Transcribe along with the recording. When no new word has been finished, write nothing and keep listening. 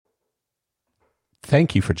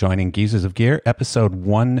Thank you for joining Geezers of Gear, episode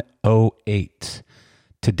 108.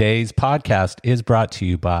 Today's podcast is brought to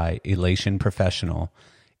you by Elation Professional.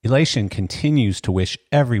 Elation continues to wish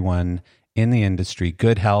everyone in the industry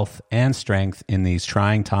good health and strength in these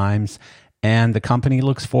trying times, and the company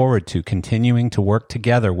looks forward to continuing to work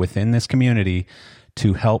together within this community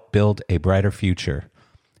to help build a brighter future.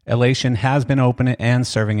 Elation has been open and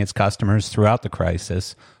serving its customers throughout the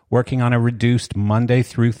crisis, working on a reduced Monday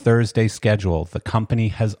through Thursday schedule. The company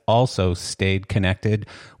has also stayed connected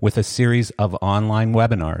with a series of online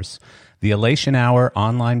webinars. The Elation Hour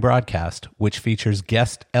online broadcast, which features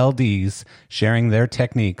guest LDs sharing their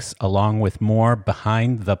techniques along with more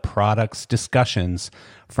behind the products discussions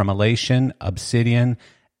from Elation, Obsidian,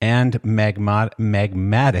 and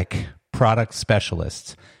Magmatic product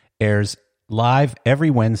specialists, airs live every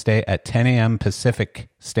Wednesday at 10 a.m. Pacific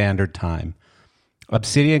Standard Time.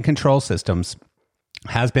 Obsidian Control Systems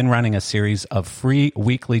has been running a series of free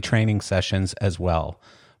weekly training sessions as well.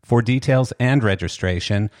 For details and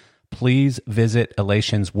registration, please visit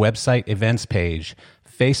Elation's website events page,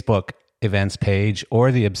 Facebook events page,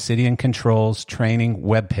 or the Obsidian Controls training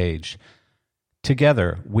webpage.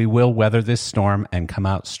 Together, we will weather this storm and come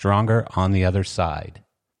out stronger on the other side.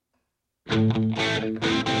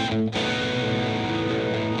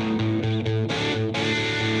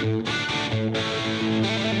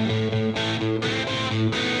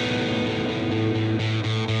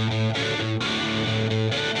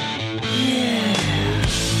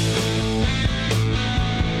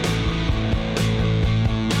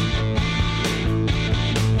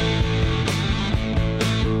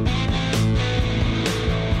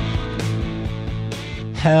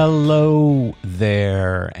 Hello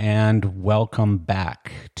there, and welcome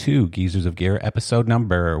back to Geezers of Gear, episode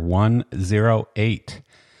number 108.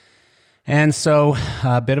 And so,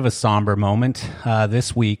 a bit of a somber moment.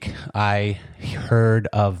 This week, I heard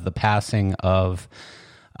of the passing of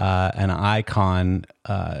an icon,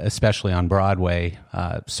 especially on Broadway.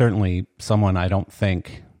 Certainly someone I don't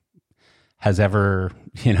think has ever,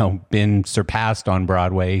 been surpassed on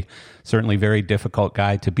Broadway. Certainly very difficult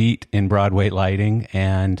guy to beat in Broadway lighting,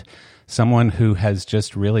 and someone who has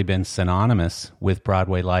just really been synonymous with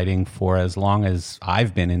Broadway lighting for as long as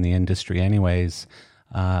I've been in the industry anyways.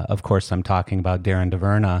 Of course, I'm talking about Darren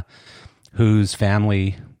DeVerna, whose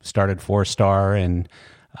family started Four Star and,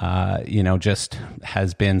 just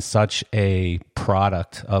has been such a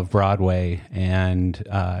product of Broadway. And,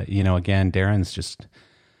 again, Darren's just...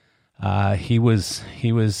 He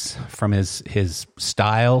was from his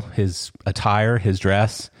style, his attire, his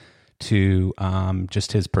dress, to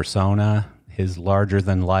just his persona, his larger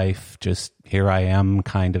than life, just here I am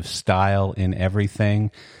kind of style in everything.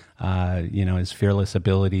 His fearless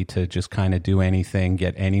ability to just kind of do anything,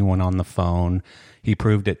 get anyone on the phone. He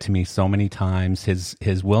proved it to me so many times.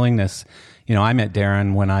 His willingness. I met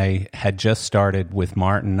Darren when I had just started with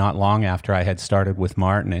Martin, not long after I had started with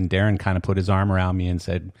Martin, and Darren kind of put his arm around me and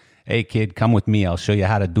said, "Hey kid, come with me. I'll show you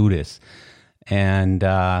how to do this." And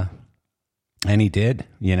he did.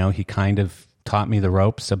 He kind of taught me the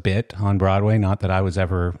ropes a bit on Broadway. Not that I was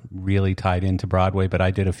ever really tied into Broadway, but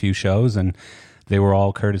I did a few shows, and they were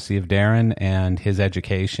all courtesy of Darren and his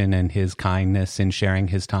education and his kindness in sharing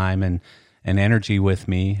his time and energy with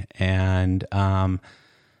me. And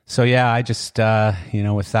so yeah, I just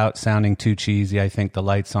without sounding too cheesy, I think the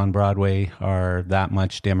lights on Broadway are that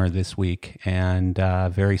much dimmer this week, and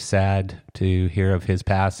very sad to hear of his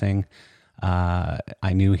passing. I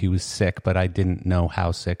knew he was sick, but I didn't know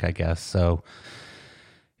how sick, I guess. So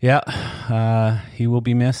yeah, he will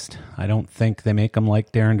be missed. I don't think they make him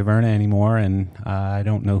like Darren DeVerna anymore, and I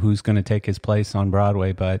don't know who's going to take his place on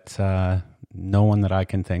Broadway, but no one that I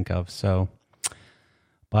can think of. So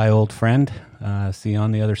bye, old friend. See you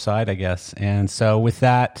on the other side, I guess. And so with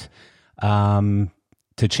that,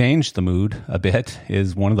 to change the mood a bit,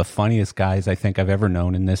 is one of the funniest guys I think I've ever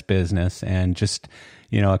known in this business, and just,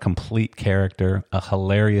 a complete character, a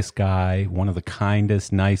hilarious guy, one of the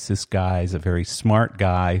kindest, nicest guys, a very smart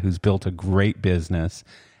guy who's built a great business.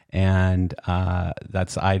 And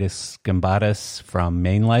that's Aidas Gimbutas from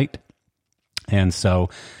Mainlight. And so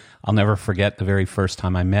I'll never forget the very first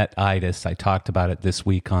time I met Aidas. I talked about it this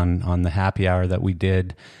week on the happy hour that we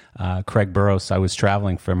did. Craig Burrows, I was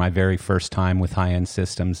traveling for my very first time with High-End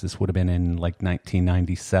Systems. This would have been in like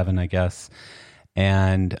 1997, I guess.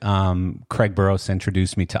 And Craig Burrows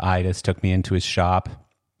introduced me to Aidas, took me into his shop.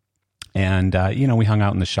 And, we hung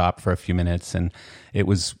out in the shop for a few minutes. And it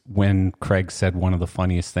was when Craig said one of the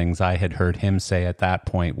funniest things I had heard him say at that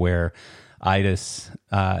point, where Aidas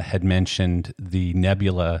had mentioned the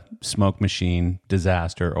Nebula smoke machine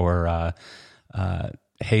disaster, or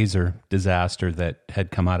hazer disaster that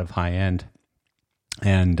had come out of high end.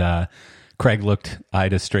 And Craig looked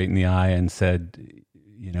Aidas straight in the eye and said,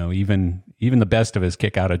 even the best of us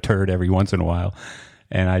kick out a turd every once in a while.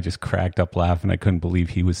 And I just cracked up laughing. I couldn't believe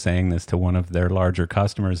he was saying this to one of their larger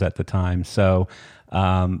customers at the time. So,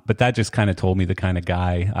 but that just kind of told me the kind of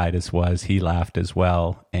guy Aidas was. He laughed as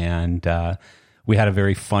well. And we had a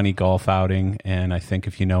very funny golf outing. And I think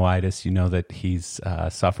if you know Aidas, you know that he's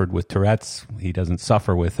suffered with Tourette's. He doesn't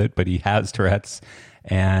suffer with it, but he has Tourette's.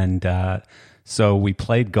 And so we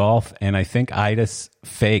played golf, and I think Aidas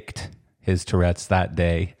faked his Tourette's that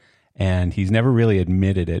day. And he's never really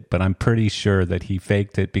admitted it, but I'm pretty sure that he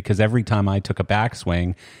faked it because every time I took a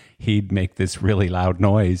backswing, he'd make this really loud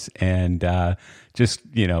noise. And I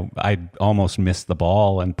almost missed the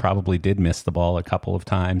ball and probably did miss the ball a couple of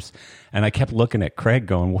times. And I kept looking at Craig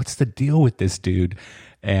going, what's the deal with this dude?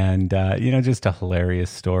 And, just a hilarious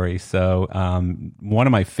story. So one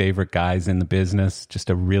of my favorite guys in the business, just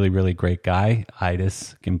a really, really great guy,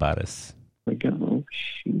 Aidas Gimbutas. Oh, my God. Oh,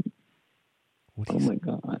 shoot. My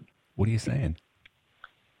God. What are you saying?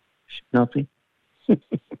 Nothing.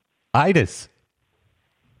 Aidas.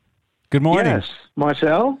 Good morning. Yes,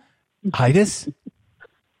 Marcel. Aidas?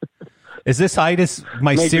 Is this Aidas?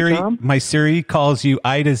 My Siri calls you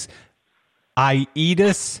Aidas.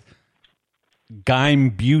 Aidas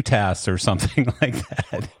Gimbutas or something like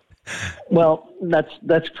that. Well,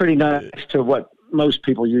 that's pretty nice to what most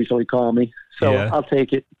people usually call me. So yeah. I'll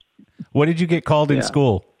take it. What did you get called in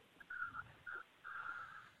school?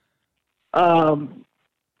 For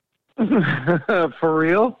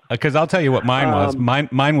real? Because I'll tell you what mine was.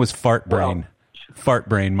 Mine was fart brain. Fart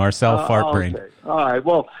brain, Marcel fart brain. Okay. All right.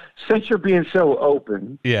 Well, since you're being so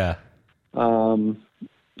open, yeah. It was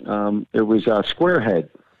Squarehead.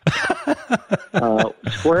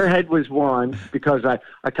 Squarehead was one because I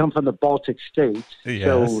come from the Baltic states, yes.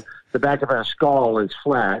 So the back of our skull is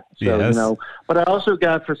flat. So yes. But I also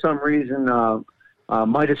got for some reason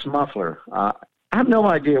Midas muffler. I have no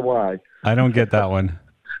idea why. I don't get that one.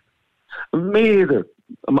 Me either.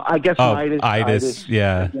 I guess Aidas.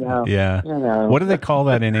 Yeah. Yeah. What do they call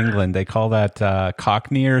that in England? They call that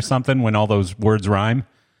Cockney or something when all those words rhyme.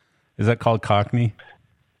 Is that called Cockney?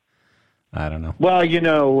 I don't know. Well,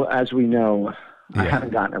 as we know, I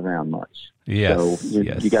haven't gotten around much. Yes. So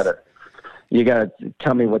you gotta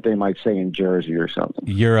tell me what they might say in Jersey or something.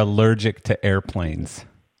 You're allergic to airplanes.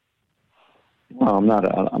 Well, I'm not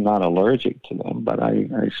allergic to them, but I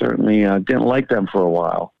certainly didn't like them for a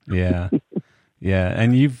while. Yeah. Yeah,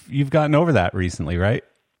 and you've gotten over that recently, right?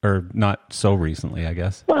 Or not so recently, I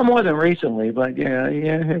guess. Well, more than recently, but yeah,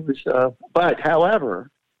 it was. But however,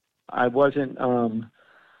 I wasn't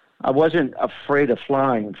afraid of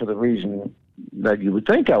flying for the reason that you would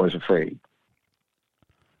think I was afraid.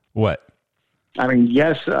 What? I mean,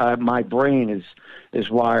 yes, my brain is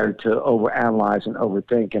wired to overanalyze and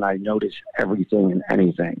overthink, and I notice everything and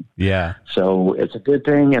anything. Yeah. So it's a good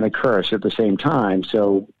thing and a curse at the same time.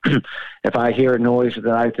 So if I hear a noise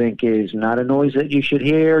that I think is not a noise that you should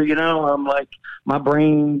hear, I'm like, my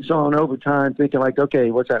brain's on overtime thinking like, okay,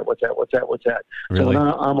 what's that? Really? So when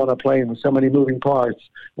I'm on a plane with so many moving parts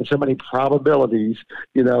and so many probabilities,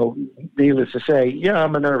 needless to say, yeah,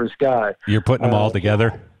 I'm a nervous guy. You're putting them all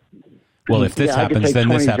together? Well, if this happens, then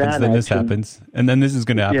this happens, then this happens, and then this is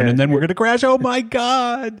going to happen, and then we're going to crash. Oh, my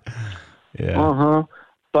God. Yeah. Uh-huh.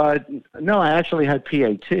 But, no, I actually had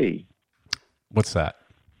PAT. What's that?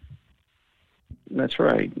 That's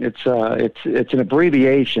right. It's an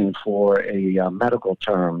abbreviation for a medical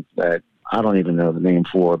term that I don't even know the name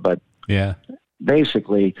for, but yeah.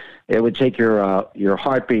 Basically, it would take your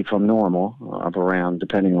heartbeat from normal of around,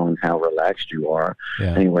 depending on how relaxed you are,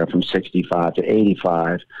 anywhere from 65 to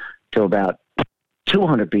 85 to about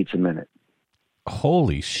 200 beats a minute.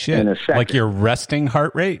 Holy shit. Like your resting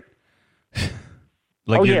heart rate?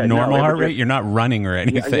 Like your normal heart rate? You're not running or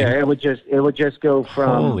anything. Yeah, it would just go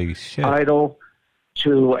from holy shit. idle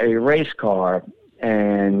to a race car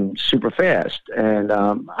and super fast. And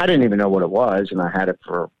I didn't even know what it was, and I had it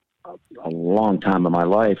for a long time in my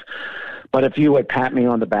life. But if you would pat me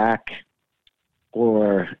on the back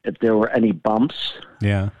or if there were any bumps,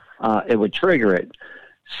 it would trigger it.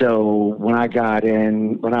 So when I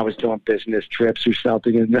was doing business trips or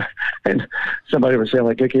something, and somebody was saying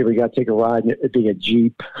like, okay, we got to take a ride, and it'd be a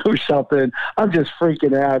Jeep or something, I'm just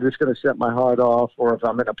freaking out. It's going to set my heart off. Or if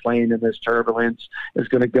I'm in a plane and there's turbulence, it's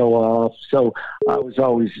going to go off. So I was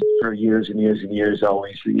always, for years and years and years,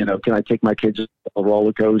 always, can I take my kids on a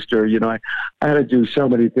roller coaster? I had to do so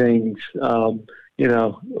many things,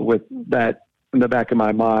 with that in the back of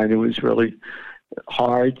my mind. It was really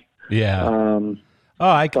hard. Yeah. Oh,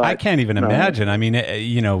 I can't even imagine. I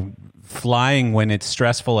mean, flying when it's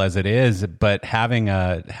stressful as it is, but having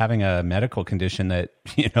a medical condition that,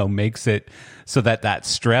 makes it so that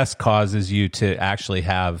stress causes you to actually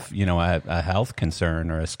have, a health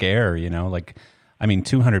concern or a scare,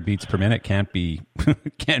 200 beats per minute can't be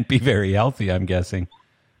very healthy, I'm guessing.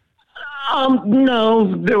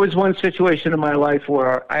 No, there was one situation in my life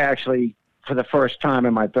where I actually, for the first time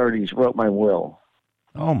in my 30s, wrote my will.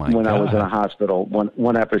 Oh my God. When I was in a hospital,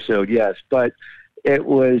 one episode, yes. But it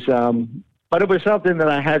was something that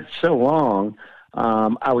I had so long,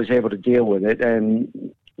 I was able to deal with it.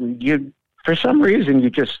 And for some reason, you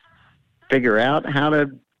just figure out how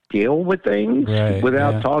to deal with things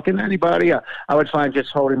without talking to anybody. I would find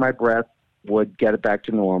just holding my breath would get it back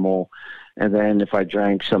to normal. And then if I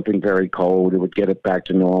drank something very cold, it would get it back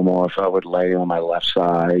to normal. If I would lay on my left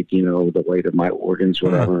side, the weight of my organs,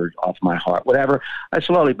 whatever, off my heart, whatever.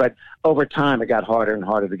 But over time, it got harder and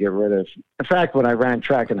harder to get rid of. In fact, when I ran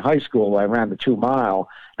track in high school, I ran the 2 mile.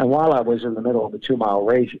 And while I was in the middle of the 2 mile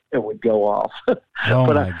race, it would go off.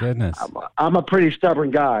 Oh, my goodness. I'm a pretty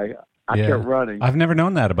stubborn guy. I kept running. I've never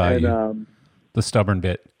known that about you. The stubborn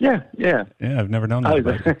bit. Yeah. I've never known that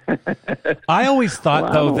about you. I always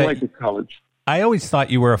thought, I always thought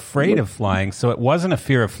you were afraid of flying, so it wasn't a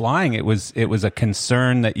fear of flying. It was a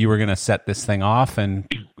concern that you were going to set this thing off and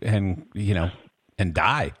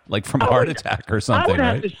die, like from a heart attack or something. I would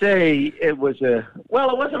have to say it wasn't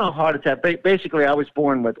a heart attack. Basically, I was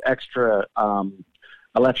born with extra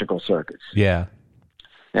electrical circuits. Yeah.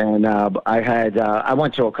 And I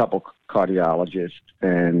went to a couple cardiologists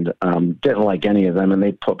and didn't like any of them, and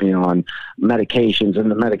they put me on medications, and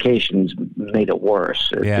the medications made it worse.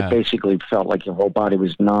 It basically felt like your whole body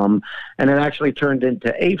was numb, and it actually turned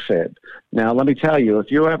into AFib. Now, let me tell you, if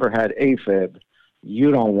you ever had AFib,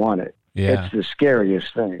 you don't want it. Yeah. It's the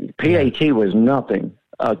scariest thing. PAT was nothing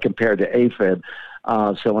compared to AFib.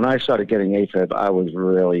 So when I started getting AFib, I was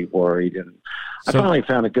really worried, and I finally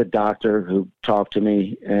found a good doctor who talked to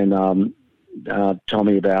me and told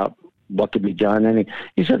me about what could be done. And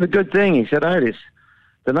he said the good thing. He said, Aidas,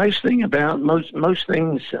 the nice thing about most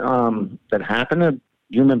things that happen to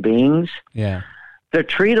human beings, they're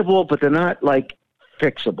treatable, but they're not like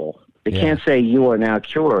fixable. They can't say you are now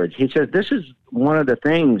cured. He said this is one of the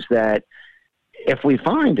things that if we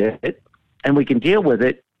find it and we can deal with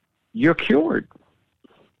it, you're cured.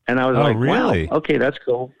 And I was like, really? Wow, okay, that's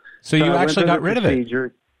cool. So you actually got rid of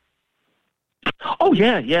it? Oh,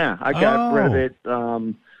 yeah. I got rid of it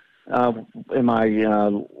in my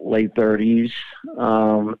late 30s,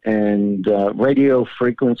 and radio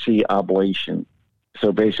frequency ablation.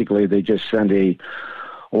 So basically they just send a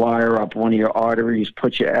wire up one of your arteries,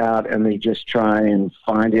 put you out, and they just try and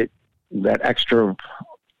find that extra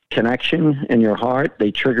connection in your heart.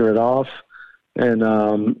 They trigger it off, and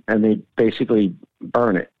they basically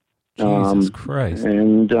burn it. Jesus Christ!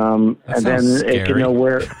 And then scary. it can know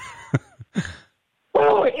where.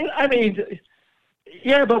 Well, I mean,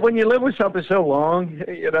 yeah, but when you live with something so long,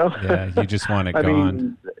 yeah, you just want it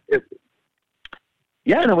gone.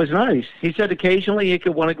 And it was nice. He said occasionally it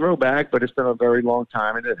could want to grow back, but it's been a very long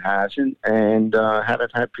time, and it hasn't. And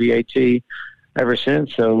haven't had PAT ever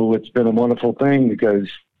since. So it's been a wonderful thing because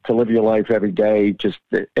to live your life every day, just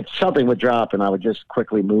if something would drop and I would just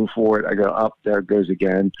quickly move for it, I go up, there it goes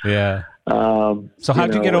again. Yeah. So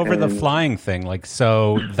how'd you get over the flying thing?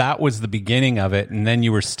 So that was the beginning of it, and then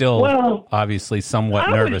you were still obviously somewhat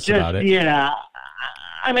nervous about it. Yeah.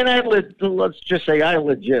 I mean, let's just say I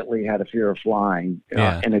legitimately had a fear of flying,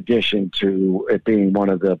 in addition to it being one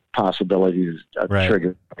of the possibilities of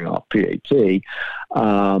triggering off PAT.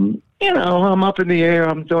 I'm up in the air.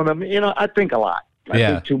 I'm doing them. I think a lot. I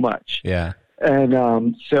think too much. Yeah.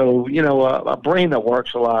 And so, a brain that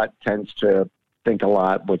works a lot tends to think a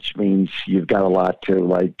lot, which means you've got a lot to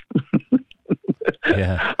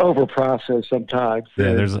overprocess sometimes.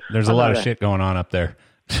 Yeah, there's a lot of shit going on up there.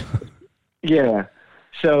 Yeah.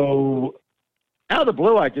 So out of the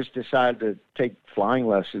blue, I just decided to take flying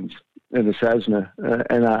lessons in the Cessna.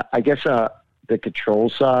 And I guess the control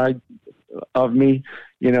side of me,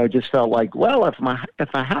 just felt like, well, if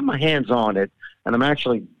I have my hands on it and I'm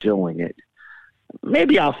actually doing it,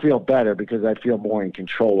 maybe I'll feel better because I feel more in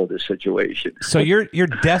control of the situation. So you're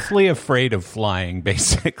deathly afraid of flying,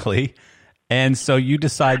 basically. And so you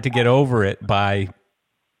decide to get over it by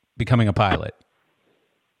becoming a pilot.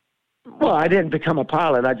 Well, I didn't become a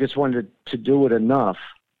pilot. I just wanted to do it enough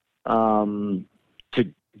to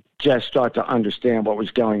just start to understand what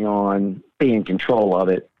was going on, be in control of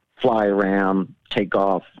it, fly around, take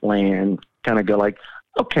off, land, kind of go like,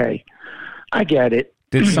 okay, I get it.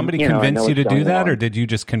 Did somebody convince you to do that, or did you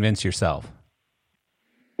just convince yourself?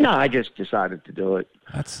 No, I just decided to do it.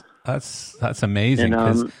 That's amazing.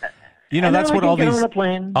 And, That's what all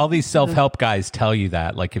these self-help Mm-hmm. guys tell you,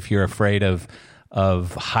 that like if you're afraid of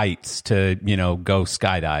heights, to go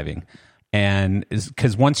skydiving, and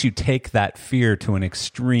because once you take that fear to an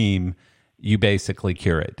extreme, you basically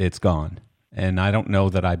cure it. It's gone. And I don't know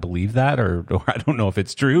that I believe that, or I don't know if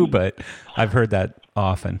it's true, but I've heard that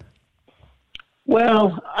often.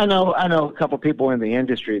 Well, I know a couple of people in the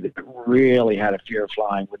industry that really had a fear of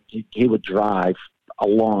flying. He would drive a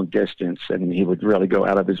long distance, and he would really go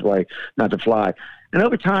out of his way not to fly. And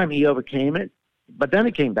over time, he overcame it, but then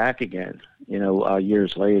it came back again,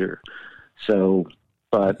 years later. So,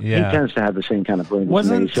 but he tends to have the same kind of brain as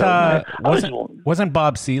me. Wasn't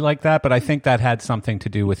Bob C like that? But I think that had something to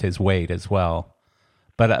do with his weight as well.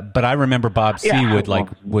 But I remember Bob C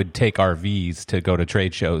would take RVs to go to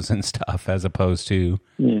trade shows and stuff, as opposed to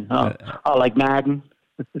like Madden.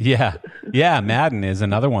 Yeah, Madden is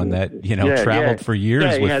another one that traveled for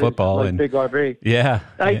years with football and big RV. Yeah,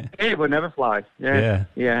 it would never fly. Yeah,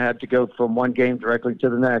 I had to go from one game directly to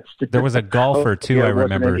the next. There was a golfer too. I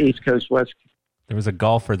remember East Coast, West. There was a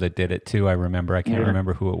golfer that did it too. I remember. I can't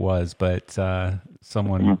remember who it was, but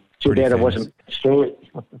someone. Too bad it wasn't Stewart.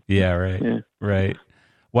 Yeah. Right. Yeah. Right.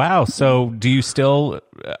 Wow. So do you still?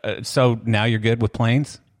 So now you're good with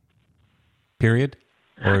planes? Period.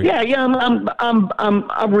 Yeah.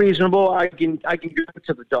 I'm reasonable. I can go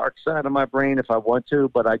to the dark side of my brain if I want to,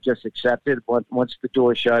 but I just accept it. Once the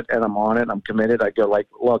door's shut and I'm on it, I'm committed. I go like,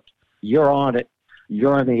 look, you're on it.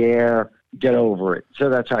 You're in the air. Get over it. So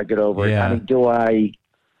that's how I get over it. I mean,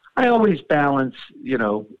 I always balance,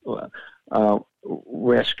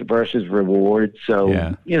 risk versus reward. So,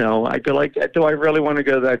 I go like, do I really want to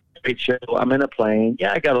go to that great show? I'm in a plane.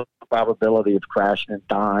 Yeah, I got a probability of crashing and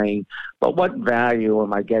dying, but what value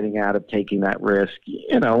am I getting out of taking that risk?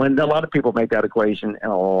 And a lot of people make that equation in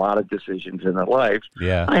a lot of decisions in their life.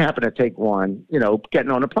 Yeah. I happen to take one, getting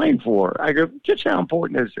on a plane for. I go, just how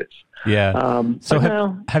important is this? Yeah. So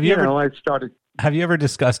have you ever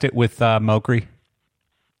discussed it with Mokri?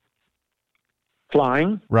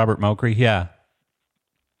 Flying? Robert Mokri, yeah.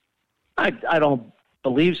 I don't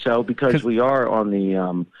believe so, because we are on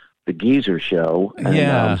the Geezer show,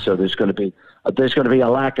 and so there's going to be a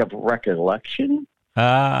lack of recollection.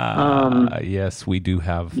 Yes, we do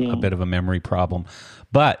have a bit of a memory problem,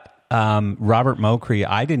 but Robert Mokri,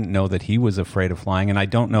 I didn't know that he was afraid of flying, and I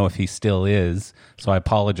don't know if he still is. So I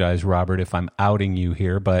apologize, Robert, if I'm outing you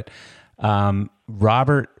here, but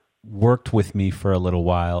Robert worked with me for a little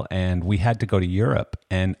while, and we had to go to Europe,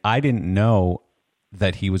 and I didn't know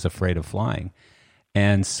that he was afraid of flying.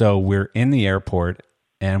 And so we're in the airport,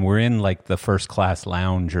 and we're in like the first class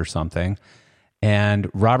lounge or something, and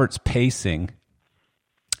Robert's pacing,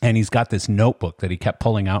 and he's got this notebook that he kept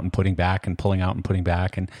pulling out and putting back and pulling out and putting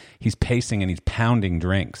back, and he's pacing and he's pounding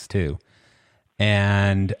drinks too.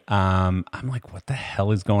 And I'm like, what the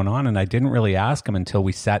hell is going on? And I didn't really ask him until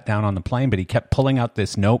we sat down on the plane, but he kept pulling out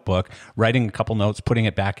this notebook, writing a couple notes, putting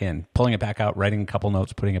it back in, pulling it back out, writing a couple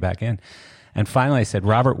notes, putting it back in. And finally I said,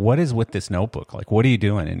 Robert, what is with this notebook? Like, what are you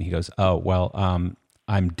doing? And he goes, oh, well,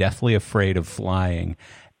 I'm deathly afraid of flying.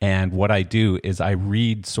 And what I do is I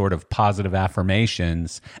read sort of positive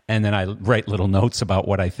affirmations, and then I write little notes about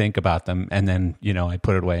what I think about them. And then, I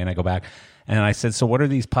put it away and I go back. And I said, so what are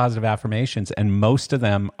these positive affirmations? And most of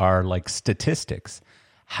them are like statistics.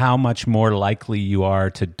 How much more likely you are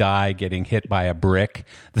to die getting hit by a brick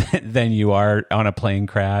than you are on a plane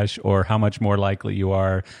crash, or how much more likely you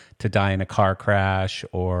are to die in a car crash,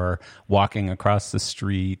 or walking across the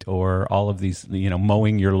street, or all of these,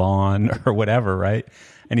 mowing your lawn or whatever, right?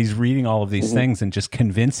 And he's reading all of these things and just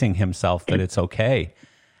convincing himself that it's okay.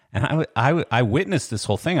 And I witnessed this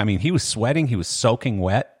whole thing. I mean, he was sweating. He was soaking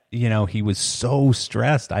wet. He was so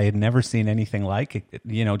stressed. I had never seen anything like it.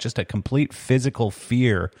 Just a complete physical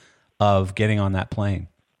fear of getting on that plane.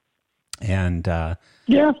 And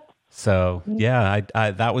so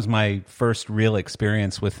that was my first real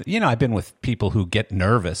experience with. I've been with people who get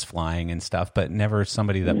nervous flying and stuff, but never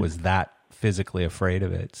somebody that was that physically afraid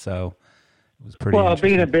of it. So it was pretty. Well,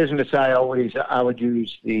 being in business, I would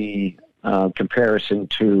use the comparison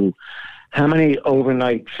to how many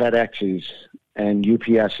overnight FedExes and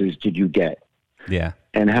UPSs did you get? Yeah.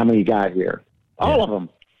 And how many got here? All of them.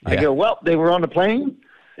 I go, well, they were on the plane,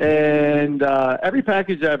 and every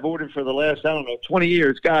package I've ordered for the last, 20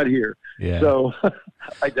 years got here. Yeah. So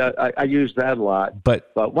I use that a lot.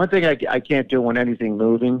 But one thing I can't do when anything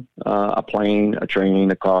moving, a plane, a train,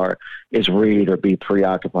 a car, is read or be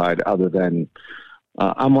preoccupied, other than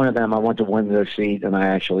I'm one of them. I want the window seat, and I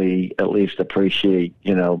actually at least appreciate,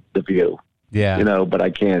 the view. Yeah. But I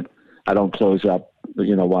can't. I don't close up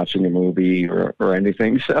watching a movie or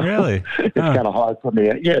anything. So Really? it's kind of hard for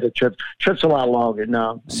me. Yeah, the trip's a lot longer.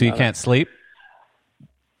 No. So you can't sleep?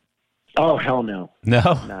 Oh, hell no.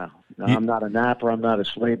 No? I'm not a napper. I'm not a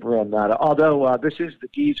sleeper. Although this is the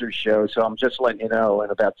Geezer show, so I'm just letting you know, in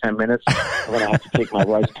about 10 minutes, I'm going to have to take my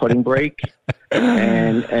rice pudding break.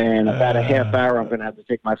 And about a half hour, I'm going to have to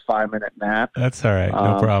take my 5-minute nap. That's all right.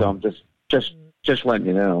 No problem. So I'm just letting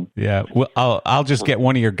you know. Yeah. Well, I'll just get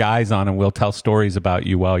one of your guys on and we'll tell stories about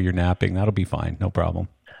you while you're napping. That'll be fine. No problem.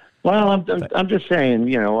 Well, I'm just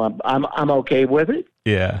saying, I'm okay with it.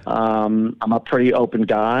 Yeah. I'm a pretty open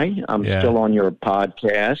guy. I'm still on your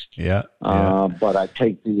podcast. Yeah. But I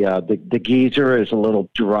take the geezer as a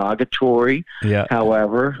little derogatory. Yeah.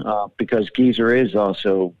 However, because geezer is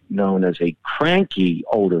also known as a cranky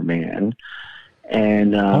older man,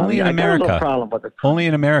 and only in America. I got a little problem with it. Only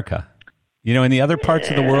in America. In the other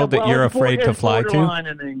parts of the world that you're afraid to fly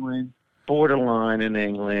to. Borderline in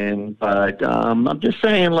England, but I'm just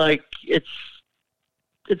saying, like, it's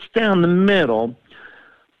down the middle.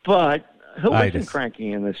 But who isn't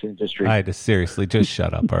cranky in this industry? Aidas, seriously, just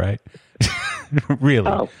shut up, all right? Really?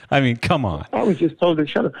 Oh. I mean, come on. I was just told to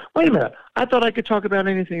shut up. Wait a minute. I thought I could talk about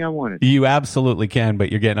anything I wanted. You absolutely can, but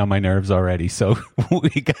you're getting on my nerves already, so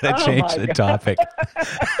we got to change the topic.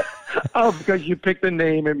 Oh, because you picked the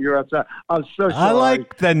name and you're upset. I'm so sorry. I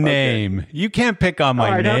like the name. Okay. You can't pick on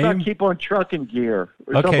my name. How about keep on trucking gear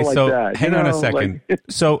or okay, something so like that? Hang on a second.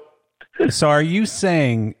 So are you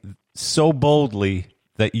saying so boldly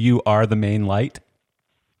that you are the Mainlight?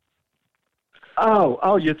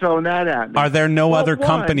 Oh, you're throwing that at me. Are there no other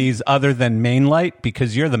companies other than Mainlight?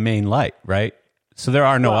 Because you're the Mainlight, right? So there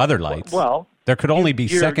are no other lights. Well, there could only be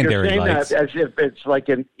secondary you're saying lights. That as if it's like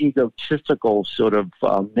an egotistical sort of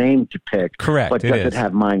name to pick. Correct. But does it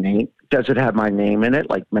have my name? Does it have my name in it,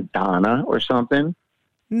 like Madonna or something?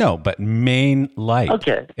 No, but Mainlight.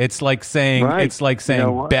 Okay. It's like saying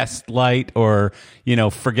best light, or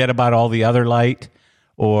forget about all the other light,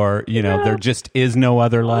 or there just is no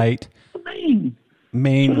other light.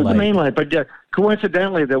 Mainlight. Mainlight. But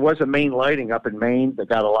coincidentally, there was a main lighting up in Maine that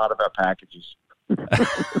got a lot of our packages.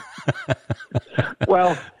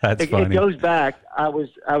 Well, That's funny. It goes back. I was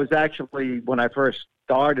actually, when I first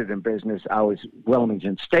started in business, I was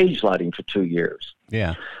Wilmington stage lighting for 2 years.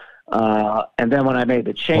 Yeah. And then when I made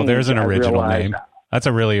the change, well, there's an original name. That's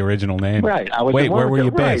a really original name. Right. Wait, where were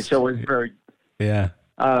you based? Right, so it was very. Yeah.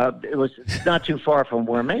 It was not too far from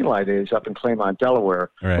where Mainlight is, up in Claymont,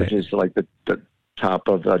 Delaware, which is like the top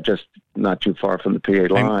of just not too far from the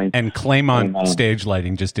PA line. And Claymont stage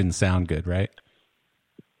lighting just didn't sound good, right?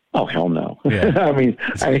 Oh, hell no. Yeah. I mean,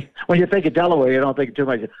 when you think of Delaware, you don't think too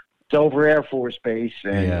much. It's Dover Air Force Base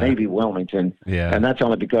and maybe Wilmington. Yeah. And that's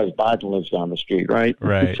only because Biden lives down the street, right?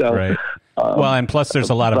 Right, so, right. Well, and plus there's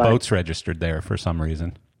a lot of boats registered there for some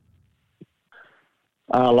reason.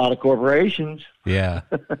 A lot of corporations. Yeah.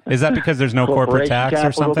 Is that because there's no corporate tax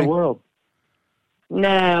or something? Of the world.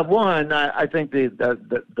 Nah, I think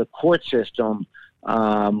the court system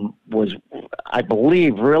was, I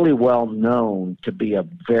believe, really well known to be a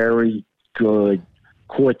very good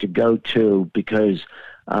court to go to, because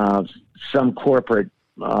some corporate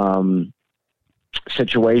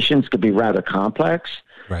situations could be rather complex.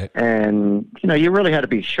 Right. And, you really had to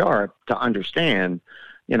be sharp to understand,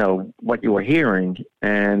 what you were hearing.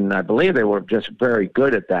 And I believe they were just very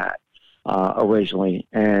good at that originally.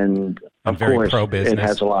 And of course, pro-business. It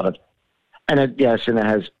has a lot of, and it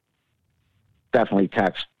has definitely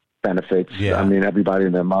tax benefits. Yeah. I mean, everybody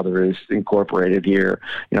and their mother is incorporated here.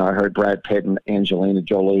 I heard Brad Pitt and Angelina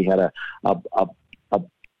Jolie had a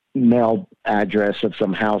mail address of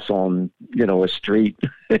some house on, a street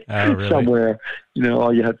really? somewhere.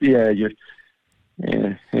 All you have, You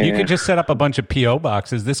could just set up a bunch of P.O.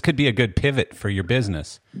 boxes. This could be a good pivot for your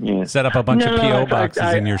business. Yeah. Set up a bunch of P.O.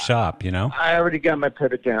 boxes in your shop, I already got my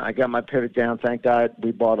pivot down. Thank God.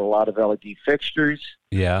 We bought a lot of LED fixtures.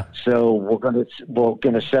 Yeah. So we're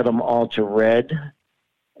gonna set them all to red,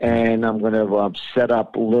 and I'm gonna set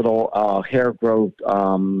up little hair growth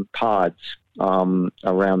pods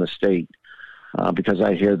around the state. Because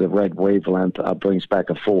I hear the red wavelength brings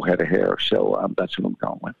back a full head of hair. So that's what I'm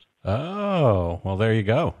going with. Oh, well, there you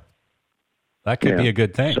go. That could be a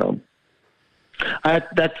good thing. So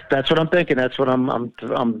that's what I'm thinking. That's what I'm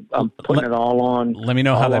putting it all on. Let me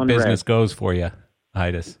know how that business goes for you,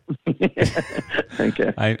 Aidas.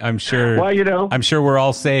 Okay. I'm sure. Well, I'm sure we're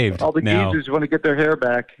all saved. All the geezers want to get their hair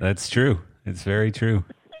back. That's true. It's very true.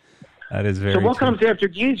 That is very. So what true. comes after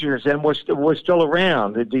geezers? And we're still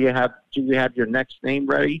around. Do you have your next name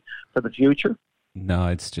ready for the future? No,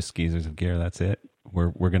 it's just Geezers of Gear. That's it.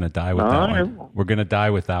 We're gonna die with that one. We're gonna die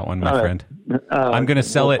with that one, my friend. I'm gonna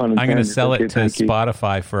sell it. I'm gonna sell it to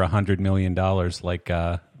Spotify for $100 million,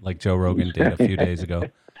 like Joe Rogan did a few days ago.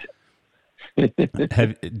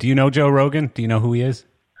 Do you know Joe Rogan? Do you know who he is?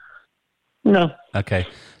 No. Okay.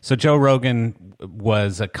 So Joe Rogan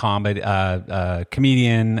was a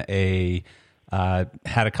comedian, had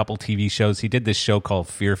a couple TV shows. He did this show called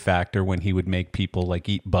Fear Factor when he would make people like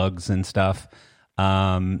eat bugs and stuff.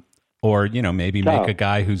 Or, maybe make a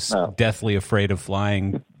guy who's deathly afraid of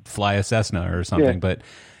fly a Cessna or something. Yeah. But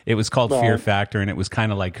it was called Fear Factor, and it was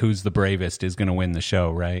kind of like who's the bravest is going to win the show,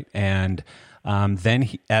 right? And then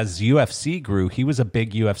as UFC grew, he was a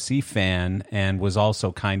big UFC fan and was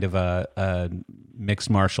also kind of a mixed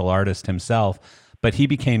martial artist himself. But he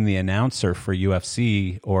became the announcer for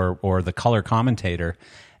UFC or the color commentator.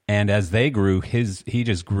 And as they grew, he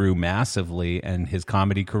just grew massively, and his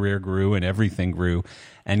comedy career grew, and everything grew.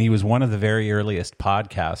 And he was one of the very earliest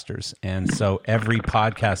podcasters. And so every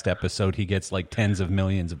podcast episode, he gets like tens of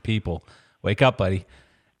millions of people. Wake up, buddy.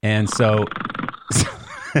 And so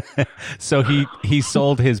he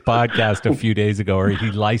sold his podcast a few days ago, or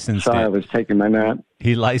he licensed it. I was taking my nap.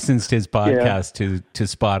 He licensed his podcast to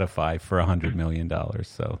Spotify for $100 million.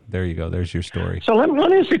 So there you go. There's your story. So let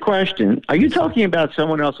me ask you a question. Are you talking about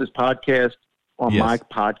someone else's podcast on my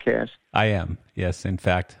podcast? I am. Yes, in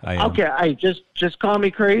fact, I am. Okay, just call me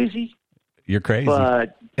crazy. You're crazy.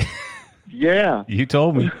 But yeah. You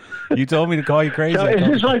told me. You told me to call you crazy. So is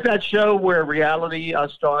this like that show where reality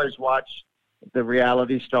stars watch the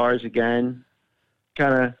reality stars again?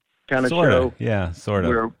 Kind of show. Yeah, sort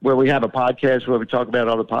of. Where we have a podcast where we talk about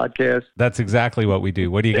all the podcasts. That's exactly what we do.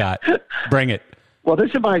 What do you got? Bring it. Well, this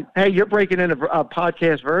is hey, you're breaking in a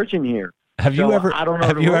podcast virgin here. Have you ever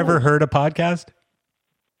heard a podcast?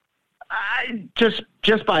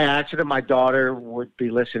 Just by accident, my daughter would be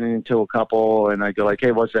listening to a couple, and I go like,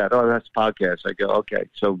 "Hey, what's that?" "Oh, that's a podcast." I go, "Okay."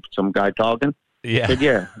 So some guy talking. Yeah. I said,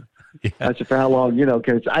 yeah. That's for how long,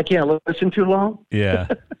 because I can't listen too long. Yeah.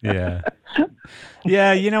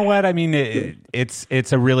 Yeah, you know what? I mean,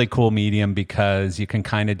 it's a really cool medium because you can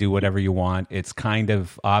kind of do whatever you want. It's kind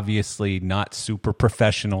of obviously not super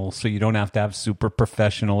professional, so you don't have to have super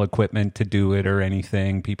professional equipment to do it or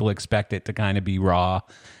anything. People expect it to kind of be raw.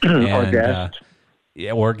 Or guests.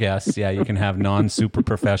 Or guests. Yeah, you can have non-super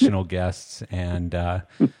professional guests. And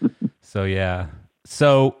so, yeah.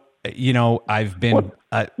 So, I've been...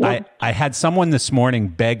 I had someone this morning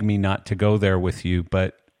beg me not to go there with you,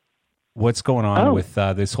 but what's going on with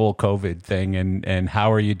this whole COVID thing, and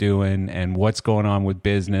how are you doing, and what's going on with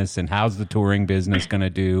business, and how's the touring business going to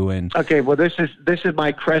do? And okay, well, this is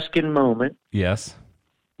my Kreskin moment. Yes,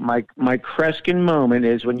 my Kreskin moment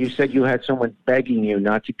is when you said you had someone begging you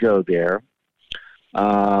not to go there.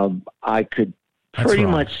 I could pretty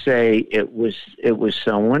much say it was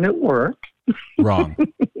someone at work. Wrong.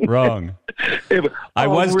 I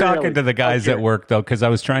was talking to the guys at work, though, because I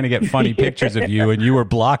was trying to get funny pictures of you, and you were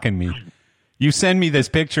blocking me. You send me this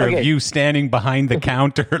picture of you standing behind the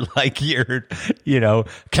counter like you're,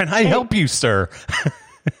 can I help you, sir?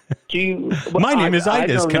 My name is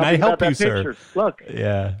Aidas. Can I help you, sir? Look,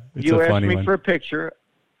 yeah, you asked me for a picture.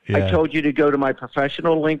 Yeah. I told you to go to my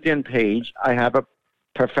professional LinkedIn page. I have a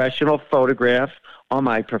professional photograph on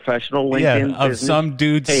my professional LinkedIn of some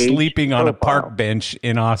dude sleeping on a park bench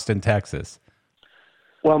in Austin, Texas.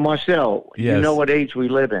 Well, Marcel, you know what age we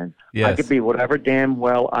live in. Yes. I could be whatever damn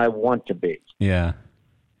well I want to be. Yeah.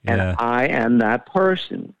 And I am that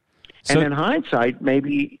person. So, and in hindsight,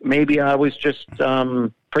 maybe I was just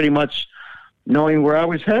pretty much knowing where I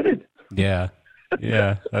was headed. Yeah.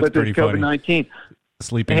 Yeah. That's with pretty this COVID-19.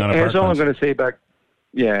 Sleeping on a park bench. Here's all I'm going to say about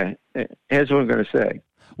here's what I'm going to say.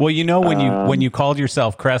 Well, when you called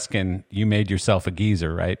yourself Kreskin, you made yourself a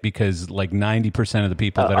geezer, right? Because like 90% of the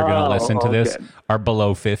people that are going to listen to this are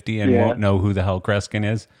below 50 and won't know who the hell Kreskin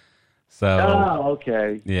is. So,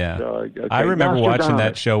 okay. Yeah. So, okay. I remember watching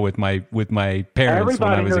that show with my parents when I was a kid.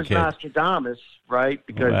 Everybody knows Nostradamus, right?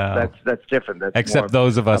 Because that's different. That's except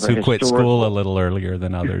those of us who quit school a little earlier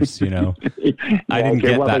than others, I didn't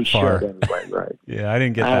get that far. Anyway, right. Yeah, I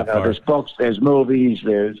didn't get that far. There's books, there's movies,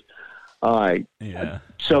 there's... All right. Yeah.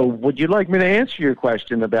 So would you like me to answer your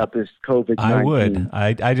question about this COVID-19? I would.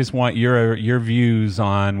 I just want your views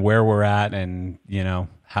on where we're at and,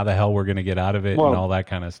 how the hell we're going to get out of it and all that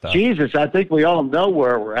kind of stuff. Jesus, I think we all know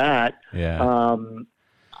where we're at. Yeah.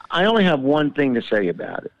 I only have one thing to say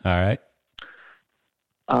about it. All right.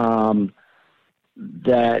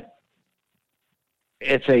 That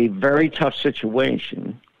it's a very tough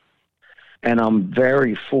situation, and I'm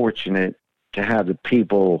very fortunate to have the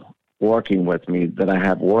people working with me that I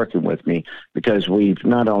have working with me, because we've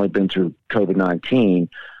not only been through COVID-19,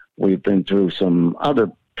 we've been through some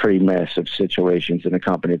other pretty massive situations in a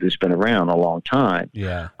company that's been around a long time.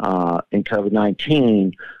 Yeah. In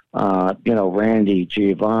COVID-19, Randy,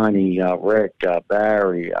 Giovanni, Rick,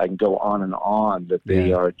 Barry, I can go on and on, that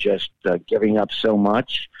they are just giving up so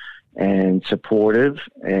much and supportive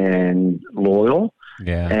and loyal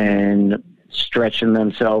and stretching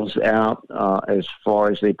themselves out as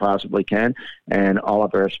far as they possibly can. And all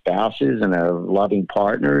of our spouses and our loving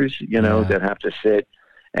partners, that have to sit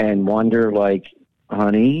and wonder, like,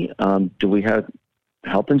 honey, do we have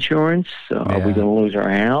health insurance? Are we going to lose our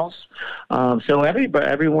house? So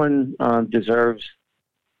everyone deserves,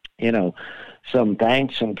 some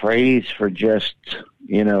thanks and praise for just,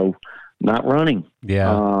 not running.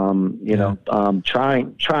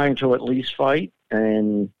 Trying to at least fight.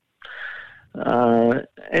 And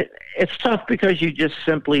it's tough because you just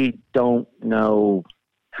simply don't know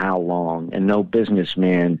how long, and no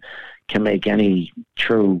businessman can make any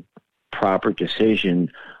true proper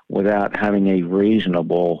decision without having a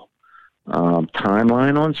reasonable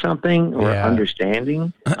timeline on something or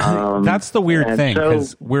understanding. That's the weird thing,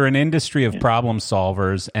 because we're an industry of problem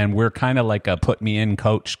solvers, and we're kind of like a put me in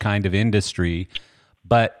coach kind of industry.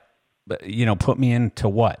 But put me into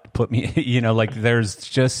what? Put me, like there's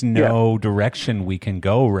just no direction we can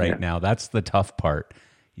go right now. That's the tough part,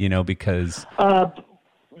 because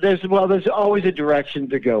there's always a direction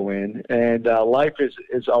to go in, and life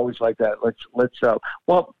is always like that. Let's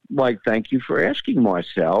thank you for asking,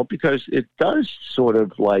 Marcel, because it does sort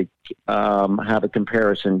of like have a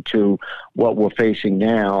comparison to what we're facing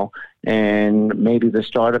now, and maybe the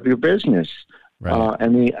start of your business. Right.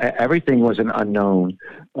 Everything was an unknown.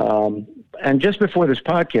 And just before this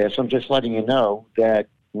podcast, I'm just letting you know that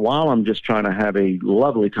while I'm just trying to have a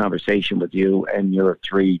lovely conversation with you and your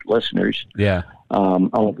 3 listeners,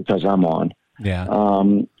 only because I'm on,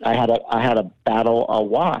 I had a battle a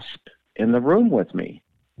wasp in the room with me.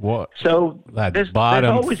 What? So that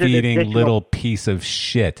bottom-feeding little piece of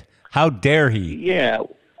shit. How dare he? Yeah,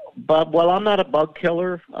 but I'm not a bug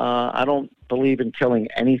killer. I don't believe in killing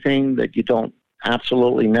anything that you don't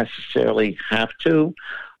absolutely necessarily have to.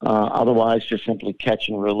 Otherwise, just simply catch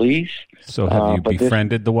and release. So have you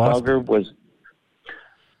befriended the wasp?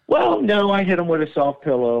 No, I hit him with a soft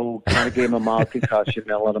pillow, kind of gave him a mild concussion,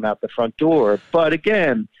 and let him out the front door. But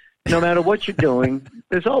again, no matter what you're doing,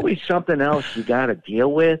 there's always something else you got to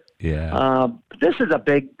deal with. Yeah. This is a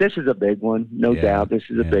big one, no doubt. This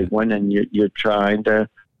is a big one, and you're trying to.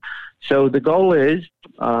 So the goal is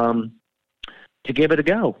to give it a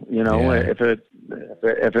go.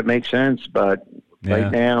 If it makes sense, but.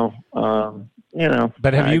 Right now,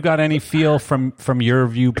 But have you got any feel from your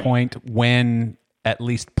viewpoint when at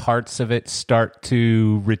least parts of it start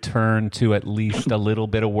to return to at least a little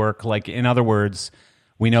bit of work? Like, in other words,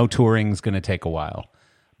 we know touring's going to take a while,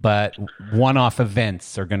 but one-off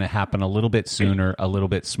events are going to happen a little bit sooner, a little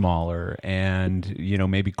bit smaller, and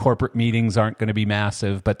maybe corporate meetings aren't going to be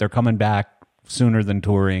massive, but they're coming back sooner than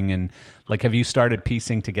touring. And like, have you started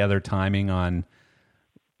piecing together timing on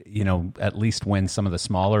at least when some of the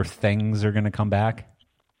smaller things are going to come back?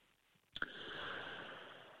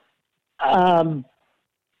 The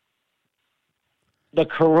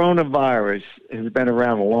coronavirus has been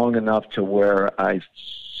around long enough to where I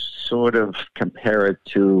sort of compare it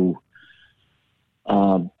to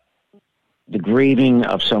the grieving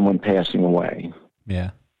of someone passing away.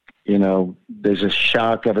 Yeah. There's a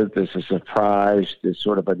shock of it. There's a surprise. There's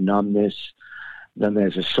sort of a numbness. Then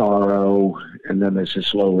there's a sorrow, and then there's a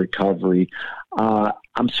slow recovery.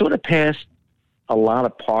 I'm sort of past a lot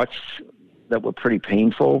of parts that were pretty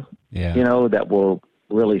painful, that were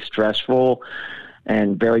really stressful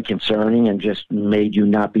and very concerning and just made you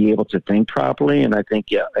not be able to think properly. And I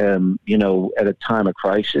think, at a time of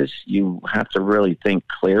crisis, you have to really think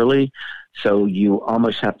clearly. So you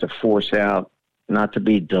almost have to force out not to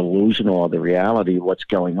be delusional of the reality of what's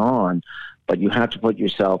going on, but you have to put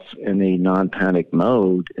yourself in a non-panic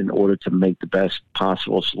mode in order to make the best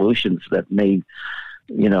possible solutions that may,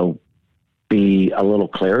 be a little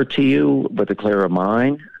clearer to you with a clearer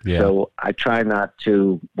mind. Yeah. So I try not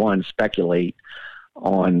to, speculate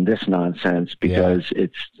on this nonsense because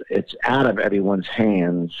it's out of everyone's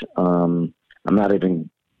hands. I'm not even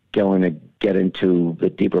going to get into the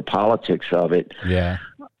deeper politics of it. Yeah.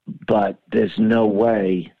 But there's no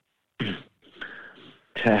way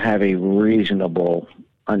to have a reasonable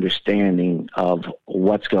understanding of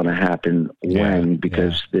what's going to happen when,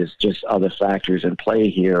 because there's just other factors in play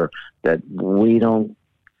here that we don't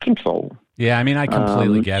control. Yeah, I mean, I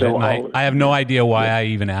completely get it. so And I have no idea why I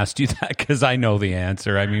even asked you that, because I know the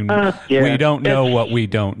answer. I mean, we don't know what we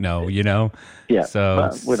don't know, you know? Yeah. So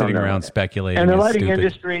we sitting around speculating and the is lighting stupid.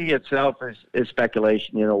 industry itself is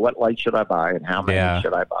speculation. You know, what light should I buy and how many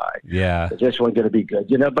should I buy? Yeah. Is this one going to be good?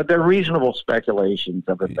 You know, but they're reasonable speculations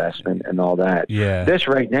of investment and all that. Yeah. This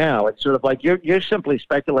right now, it's sort of like you're simply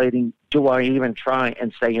speculating, do I even try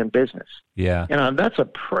and stay in business? Yeah. You know, that's a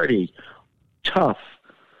pretty tough,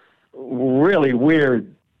 really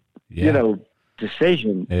weird, you know,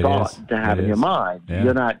 decision thought to have in your mind.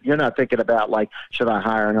 Yeah. You're not thinking about, like, should I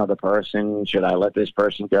hire another person? Should I let this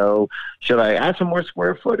person go? Should I add some more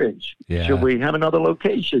square footage? Yeah. Should we have another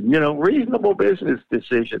location? You know, reasonable business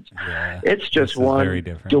decisions. Yeah. It's just one,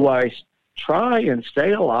 do I try and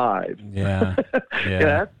stay alive? Yeah.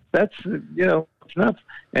 Yeah. That's, you know, it's not,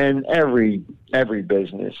 and every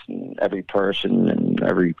business and every person and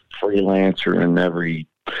every freelancer and every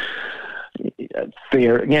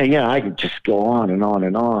fear. Yeah, I could just go on and on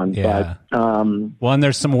and on. Yeah. But well, and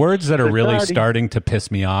there's some words that are really starting to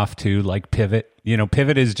piss me off too, like pivot. You know,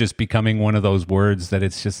 pivot is just becoming one of those words that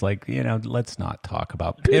it's just like, you know, let's not talk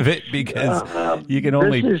about pivot, because you can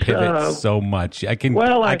only pivot so much. I can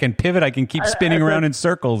pivot. I can keep spinning around in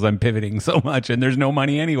circles. I'm pivoting so much, and there's no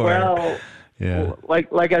money anywhere. Well, yeah.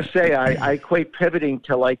 Like I say, I equate pivoting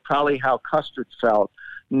to like probably how Custard felt.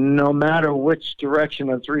 No matter which direction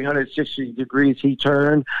of 360 degrees he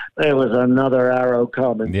turned, there was another arrow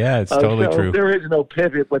coming. Yeah, it's totally true. There is no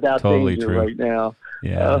pivot without danger right now.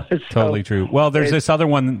 Yeah, totally true. Well, there's this other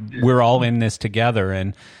one, we're all in this together,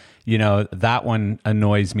 and, you know, that one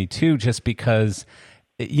annoys me too, just because,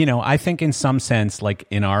 you know, I think in some sense, like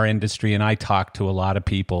in our industry, and I talk to a lot of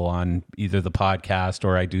people on either the podcast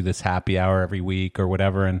or I do this happy hour every week or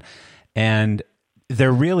whatever, and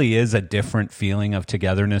there really is a different feeling of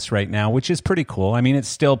togetherness right now, which is pretty cool. I mean, it's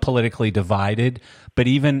still politically divided, but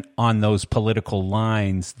even on those political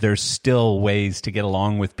lines, there's still ways to get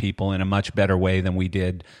along with people in a much better way than we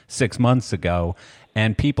did 6 months ago.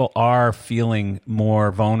 And people are feeling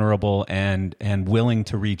more vulnerable and willing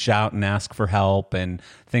to reach out and ask for help and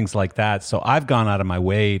things like that. So I've gone out of my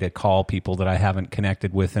way to call people that I haven't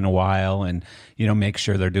connected with in a while and, you know, make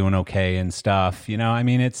sure they're doing okay and stuff. You know, I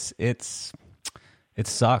mean, it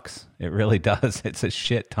sucks. It really does. It's a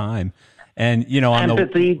shit time. And, you know,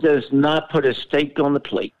 empathy does not put a steak on the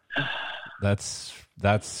plate. That's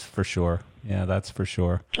for sure. Yeah, that's for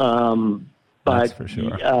sure. But that's for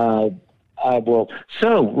sure. I will.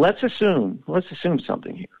 So let's assume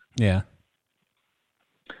something here. Yeah.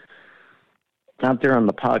 Out there in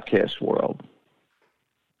the podcast world,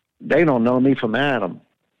 they don't know me from Adam.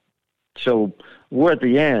 So we're at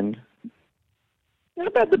the end. How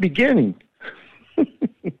about the beginning?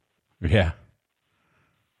 Yeah.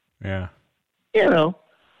 Yeah. You know,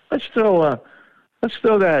 let's throw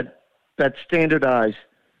that standardized,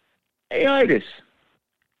 hey, Aidas,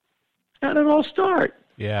 how did it all start?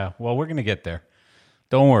 Yeah. Well, we're going to get there.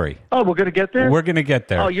 Don't worry. Oh, we're going to get there? We're going to get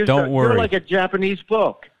there. Oh, don't worry. You're like a Japanese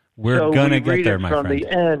book. We're going to get there, my friend. From the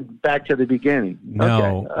end back to the beginning.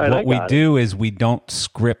 No. Okay. What we do is we don't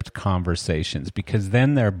script conversations, because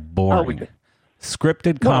then they're boring.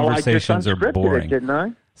 Scripted conversations are boring. Didn't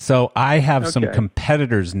I? So I have some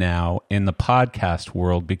competitors now in the podcast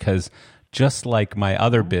world, because just like my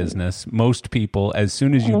other business, most people, as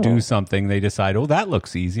soon as you do something, they decide, oh, that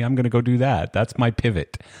looks easy, I'm going to go do that. That's my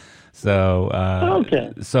pivot. So,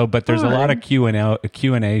 but there's a lot of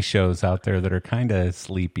Q&A shows out there that are kind of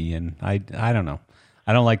sleepy, and I don't know.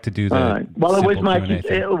 I don't like to do that. Well, it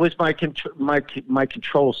was my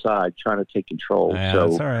control side trying to take control. Yeah, so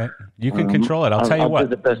that's all right. You can control it. I'll tell you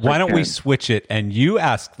what. Why don't we switch it and you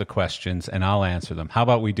ask the questions and I'll answer them? How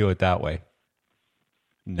about we do it that way?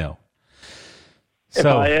 No. If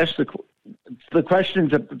I ask the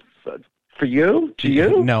questions for you, to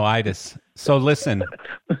you? No, Aidas. So listen,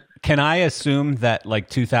 can I assume that like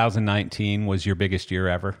 2019 was your biggest year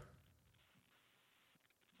ever?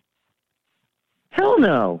 Hell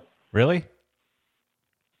no. Really?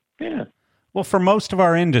 Yeah. Well, for most of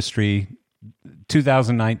our industry,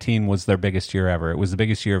 2019 was their biggest year ever. It was the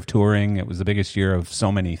biggest year of touring. It was the biggest year of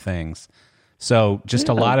so many things. So just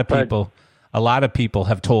a lot of people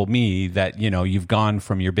have told me that, you know, you've gone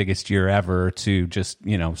from your biggest year ever to just,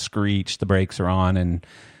 you know, screech, the brakes are on,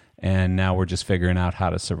 and now we're just figuring out how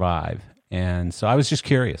to survive. And so I was just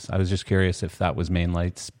curious. If that was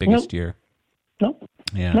Mainlight's biggest year. No.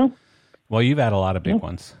 Yeah. No. Well, you've had a lot of big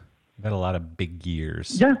ones. You've had a lot of big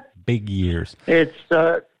years. Yeah. Big years. It's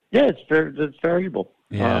Yeah, it's variable.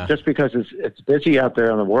 Yeah. Just because it's busy out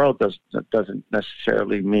there in the world doesn't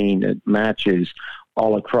necessarily mean it matches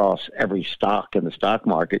all across every stock in the stock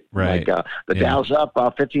market. Right. Like the Dow's up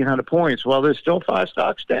 1,500 points. Well, there's still 5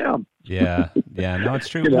 stocks down. Yeah. No, it's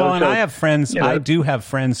true. You know, well, and so, I have friends. you know, I do have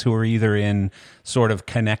friends who are either in sort of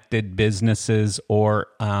connected businesses, or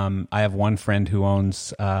I have one friend who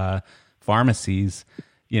owns pharmacies.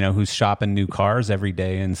 Who's shopping new cars every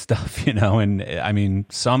day and stuff. And I mean,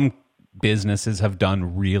 some businesses have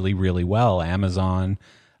done really, really well. Amazon,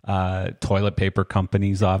 toilet paper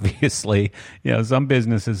companies, obviously. Some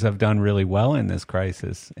businesses have done really well in this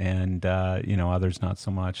crisis, and others not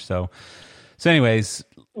so much. So anyways.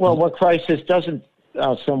 Well, what crisis doesn't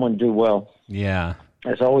someone do well? Yeah.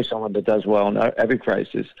 There's always someone that does well in every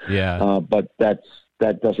crisis. Yeah. But that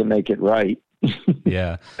doesn't make it right.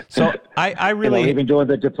 Yeah. So I really even during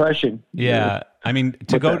the Depression. Yeah. I mean,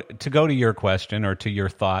 to go to your question, or to your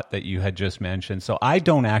thought that you had just mentioned. So I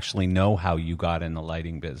don't actually know how you got in the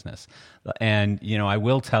lighting business. And, I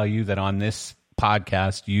will tell you that on this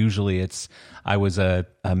podcast, usually I was a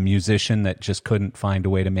musician that just couldn't find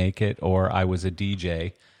a way to make it, or I was a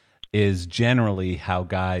DJ, is generally how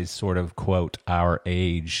guys sort of, quote, our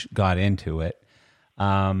age got into it.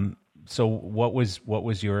 So what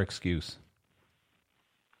was your excuse?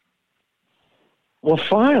 Well,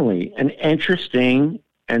 finally, an interesting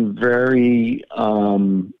and very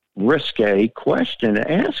risque question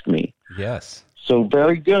to ask me. Yes. So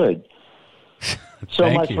very good. So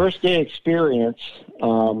my you. first day experience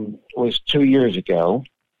was 2 years ago.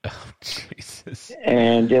 Oh, Jesus.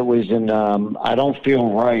 And it was in, I don't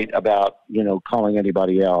feel right about, calling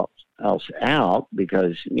anybody else out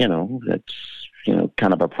because, that's,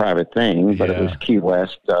 kind of a private thing, but it was Key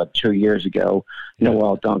West 2 years ago.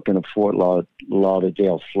 Noel Duncan of Fort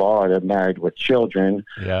Lauderdale, Florida, married with children.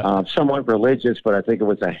 Yeah. Somewhat religious, but I think it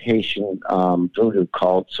was a Haitian voodoo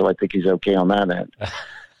cult, so I think he's okay on that end.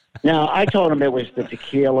 Now, I told him it was the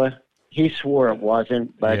tequila. He swore it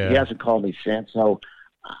wasn't, but he hasn't called me since, so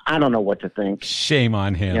I don't know what to think. Shame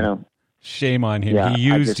on him. Shame on him. Yeah, he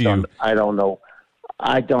used you. I don't know.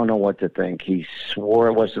 I don't know what to think. He swore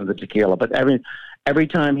it wasn't the tequila, but every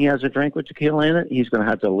time he has a drink with tequila in it, he's going to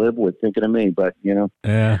have to live with thinking of me. But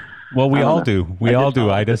yeah. Well, we all do. We all do,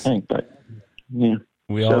 Aidas.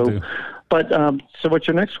 We all do. But so, what's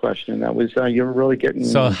your next question? That was you're really getting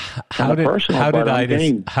how did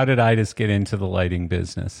Aidas get into the lighting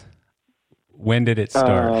business? When did it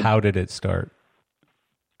start? How did it start?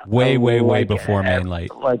 Way before Mainlight.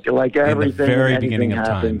 Like everything, in the very beginning of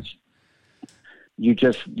happens, time. You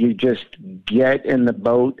just get in the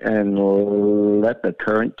boat and let the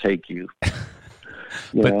current take you.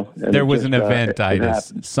 There was an event,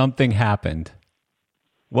 Aidas. Something happened.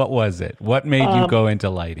 What was it? What made you go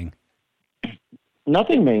into lighting?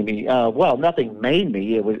 Nothing made me. Nothing made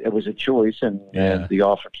me. It was a choice, and the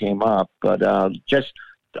offer came up. But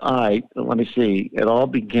let me see. It all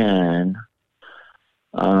began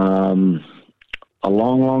a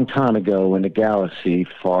long time ago in a galaxy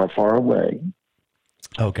far, far away.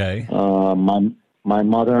 Okay. My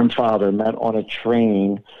mother and father met on a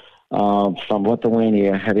train from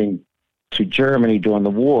Lithuania heading to Germany during the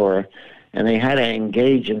war, and they had to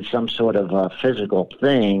engage in some sort of physical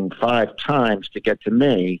thing 5 times to get to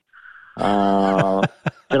me. Did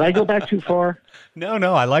I go back too far? No,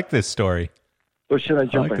 I like this story. Or should I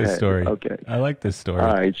jump ahead? This story. Okay. I like this story.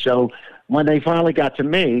 All right. So when they finally got to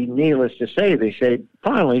me, needless to say, they said,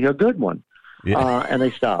 finally, a good one. Yeah. And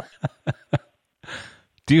they stopped.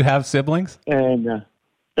 Do you have siblings? And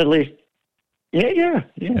at least, yeah.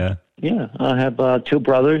 I have 2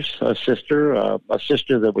 brothers, a sister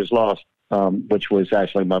that was lost, which was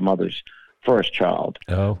actually my mother's first child.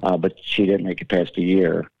 Oh. But she didn't make it past a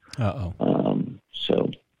year. Uh-oh.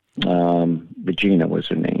 Regina was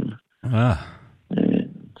her name. Ah.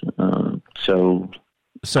 And, so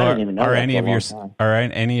are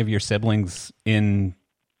any of your siblings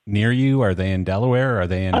near you? Are they in Delaware? Are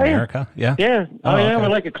they in America? Yeah. Okay. We're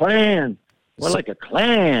like a clan. Like a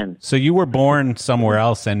clan. So you were born somewhere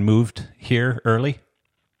else and moved here early?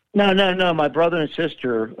 No. My brother and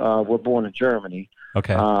sister were born in Germany.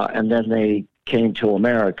 Okay. And then they came to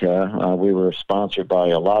America. We were sponsored by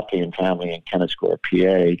a Latvian family in Kenniscore,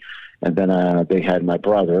 PA. And then they had my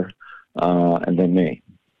brother and then me.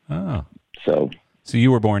 Oh. So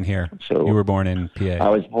you were born here. So you were born in PA. I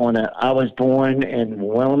was born in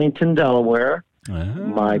Wilmington, Delaware. Ah.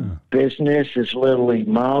 My business is literally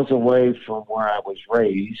miles away from where I was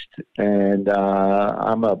raised, and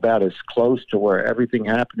I'm about as close to where everything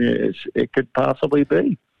happened as it could possibly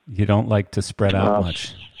be. You don't like to spread out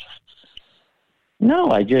much.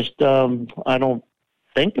 No, I just I don't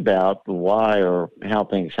think about why or how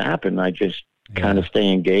things happen. I just kind of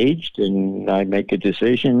stay engaged, and I make a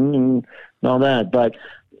decision and all that. But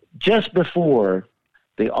just before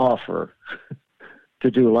the offer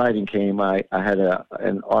to do lighting came, I had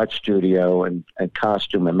an art studio and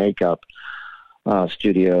costume and makeup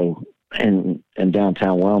studio in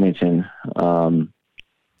downtown Wilmington.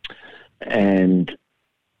 And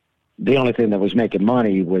the only thing that was making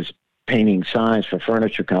money was painting signs for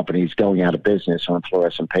furniture companies going out of business on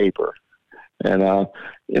fluorescent paper. And,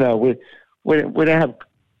 we'd have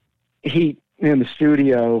heat in the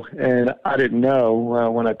studio, and I didn't know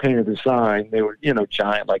when I painted the sign, they were,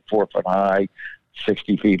 giant, like 4 foot high,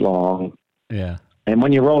 60 feet long. Yeah. And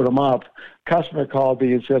when you rolled them up, customer called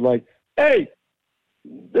me and said, like, "Hey,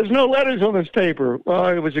 there's no letters on this paper." Well,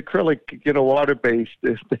 it was acrylic, water-based.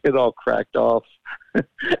 It all cracked off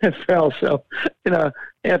and fell. So,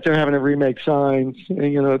 after having to remake signs,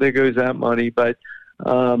 there goes that money. But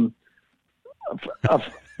a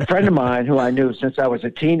friend of mine who I knew since I was a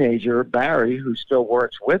teenager, Barry, who still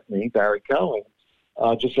works with me, Barry Cohen,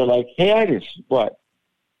 just said, like, "Hey, Aidas, what?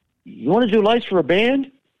 You want to do lights for a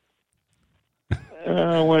band?" And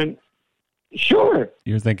I went, "Sure."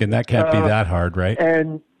 You're thinking that can't be that hard, right?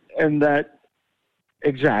 And that,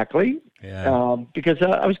 exactly. Yeah. Because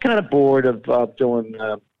I was kind of bored of doing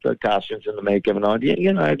the costumes and the makeup and all.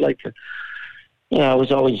 I'd like to, I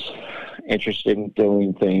was always interested in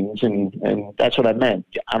doing things, and that's what I meant.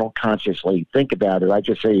 I don't consciously think about it. I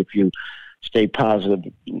just say if you stay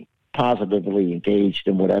positively engaged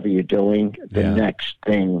in whatever you're doing, the next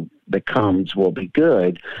thing that comes will be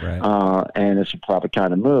good. Right. And it's a proper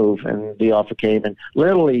kind of move. And the offer came, and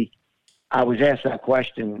literally I was asked that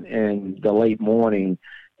question in the late morning,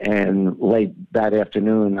 and late that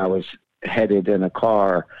afternoon I was headed in a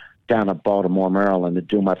car down to Baltimore, Maryland to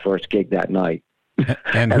do my first gig that night.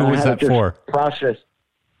 And who was that for?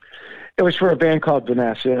 It was for a band called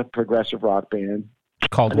Vanessa, progressive rock band.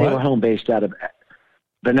 Called and what? They were home based out of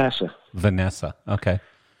Vanessa. Vanessa. Okay.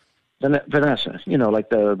 Vanessa, like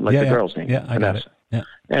the girl's name. Yeah, I got it. Yeah.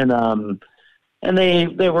 And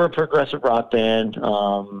they were a progressive rock band.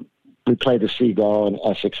 We played the Seagull in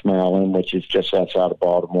Essex, Maryland, which is just outside of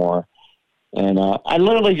Baltimore. And I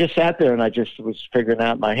literally just sat there and I just was figuring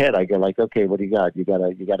out in my head. I go like, okay, what do you got? You got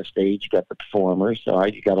a stage, you got the performers, all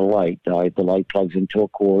right, you got a light. All right, the light plugs into a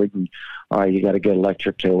cord, and all right, you got to get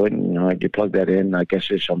electric to it, and you plug that in. I guess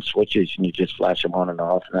there's some switches, and you just flash them on and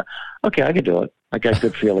off. And okay, I can do it. I got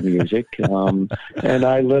good feel of music, and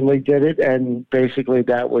I literally did it. And basically,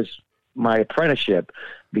 that was my apprenticeship,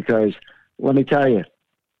 because let me tell you,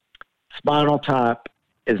 Spinal Tap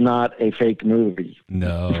is not a fake movie.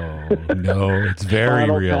 No, it's very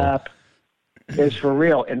Spinal real. Tap is for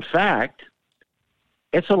real. In fact,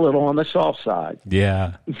 it's a little on the soft side.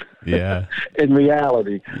 Yeah. In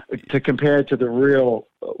reality, to compare to the real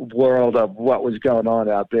world of what was going on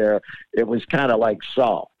out there, it was kind of like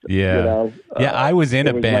soft. Yeah. I was in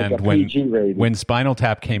a band like when Spinal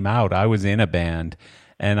Tap came out. I was in a band,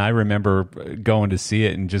 and I remember going to see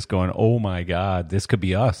it and just going, "Oh my God, this could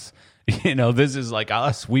be us." This is like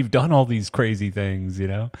us. We've done all these crazy things,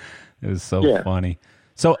 It was so funny.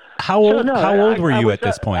 So how old were you at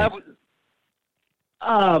this point?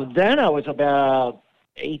 Then I was about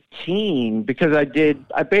 18, because I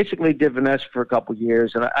basically did Vanessa for a couple of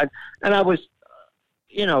years, and I was,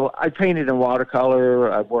 I painted in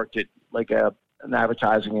watercolor. I worked at like an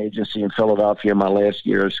advertising agency in Philadelphia my last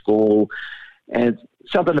year of school, and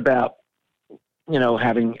something about,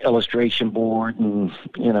 having illustration board and,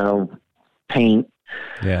 paint.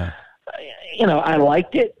 Yeah. I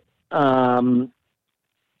liked it. But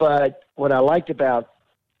what I liked about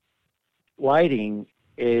lighting,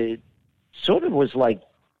 it sort of was like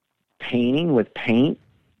painting with paint.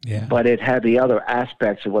 Yeah. But it had the other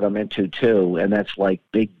aspects of what I'm into too, and that's like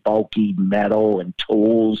big bulky metal and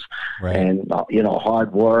tools, right, and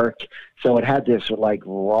hard work. So it had this like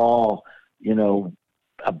raw,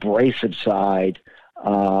 abrasive side,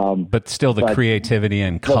 but still the creativity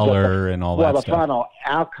and color and all that stuff. Well, the final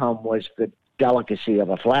outcome was the delicacy of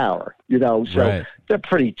a flower, so right, they're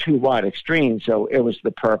pretty two wide extremes. So it was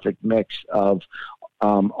the perfect mix of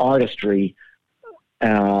artistry,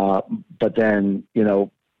 but then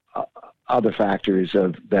other factors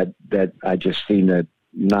of that I just seem to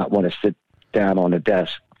not want to sit down on a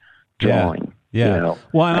desk drawing. Yeah.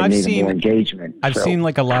 Well, and I've seen more engagement. I've seen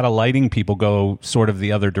like a lot of lighting people go sort of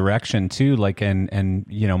the other direction too, like and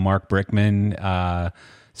Mark Brickman,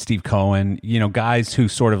 Steve Cohen, guys who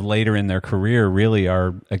sort of later in their career really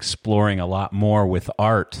are exploring a lot more with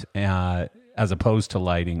art as opposed to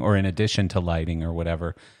lighting, or in addition to lighting or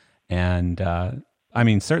whatever. And I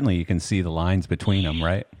mean, certainly you can see the lines between them,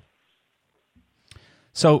 right?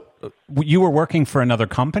 So you were working for another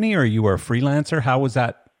company, or you were a freelancer? How was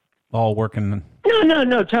that all working?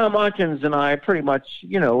 No. Tom Watkins and I pretty much,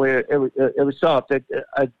 it was soft.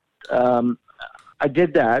 I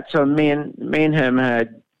did that. So me and him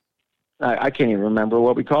had, I can't even remember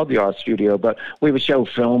what we called the art studio, but we would show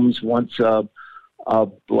films once a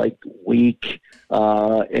week.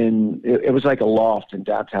 It was like a loft in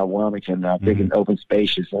downtown Wilmington, big and open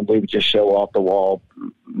spaces, and we would just show off the wall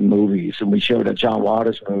movies. And we showed a John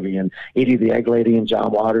Waters movie, and Edie the Egg Lady and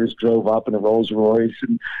John Waters drove up in a Rolls Royce,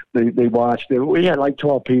 and they watched it. We had like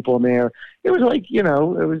 12 people in there. It was like, it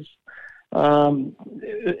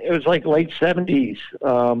was like late 70s,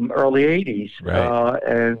 early 80s. Right.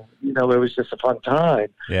 And, it was just a fun time.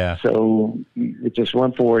 Yeah. So it just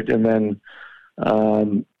went for it. And then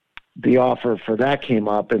the offer for that came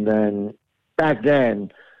up. And then back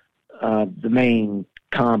then, the main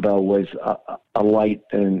combo was a light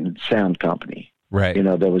and sound company. Right.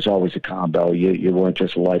 There was always a combo. You weren't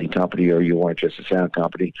just a lighting company, or you weren't just a sound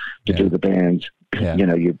company to do the bands. Yeah.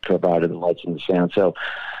 You provided the lights and the sound. So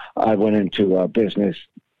I went into a business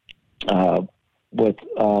with,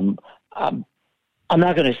 I'm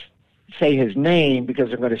not going to say his name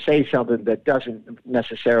because I'm going to say something that doesn't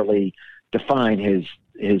necessarily define his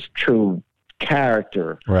true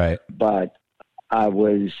character. Right. But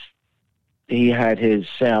he had his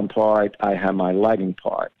sound part, I had my lighting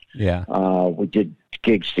part. Yeah. We did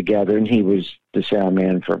gigs together, and he was the sound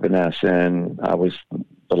man for Vanessa, and I was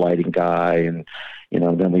the lighting guy. And,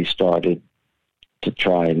 then we started to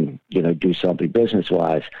try and, do something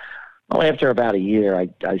business-wise. Well, after about a year,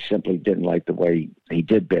 I simply didn't like the way he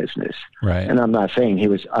did business. Right. And I'm not saying he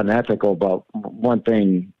was unethical, but one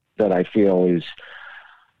thing that I feel is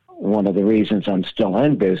one of the reasons I'm still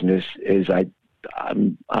in business is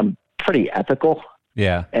I'm pretty ethical.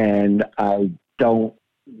 Yeah. And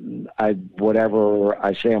whatever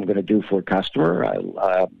I say I'm going to do for a customer,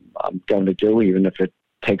 I'm going to do, even if it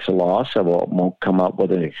takes a loss. I won't come up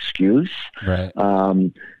with an excuse. Right.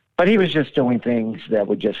 But he was just doing things that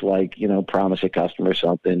would just promise a customer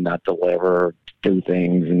something, not deliver, do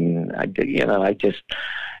things. And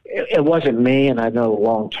it wasn't me. And I know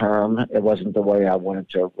long term, it wasn't the way I wanted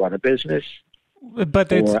to run a business.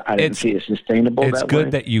 But I didn't see it sustainable. It's good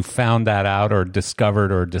way. that you found that out, or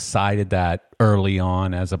discovered, or decided that early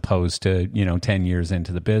on, as opposed to 10 years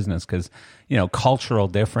into the business. Because cultural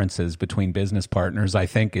differences between business partners, I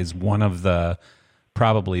think, is one of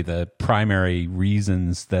probably the primary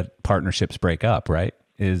reasons that partnerships break up. Right?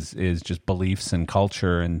 Is just beliefs and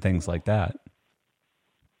culture and things like that.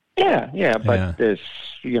 Yeah, but this,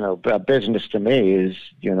 business to me is,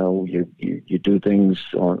 you do things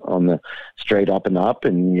on the straight up and up,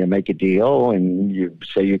 and you make a deal, and you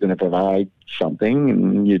say you're going to provide something,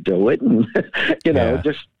 and you do it, and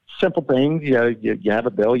just simple things. You have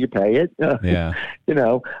a bill, you pay it. Yeah.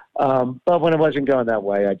 But when it wasn't going that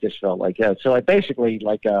way, I just felt like So I basically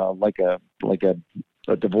like a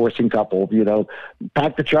divorcing couple,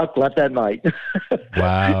 packed the truck, left that night.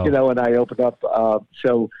 Wow. And I opened up.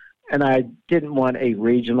 And I didn't want a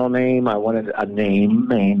regional name. I wanted a name,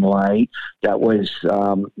 Mainlight, that was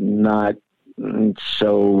not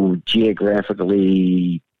so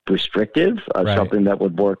geographically restrictive, right. Something that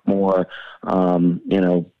would work more,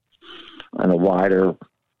 in a wider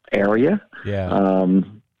area. Yeah.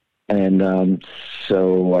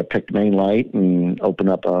 So I picked Mainlight and opened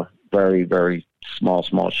up a very, very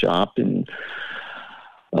small shop, and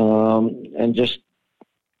just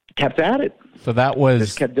kept at it. So that was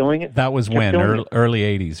just kept doing it. That was when early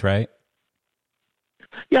 80s, right?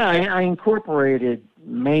 Yeah, I incorporated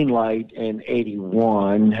Mainlight in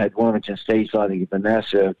 81. Had Wilmington State Lighting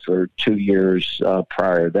Vanessa for 2 years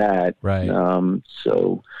prior to that. Right.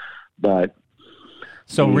 So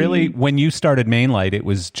really, when you started Mainlight, it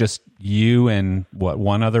was just you and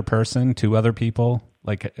one other person, two other people?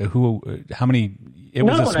 Like how many? It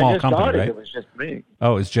was a small company, right? It was just me.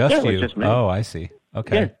 Oh, it was just you. It was just me. Oh, I see.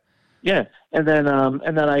 Okay. Yeah. And then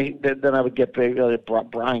I would get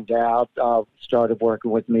Brian Dowd started working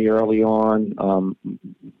with me early on.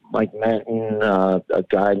 Mike Menton, a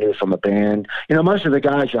guy I knew from a band. Most of the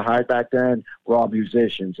guys you hired back then were all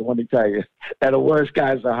musicians. And let me tell you, they're the worst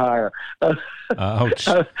guys to hire. Ouch.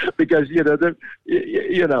 Because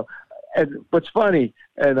and what's funny,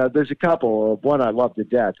 and there's a couple. One I love to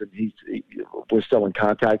death, and we're still in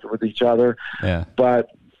contact with each other. Yeah. But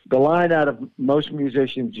the line out of most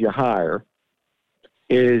musicians you hire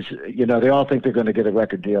is, they all think they're going to get a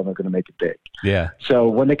record deal and they're going to make it big. Yeah. So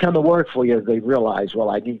when they come to work for you, they realize, well,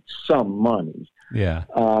 I need some money. Yeah.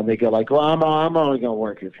 They go like, well, I'm only going to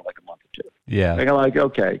work here for like a month or two. Yeah. And you're like,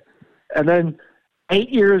 okay. And then 8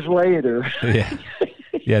 years later, Yeah.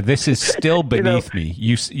 Yeah, this is still beneath me.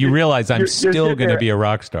 You realize I'm still going to be a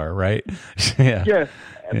rock star, right? Yeah. Yeah.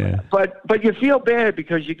 Yeah. But you feel bad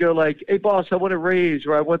because you go like, hey, boss, I want a raise,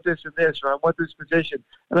 or I want this and this, or I want this position.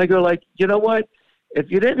 And I go like, you know what? If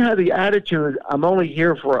you didn't have the attitude, I'm only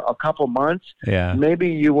here for a couple months, maybe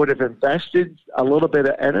you would have invested a little bit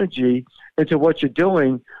of energy into what you're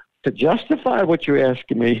doing to justify what you're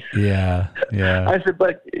asking me. Yeah, yeah. I said,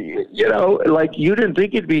 but, like you didn't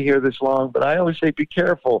think you'd be here this long, but I always say be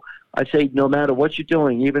careful. I say no matter what you're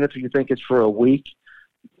doing, even if you think it's for a week,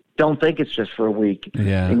 don't think it's just for a week.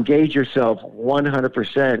 Yeah. Engage yourself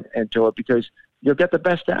 100% into it because you'll get the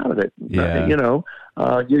best out of it. Yeah. You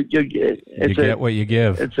get what you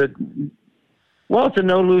give. It's a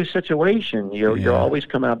no-lose situation. You'll always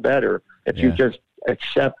come out better if you just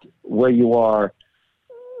accept where you are,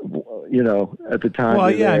 at the time. Well,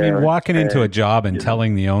 yeah, I mean, walking into a job and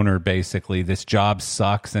telling the owner basically this job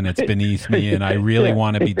sucks and it's beneath me and I really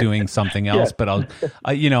want to be doing something else, but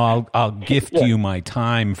I'll gift you my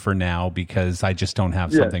time for now because I just don't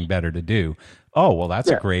have something better to do. Oh, well, that's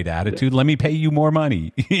a great attitude. Let me pay you more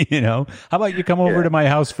money. How about you come over to my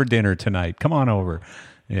house for dinner tonight? Come on over.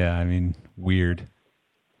 Yeah, I mean, weird.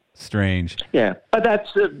 Strange. Yeah, but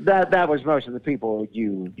that was most of the people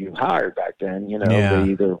you hired back then.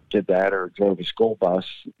 They either did that or drove a school bus.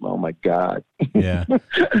 Oh my God. Yeah.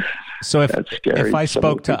 So if I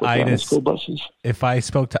spoke to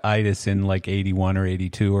Aidas in like 81 or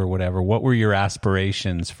 82 or whatever, what were your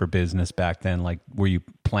aspirations for business back then? Like, were you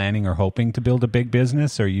planning or hoping to build a big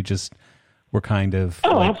business, or you just were kind of?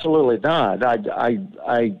 Oh, absolutely not.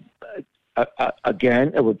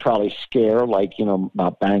 Again, it would probably scare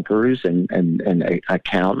bankers and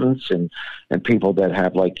accountants and people that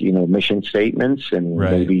have mission statements and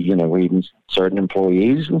maybe even certain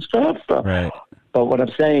employees and stuff. Right. But what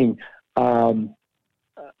I'm saying,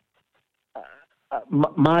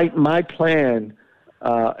 my plan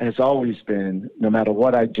has always been, no matter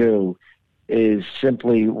what I do, is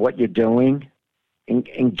simply what you're doing.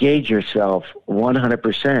 Engage yourself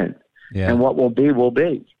 100%, and what will be will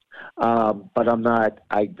be. But I'm not.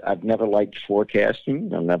 I've never liked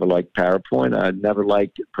forecasting. I've never liked PowerPoint. I've never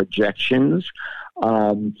liked projections.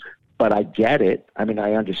 But I get it. I mean,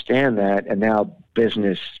 I understand that. And now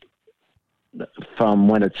business, from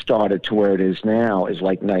when it started to where it is now, is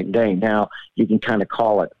like night and day. Now you can kind of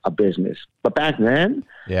call it a business. But back then,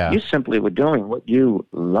 you simply were doing what you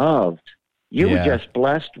loved. You were just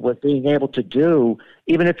blessed with being able to do.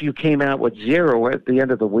 Even if you came out with zero at the end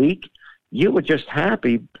of the week, you were just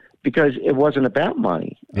happy. Because it wasn't about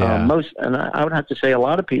money. I would have to say a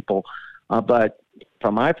lot of people, but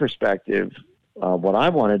from my perspective, what I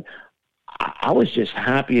wanted, I was just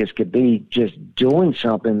happy as could be, just doing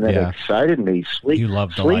something that excited me. You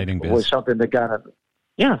loved the lighting business. Was something that got it.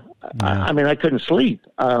 I mean, I couldn't sleep.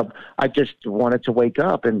 I just wanted to wake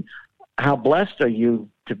up. And how blessed are you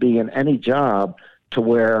to be in any job to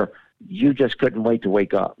where you just couldn't wait to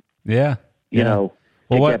wake up? Yeah.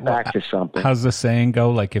 Get back to something. How's the saying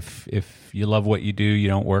go? Like if you love what you do, you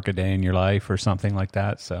don't work a day in your life, or something like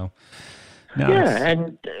that. So,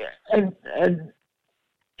 and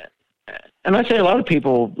I say a lot of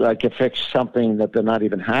people can fix something that they're not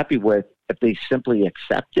even happy with if they simply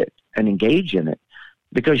accept it and engage in it,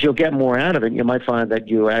 because you'll get more out of it. You might find that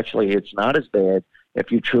it's not as bad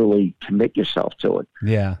if you truly commit yourself to it.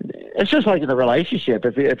 Yeah, it's just like in a relationship.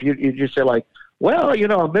 If you just say like, well,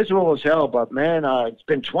 I'm miserable as hell, but man, it's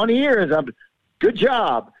been 20 years. Good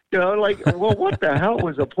job. Well, what the hell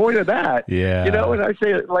was the point of that? Yeah. And I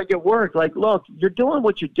say it like at work, like, look, you're doing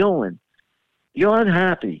what you're doing. You're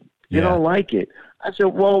unhappy. You don't like it. I said,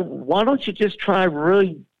 well, why don't you just try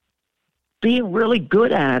being really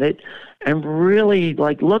good at it and really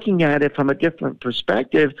looking at it from a different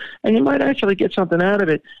perspective, and you might actually get something out of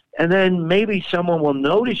it. And then maybe someone will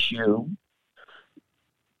notice you,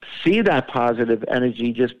 see that positive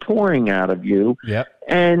energy just pouring out of you,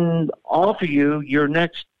 and offer you your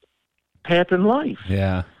next path in life.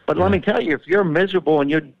 Yeah. But let me tell you, if you're miserable and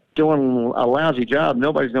you're doing a lousy job,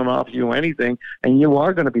 nobody's going to offer you anything, and you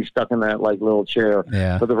are going to be stuck in that little chair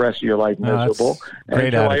for the rest of your life, miserable.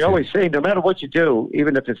 And so I always say, no matter what you do,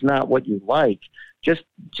 even if it's not what you like, just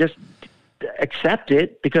accept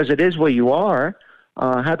it, because it is where you are.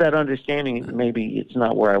 Have that understanding. Maybe it's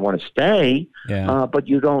not where I want to stay, but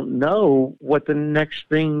you don't know what the next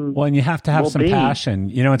thing. Well, and you have to have some passion.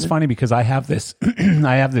 It's funny because I have this,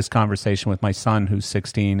 I have this conversation with my son who's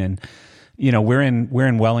 16, and we're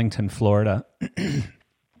in Wellington, Florida,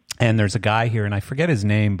 and there's a guy here, and I forget his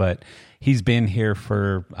name, but he's been here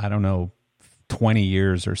for, I don't know, 20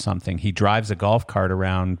 years or something. He drives a golf cart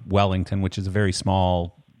around Wellington, which is a very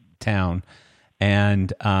small town,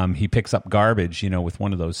 and he picks up garbage, with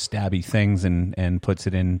one of those stabby things and puts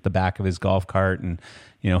it in the back of his golf cart, and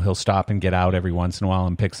he'll stop and get out every once in a while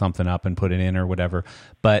and pick something up and put it in or whatever.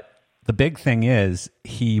 But the big thing is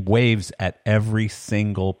he waves at every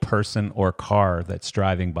single person or car that's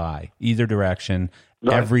driving by, either direction,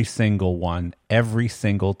 right. Every single one, every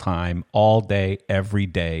single time, all day, every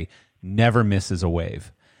day, never misses a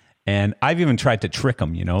wave. And I've even tried to trick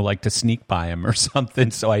him, like to sneak by him or something,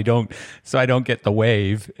 so I don't get the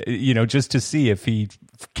wave, just to see if he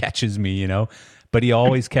catches me, But he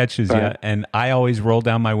always catches you, and I always roll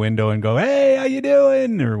down my window and go, "Hey, how you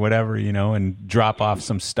doing?" or whatever, and drop off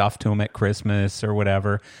some stuff to him at Christmas or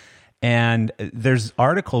whatever. And there's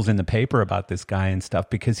articles in the paper about this guy and stuff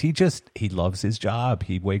because he loves his job.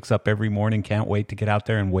 He wakes up every morning, can't wait to get out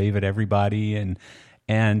there and wave at everybody,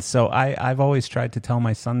 and so I've always tried to tell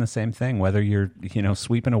my son the same thing. Whether you're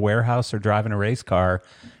sweeping a warehouse or driving a race car,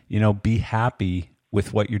 be happy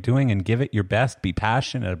with what you're doing and give it your best. Be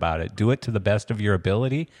passionate about it. Do it to the best of your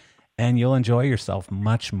ability, and you'll enjoy yourself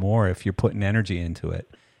much more if you're putting energy into it,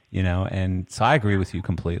 And so I agree with you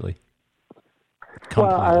completely.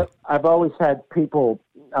 Well, I've always had people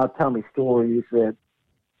tell me stories that,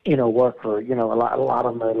 work for, a lot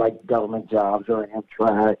of them are like government jobs or an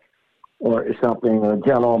Amtrak or something, or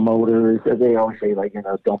General Motors. They always say, like,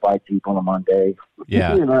 don't buy Jeep on a Monday.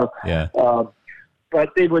 Yeah. Yeah.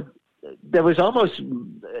 But there was almost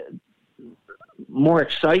more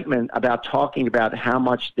excitement about talking about how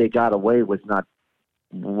much they got away with, not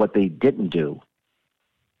what they didn't do,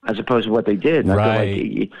 as opposed to what they did. And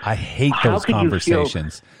right. I hate those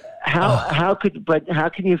conversations. How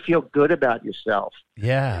can you feel good about yourself?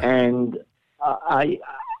 Yeah. And I've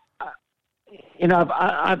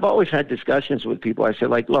always had discussions with people. I said,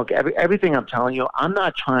 like, look, everything I'm telling you, I'm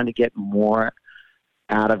not trying to get more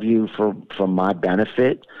out of you for my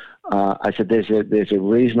benefit. I said, there's a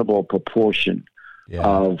reasonable proportion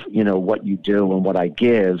of, what you do and what I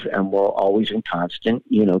give. And we're always in constant,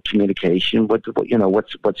 communication with,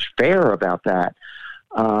 what's fair about that.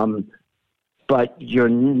 But you're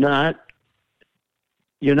not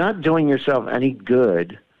doing yourself any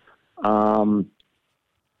good,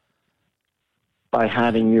 by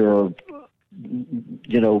having your,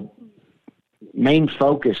 main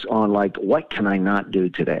focus on, like, what can I not do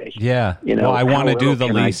today? Yeah. Well, I want to do the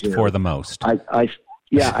least for the most. I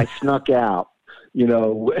snuck out,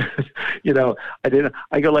 I didn't,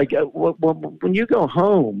 I go, like, when you go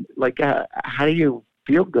home, like, how do you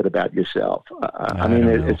feel good about yourself? I mean,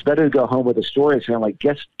 it's better to go home with a story and saying, like,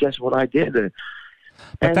 guess what I did.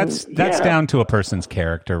 But that's down to a person's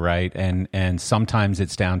character, right? And sometimes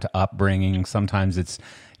it's down to upbringing. Sometimes it's,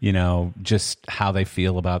 just how they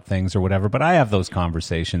feel about things or whatever. But I have those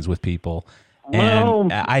conversations with people,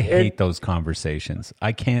 and I hate those conversations.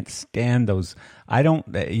 I can't stand those. I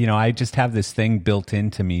don't, I just have this thing built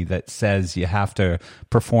into me that says you have to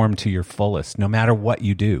perform to your fullest, no matter what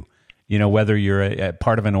you do. Whether you're a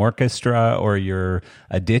part of an orchestra or you're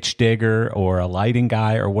a ditch digger or a lighting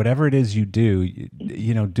guy or whatever it is you do,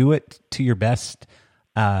 do it to your best,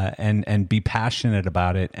 and be passionate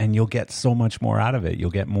about it, and you'll get so much more out of it.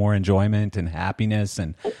 You'll get more enjoyment and happiness,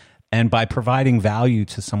 and by providing value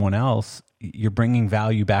to someone else, you're bringing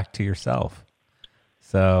value back to yourself.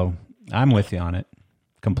 So I'm with you on it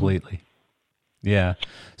completely. Yeah.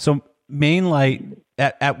 So Mainlight,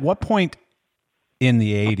 at what point in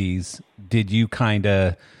the 80s did you kind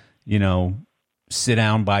of, sit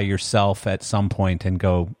down by yourself at some point and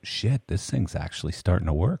go, shit, this thing's actually starting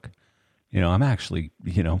to work? I'm actually,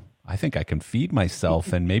 I think I can feed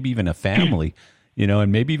myself and maybe even a family,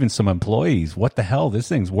 and maybe even some employees. What the hell? This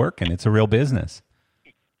thing's working. It's a real business.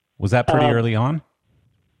 Was that pretty early on?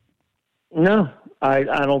 No, I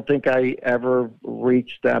don't think I ever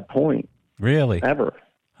reached that point. Really? Ever.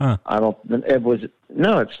 Huh. It was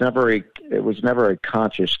never a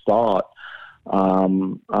conscious thought.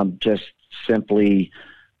 I'm just simply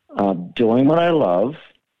doing what I love.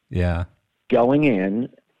 Yeah. Going in,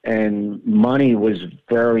 and money was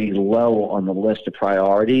very low on the list of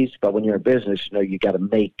priorities. But when you're in business, you got to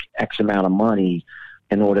make X amount of money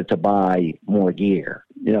in order to buy more gear.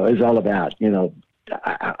 It's all about,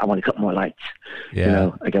 I want a couple more lights. Yeah.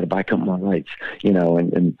 I got to buy a couple more lights.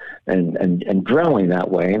 And growing that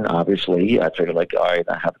way. And obviously, I figured, like, all right,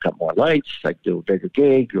 I have a couple more lights. I could do a bigger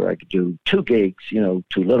gig, or I could do 2 gigs. 2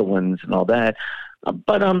 little ones and all that.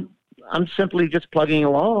 But I'm simply just plugging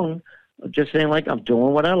along, just saying, like, I'm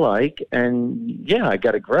doing what I like, and yeah, I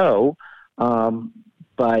got to grow.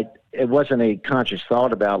 But it wasn't a conscious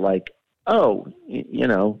thought about, like, oh,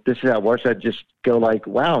 this is how it works. I'd just go like,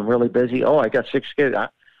 wow, I'm really busy. Oh, I got 6 kids.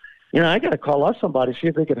 I got to call up somebody, see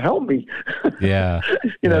if they can help me. Yeah.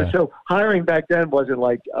 So hiring back then wasn't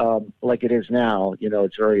like it is now.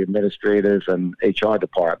 It's very administrative and HR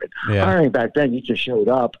department. Yeah. Hiring back then, you just showed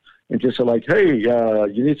up and just like, hey,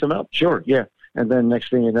 you need some help? Sure, yeah. And then next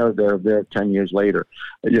thing you know, they're there 10 years later.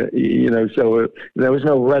 So there was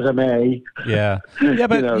no resume. Yeah. Yeah,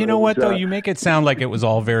 but you know what, though? You make it sound like it was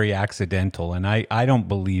all very accidental, and I don't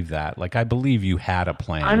believe that. Like, I believe you had a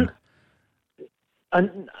plan.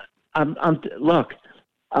 Look,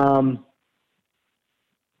 no,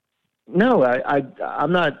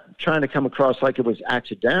 I'm not trying to come across like it was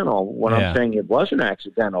accidental. What I'm saying, it wasn't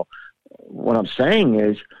accidental. What I'm saying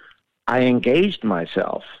is I engaged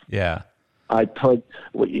myself. Yeah. I put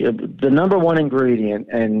the number one ingredient,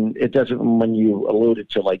 and it doesn't, when you alluded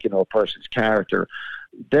to a person's character,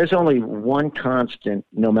 there's only one constant,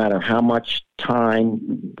 no matter how much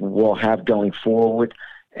time we'll have going forward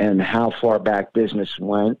and how far back business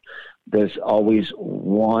went. There's always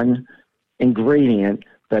one ingredient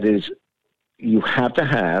that is you have to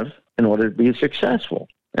have in order to be successful.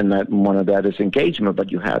 And that one of that is engagement,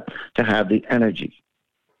 but you have to have the energy.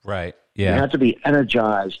 Right. Yeah. You have to be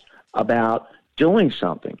energized about doing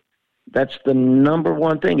something. That's the number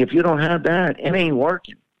one thing. If you don't have that, it ain't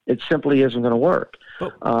working. It simply isn't going to work.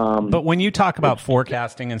 But when you talk about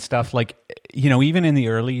forecasting and stuff, even in the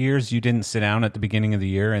early years, you didn't sit down at the beginning of the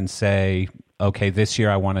year and say, okay, this year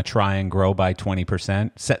I want to try and grow by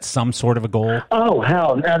 20%, set some sort of a goal. Oh,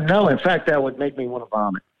 hell no. In fact, that would make me want to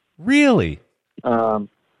vomit. Really?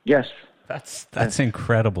 Yes. That's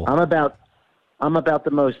incredible. I'm about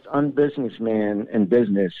the most unbusinessman in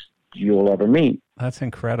business you'll ever meet. That's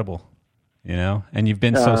incredible. And you've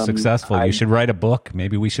been so successful. You should write a book.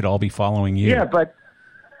 Maybe we should all be following you. Yeah, but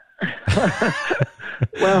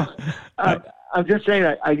well, I'm just saying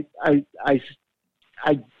I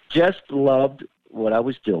just loved what I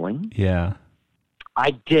was doing. Yeah.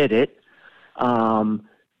 I did it.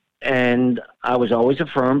 And I was always a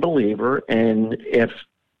firm believer. And if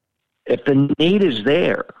the need is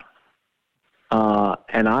there,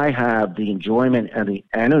 and I have the enjoyment and the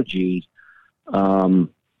energy to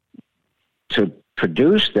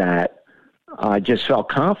produce that, I just felt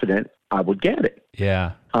confident I would get it.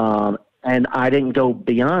 Yeah. And I didn't go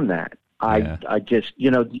beyond that. I just,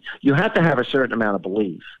 you have to have a certain amount of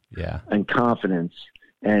belief and confidence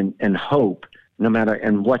and hope no matter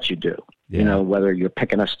in what you do. Yeah. Whether you're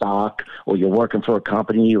picking a stock or you're working for a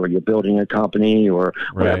company or you're building a company or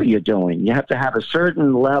whatever you're doing, you have to have a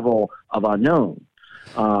certain level of unknown.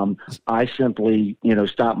 I simply,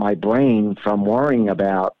 stopped my brain from worrying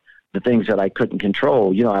about the things that I couldn't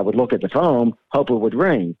control. I would look at the phone, hope it would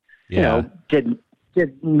ring. Yeah. Did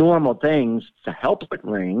normal things to help it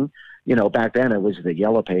ring. Back then it was the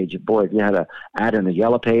Yellow Page. Boy, if you had an ad in the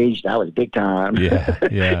Yellow Page, that was big time. Yeah,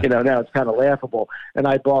 yeah. Now it's kind of laughable. And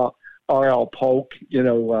I bought R.L. Polk,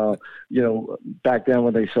 back then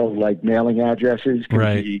when they sold like mailing addresses,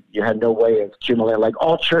 right. You had no way of accumulating, like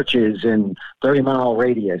all churches in 30-mile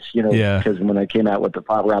radius, because when I came out with the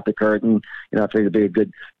fiber optic curtain, I figured it'd be a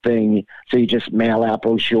good thing. So you just mail out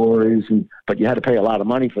brochures, but you had to pay a lot of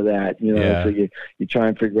money for that, so you try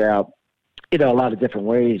and figure out, a lot of different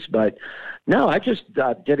ways. But no, I just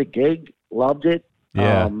did a gig, loved it,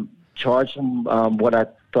 charged them what I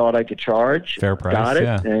thought I could charge. Fair price, got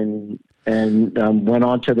it, and went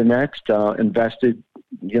on to the next. Invested,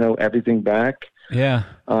 everything back. Yeah.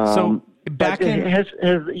 So back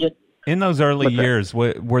in those early years,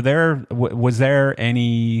 was there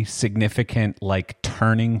any significant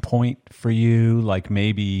turning point for you? Like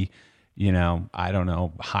maybe I don't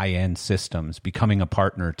know, high-end systems, becoming a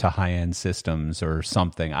partner to high-end systems or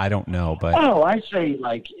something. I don't know, but I say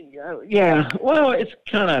yeah. Well, it's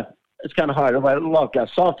kind of hard. Look,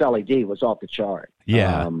 soft LED was off the chart.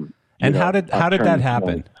 Yeah. And how did that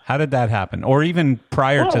happen? How did that happen? Or even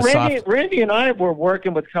prior to soft? Randy and I were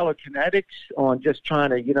working with Color Kinetics on just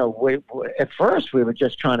trying to, at first we were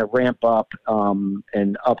just trying to ramp up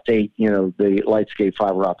and update, the Lightscape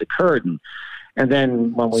fiber optic curtain. And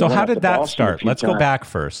then when we how did that start? Let's go back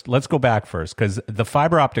first. Because the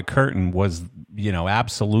fiber optic curtain was,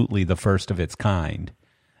 absolutely the first of its kind.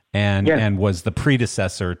 And was the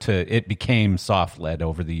predecessor to, it became soft LED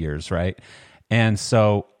over the years, right? And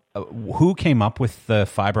so who came up with the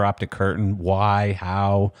fiber optic curtain? Why?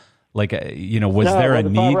 How? Was there a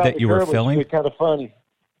need that you were filling? It was kind of funny.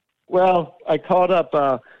 Well, I called up,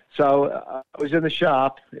 so I was in the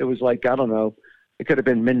shop. It was I don't know, it could have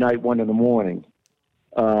been midnight, 1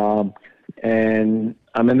 a.m. And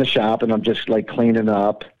I'm in the shop and I'm just cleaning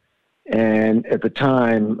up. And at the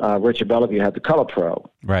time, Richard Bellevue had the Color Pro.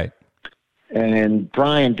 Right. And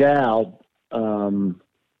Brian Dowd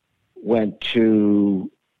went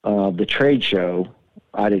to the trade show.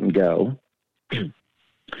 I didn't go.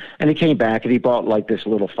 And he came back and he bought like this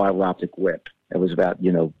little fiber optic whip. It was about,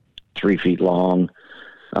 3 feet long,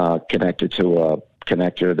 connected to a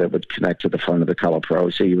connector that would connect to the front of the Color Pro.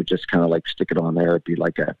 So you would just kind of like stick it on there. It'd be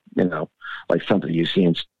like like something you see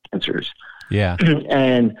in sensors. Yeah.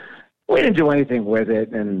 And we didn't do anything with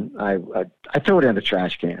it. And I threw it in the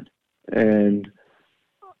trash can. And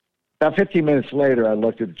about 15 minutes later, I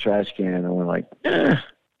looked at the trash can and I went like, eh.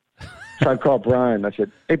 So I called Brian. I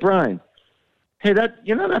said, hey, Brian,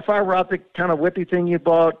 that fiber optic kind of whippy thing you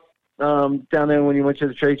bought down there when you went to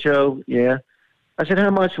the trade show? Yeah. I said, how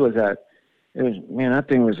much was that? It was, man, that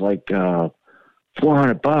thing was like $400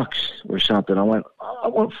 or something. I went,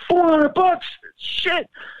 $400? Shit.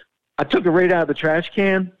 I took it right out of the trash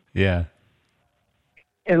can. Yeah.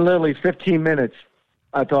 In literally 15 minutes,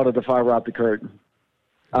 I thought of the fiber optic curtain.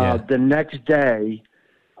 The next day,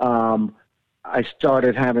 I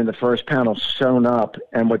started having the first panel sewn up,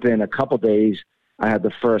 and within a couple days, I had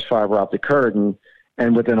the first fiber optic curtain,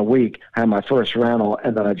 and within a week, I had my first rental,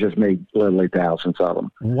 and then I just made literally thousands of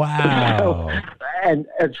them. Wow.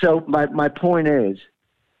 So my point is,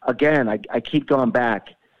 again, I keep going back.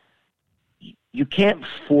 You can't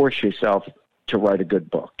force yourself to write a good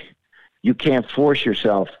book. You can't force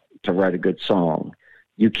yourself to write a good song.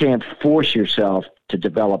 You can't force yourself to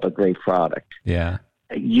develop a great product. Yeah.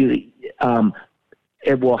 It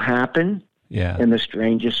will happen in the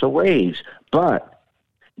strangest of ways, but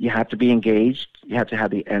you have to be engaged. You have to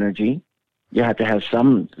have the energy. You have to have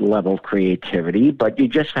some level of creativity, but you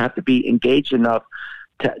just have to be engaged enough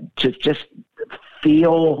to just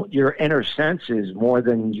feel your inner senses more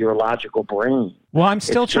than your logical brain. Well, I'm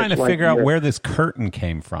still trying to figure out where this curtain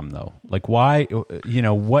came from, though. Like, why?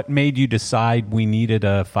 What made you decide we needed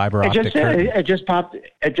a fiber optic curtain? It just popped.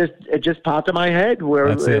 It just popped in my head where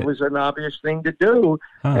it was an obvious thing to do,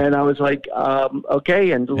 and I was like,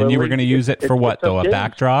 okay. And you were going to use it for what, though? A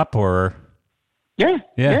backdrop or? Yeah.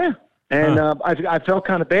 And I felt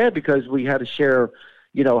kind of bad because we had to share,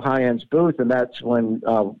 High-End's booth, and that's when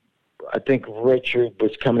I think Richard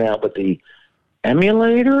was coming out with the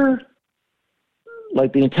emulator.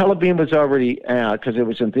 Like the IntelliBeam was already out because it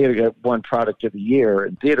was in theater, won Product of the Year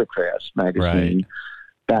in Theater Crafts magazine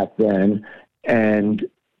back then. And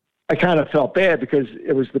I kind of felt bad because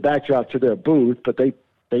it was the backdrop to their booth, but they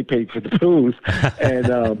paid for the booth.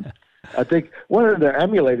 And I think one of their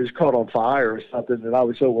emulators caught on fire or something, and I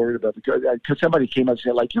was so worried about it because somebody came up and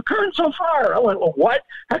said, like, your curtain's on fire. I went, well, what?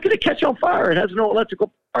 How can it catch on fire? It has no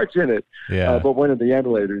electrical parts in it. Yeah. But one of the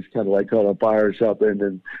emulators kind of like caught on fire or something,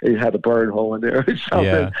 and it had a burn hole in there or something.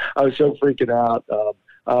 Yeah. I was so freaking out.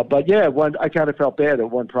 But yeah, I kind of felt bad at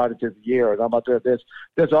one Product of the Year, and I'm out there.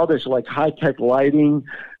 There's all this like high tech lighting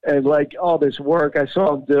and like all this work I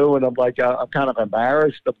saw him do, and I'm like, I'm kind of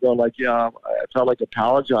embarrassed. I'm going like, I felt like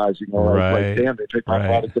apologizing, or like, damn, they picked my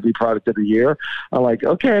product to be Product of the Year. I'm like,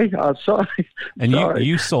 okay, I'm sorry. And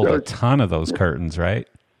you sold a ton of those curtains, right?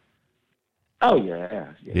 Oh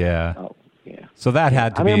yeah. Oh yeah. So that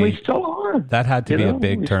had to be. We still are. That had to be a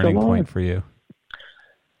big turning point for you.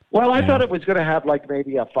 Well, I thought it was going to have like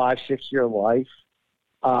maybe a 5-6 year life.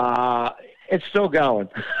 It's still going.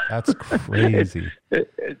 That's crazy.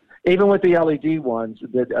 Even with the LED ones,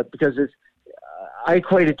 because I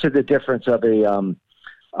equate it to the difference of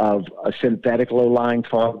a synthetic low-lying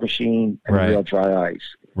fog machine and real dry ice.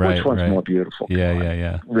 Which one's more beautiful?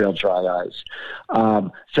 Yeah. Real dry ice.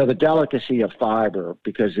 So the delicacy of fiber,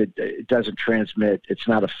 because it doesn't transmit, it's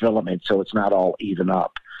not a filament, so it's not all even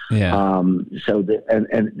up. Yeah. So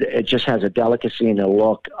and it just has a delicacy and a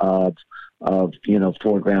look of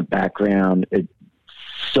foreground, background. It's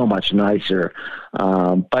so much nicer.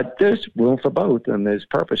 But there's room for both, and there's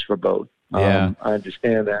purpose for both. Yeah. I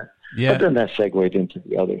understand that. Yeah. But then that segued into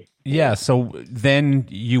the other. Yeah. So then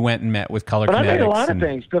you went and met with Color Kinetics. But I made a lot of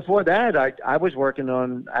things. Before that, I was working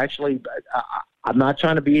on, actually, I'm not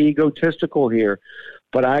trying to be egotistical here,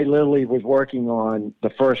 but I literally was working on the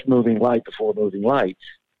first moving light before moving lights.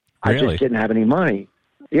 Really? I just didn't have any money.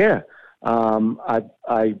 Yeah.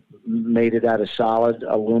 I made it out of solid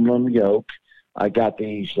aluminum yoke. I got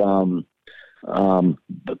these, I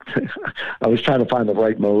was trying to find the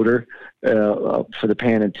right motor for the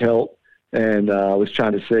pan and tilt. And I was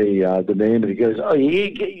trying to say the name, and he goes, "Oh,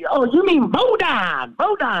 you mean Bodine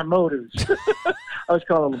motors?" I was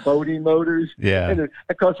calling them Bodine motors. Yeah. And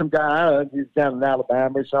I called some guy. He's down in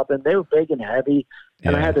Alabama or something. They were big and heavy,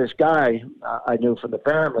 And I Yeah. had this guy I knew from the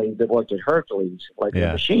family that worked at Hercules, like in Yeah.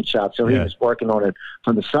 a machine shop. So he Yeah. was working on it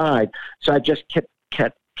from the side. So I just kept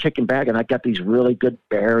kicking back, and I got these really good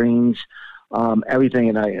bearings, everything.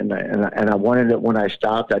 And I wanted it when I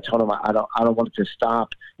stopped. I told him I don't want it to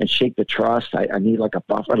stop and shake the truss. I need like a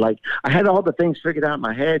buffer. Like I had all the things figured out in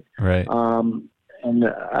my head. Right. And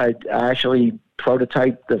I actually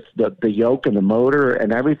prototyped the yoke and the motor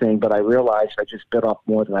and everything, but I realized I just bit off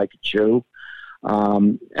more than I could chew.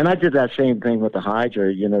 And I did that same thing with the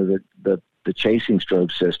Hydra, the chasing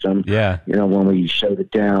strobe system. Yeah. When we showed it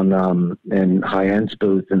down in High End's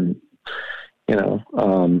booth, and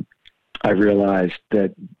I realized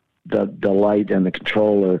that the light and the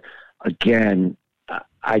controller, again,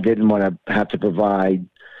 I didn't want to have to provide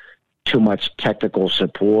too much technical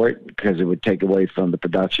support because it would take away from the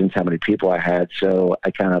productions, how many people I had. So I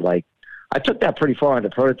kind of I took that pretty far in the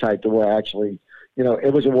prototype to where actually,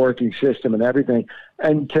 it was a working system and everything.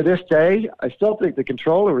 And to this day, I still think the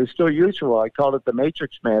controller is still useful. I called it the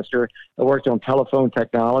Matrix Master. I worked on telephone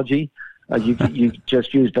technology. You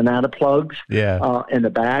just use banana plugs in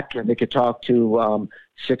the back, and they could talk to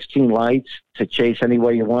 16 lights to chase any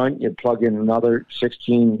way you want. You plug in another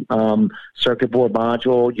 16 circuit board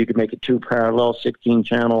module. You can make it 2 parallel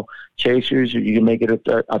 16-channel chasers, or you can make it a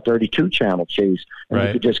 32-channel chase, and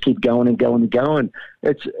you could just keep going and going and going.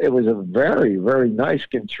 It was a very, very nice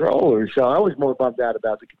controller. So I was more bummed out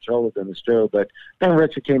about the controller than the strobe. But then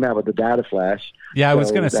Richard came out with the data flash. Yeah, I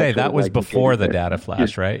was going to say that was before the data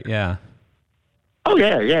flash, right? Yeah. Oh,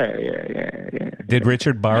 yeah. Did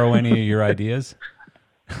Richard borrow any of your ideas?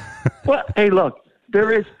 Well, hey, look,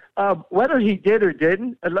 there is, whether he did or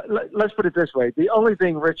didn't, let's put it this way. The only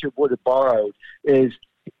thing Richard would have borrowed is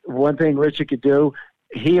one thing Richard could do.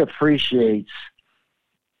 He appreciates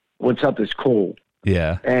when something's cool.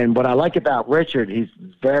 Yeah. And what I like about Richard, he's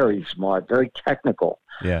very smart, very technical.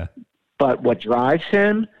 Yeah. But what drives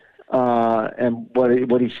him, and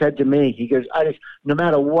what he said to me, he goes, no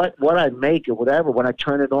matter what I make or whatever, when I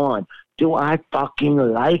turn it on, do I fucking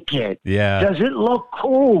like it? Yeah. Does it look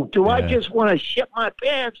cool? Do I just want to shit my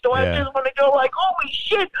pants? Do I just want to go like, holy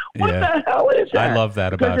shit, what the hell is that? I love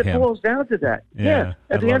that about him. Because it boils down to that. Yeah.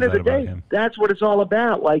 At the end of the day, that's what it's all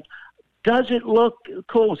about. Like, does it look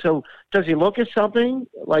cool? So does he look at something?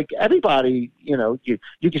 Like everybody, you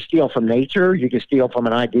can steal from nature. You can steal from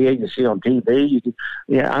an idea you see on TV.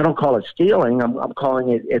 I don't call it stealing. I'm calling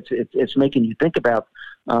it, it's making you think about,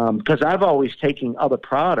 because I've always taken other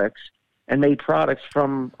products and made products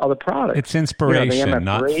from other products. It's inspiration,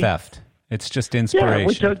 not theft. It's just inspiration. Yeah,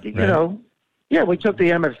 we took, we took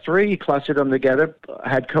the MF3, clustered them together,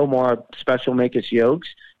 had Comar special make us yokes,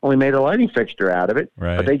 and we made a lighting fixture out of it.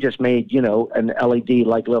 Right. But they just made, an LED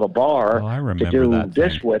like little bar to do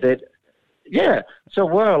this with it. Yeah. So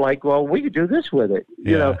we're like, well, we could do this with it.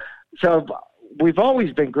 So we've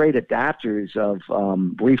always been great adapters of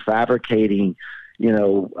refabricating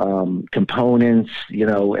components,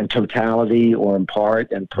 in totality or in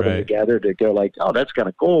part, and put them together to go like, oh, that's kind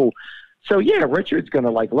of cool. So yeah, Richard's going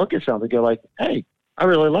to look at something and go like, hey, I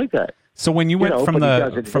really like that. So when you went from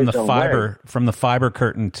the fiber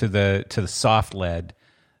curtain to the soft LED,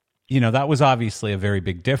 that was obviously a very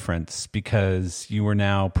big difference because you were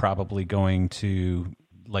now probably going to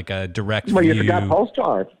like a direct view. Well, you forgot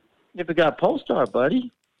Polestar. You forgot Polestar,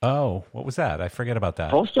 buddy. Oh, what was that? I forget about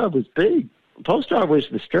that. Polestar was big. Polestar was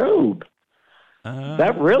the strobe.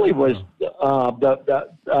 That really was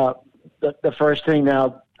the first thing.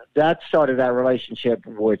 Now that started that relationship,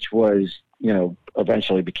 which was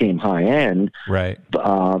eventually became high end, right?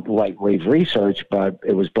 Like Wave Research, but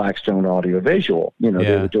it was Blackstone Audiovisual. They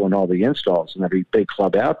were doing all the installs in every big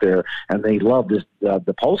club out there, and they loved this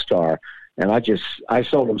the Polestar. And I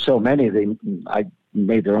sold them so many I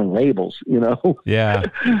made their own labels, Yeah.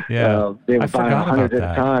 They were buying 100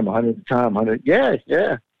 at a time, 100 at a time, 100. Yeah.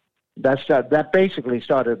 That basically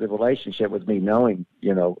started the relationship with me knowing,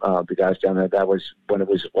 the guys down there. That was when it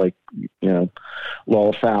was like,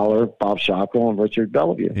 Lowell Fowler, Bob Shockwell, and Richard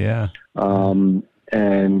Bellevue. Yeah. That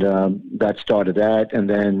started that. And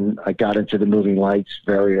then I got into the moving lights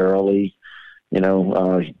very early.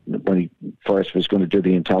 When he first was going to do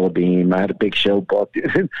the IntelliBeam, I had a big show booked.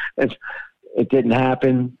 And it didn't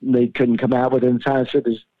happen. They couldn't come out with it in time, so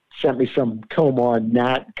they sent me some Comar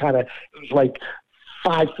Nat kind of, it was like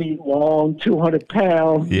 5 feet long, 200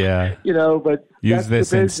 pounds. Yeah. But use this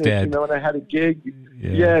business, instead. And I had a gig.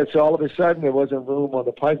 Yeah. So all of a sudden there wasn't room on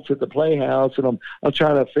the pipes at the Playhouse, and I'm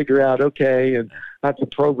trying to figure out, and I have to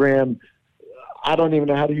program. I don't even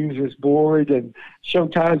know how to use this board, and show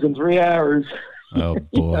times in 3 hours. Oh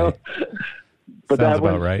boy. But Sounds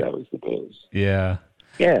about right. That was the buzz. Yeah.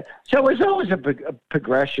 Yeah. So it was always a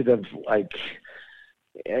progression of like,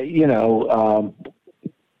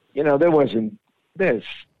 there's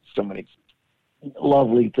so many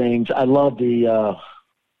lovely things. I love the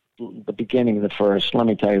beginning of let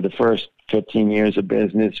me tell you, the first 15 years of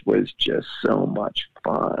business was just so much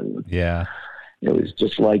fun. Yeah. It was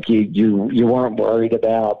just like you weren't worried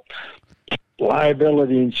about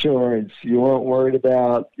liability insurance. You weren't worried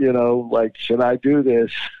about, like, should I do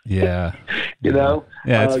this? Yeah. Yeah,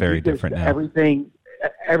 it's very different now.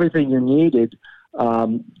 Everything you needed,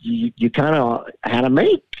 you kind of had to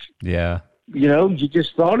make. Yeah. You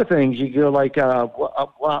just thought of things. You go like,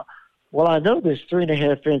 well, I know this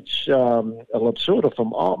 3.5-inch Ellipsoidal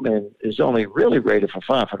from Altman is only really rated for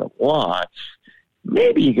 500 watts.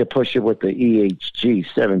 Maybe you could push it with the EHG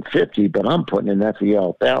 750, but I'm putting an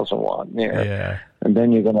FEL 1000 watt in there. Yeah. And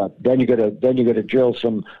then you're gonna drill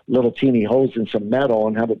some little teeny holes in some metal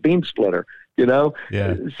and have a beam splitter.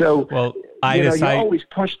 Yeah. So well, you always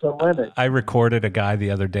push the limit. I recorded a guy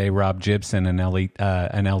the other day, Rob Gibson, an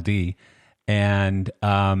LD, and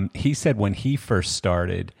he said when he first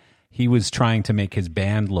started, he was trying to make his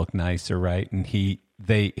band look nicer, right? And him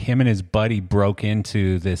and his buddy broke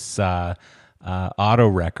into this auto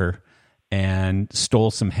wrecker and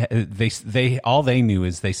stole some. They all they knew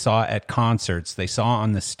is they saw at concerts. They saw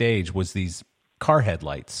on the stage was these car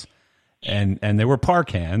headlights, and they were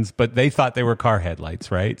park hands, but they thought they were car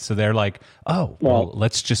headlights, right? So they're like, oh, well,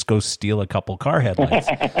 let's just go steal a couple car headlights.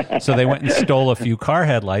 So they went and stole a few car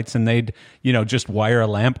headlights, and they'd just wire a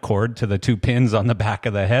lamp cord to the 2 pins on the back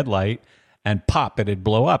of the headlight, and pop, it'd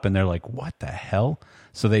blow up. And they're like, what the hell?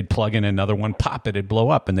 So they'd plug in another one, pop, it'd blow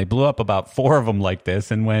up. And they blew up about 4 of them like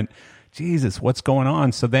this and went, Jesus, what's going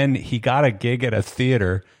on? So then he got a gig at a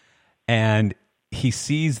theater, and he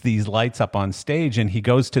sees these lights up on stage, and he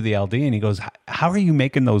goes to the LD and he goes, how are you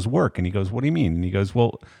making those work? And he goes, what do you mean? And he goes,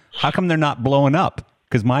 well, how come they're not blowing up?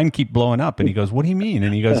 Because mine keep blowing up. And he goes, what do you mean?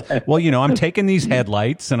 And he goes, well, I'm taking these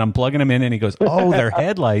headlights and I'm plugging them in. And he goes, oh, they're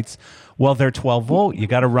headlights. Well, they're 12 volt. You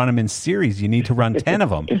got to run them in series. You need to run 10 of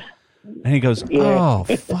them. And he goes, oh,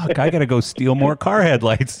 fuck, I got to go steal more car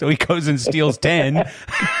headlights. So he goes and steals 10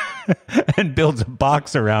 and builds a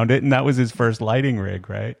box around it. And that was his first lighting rig,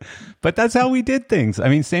 right? But that's how we did things. I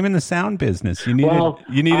mean, same in the sound business. You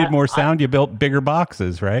needed more sound. You built bigger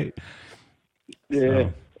boxes, right? Yeah.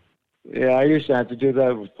 So. Yeah, I used to have to do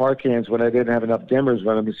that with park hands when I didn't have enough dimmers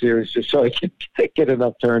running the series, just so I could get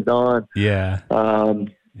enough turned on. Yeah.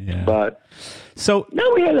 Yeah. But so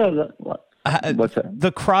no, we had what's that?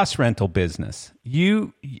 The cross rental business.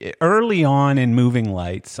 You early on in moving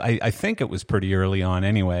lights, I think it was pretty early on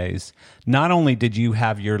anyways. Not only did you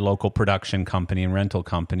have your local production company and rental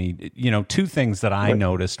company, 2 things that I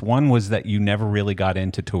noticed. One was that you never really got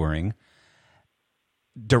into touring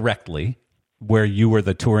directly, where you were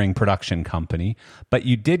the touring production company, but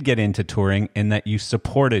you did get into touring in that you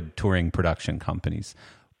supported touring production companies.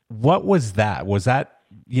 What was that? Was that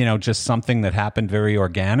just something that happened very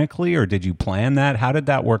organically, or did you plan that? How did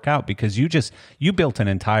that work out? Because you built an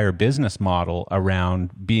entire business model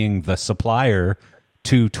around being the supplier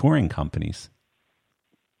to touring companies.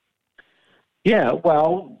 Yeah,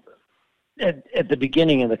 well, at the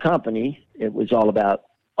beginning of the company, it was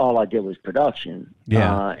all I did was production.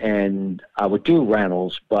 Yeah. And I would do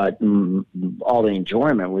rentals, but all the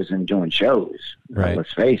enjoyment was in doing shows. Right.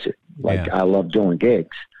 Let's face it. I love doing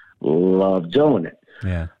gigs. Love doing it.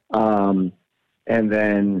 Yeah. And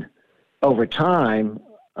then over time,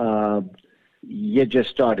 you just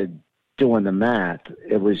started doing the math.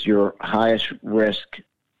 It was your highest risk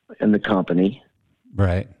in the company.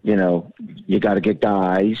 Right. You got to get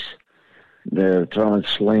guys. They're throwing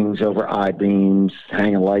slings over I-beams,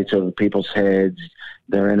 hanging lights over people's heads.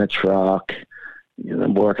 They're in a truck,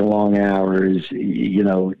 working long hours.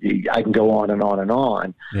 I can go on and on and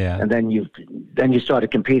on. Yeah. And then you started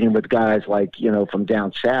competing with guys like, from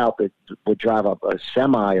down south that would drive up a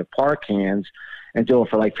semi of park hands and do it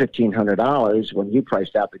for like $1,500 when you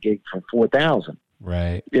priced out the gig for $4,000.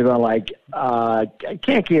 Right. I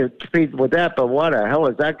can't compete with that, but what the hell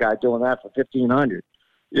is that guy doing that for $1,500?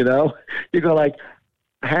 You go like,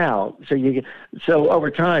 how? So over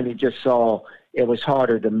time, you just saw it was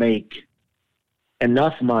harder to make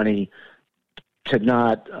enough money to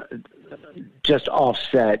not just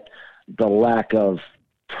offset the lack of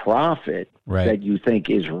profit that you think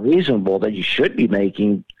is reasonable, that you should be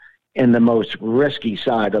making in the most risky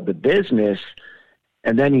side of the business.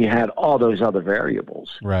 And then you had all those other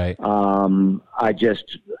variables. Right. I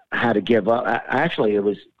just had to give up. Actually, it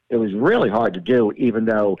was really hard to do, even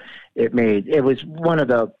though it was one of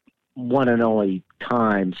the one and only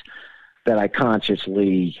times that I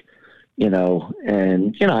consciously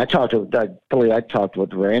And, I believe I talked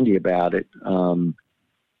with Randy about it.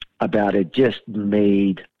 It just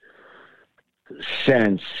made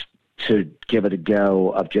sense to give it a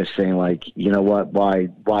go of just saying, like, you know what, why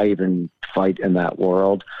even fight in that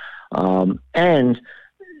world? And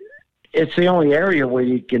it's the only area where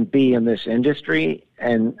you can be in this industry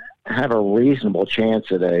and have a reasonable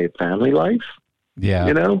chance at a family life. Yeah.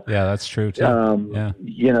 Yeah, that's true too.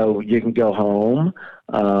 You can go home.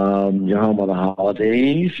 You're home on the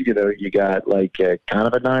holidays. You got like kind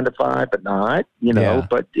of a 9 to 5, but not.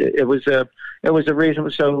 But it was a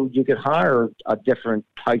reason so you could hire a different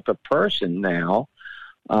type of person now,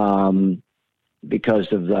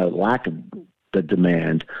 because of the lack of the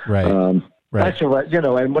demand. Right. Right. That's right.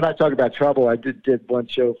 And when I talk about trouble, I did one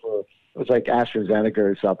show for. It was like AstraZeneca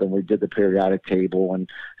or something. We did the periodic table and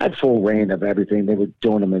had full reign of everything. They were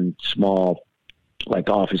doing them in small, like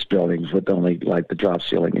office buildings with only like the drop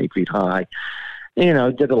ceiling 8 feet high.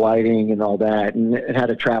 Did the lighting and all that, and it had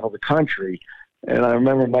to travel the country. And I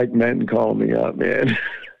remember Mike Menton calling me up, man.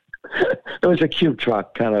 It was a cube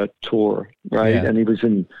truck kind of tour, right? Yeah. And he was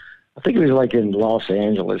I think he was like in Los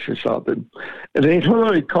Angeles or something. And he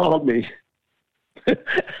literally called me.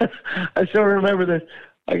 I still remember this.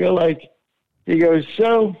 I go he goes,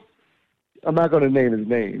 so I'm not going to name his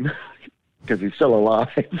name because he's still alive.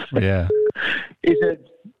 Yeah. He said,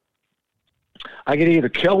 I could either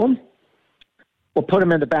kill him or put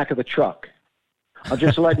him in the back of the truck. I'm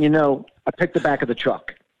just letting you know, I picked the back of the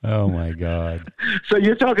truck. Oh my God. So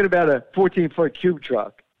you're talking about a 14-foot cube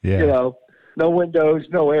truck, no windows,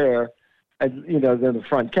 no air, and, then the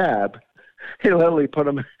front cab. He literally put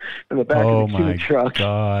him in the back of the cube truck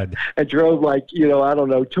God. And drove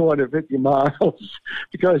 250 miles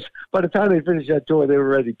because by the time they finished that tour, they were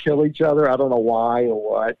ready to kill each other. I don't know why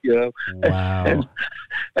or what, Wow.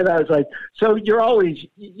 And I was like, so you're always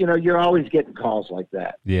getting calls like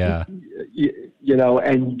that. Yeah.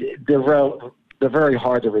 And they're very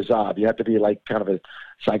hard to resolve. You have to be like kind of a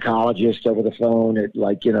psychologist over the phone at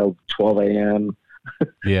 12 a.m.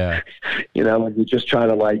 Yeah. And you just try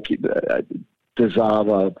to dissolve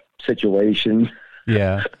a situation.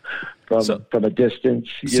 Yeah. from a distance,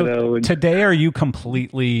 Today, are you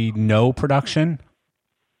completely no production?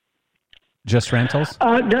 Just rentals?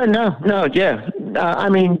 No. Yeah. I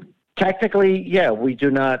mean, technically, yeah, we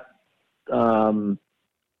do not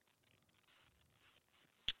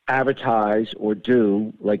advertise or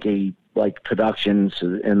do like productions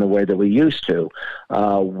in the way that we used to.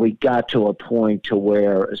 We got to a point to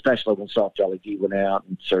where, especially when Soft LED went out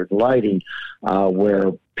and certain lighting,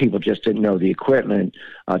 where people just didn't know the equipment,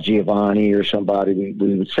 Giovanni or somebody,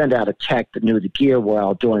 we would send out a tech that knew the gear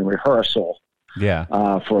well during rehearsal. Yeah.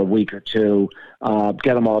 For a week or two,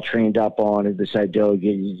 get them all trained up on it. Decide,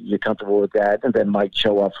 you're comfortable with that, and then might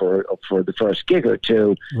show up for the first gig or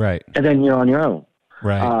two. Right. And then you're on your own.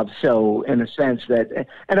 Right. So in a sense that,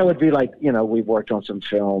 and it would be like, we worked on some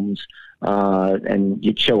films, and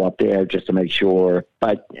you'd show up there just to make sure,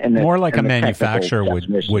 but more like a manufacturer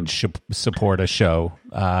would support a show,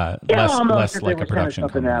 less like a production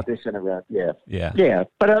company. Yeah.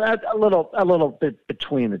 But a little bit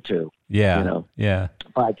between the two. Yeah. Yeah.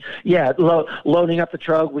 But loading up the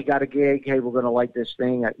truck, we got a gig. Hey, we're going to light this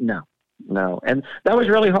thing. No, and that was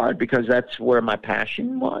really hard because that's where my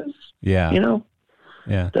passion was. Yeah.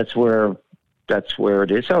 Yeah, that's where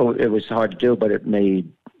it is. So it was hard to do, but it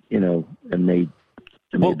made the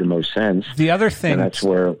most sense. The other thing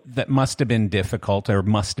that must have been difficult or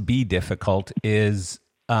must be difficult is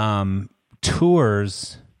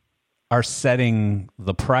tours are setting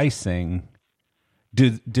the pricing. Do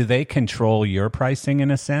they control your pricing in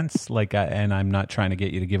a sense? And I'm not trying to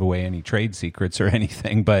get you to give away any trade secrets or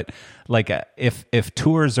anything, but if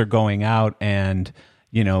tours are going out and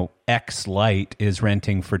X Light is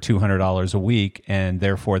renting for $200 a week, and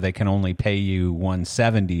therefore they can only pay you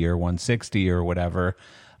 $170 or $160 or whatever.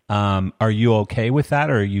 Are you okay with that,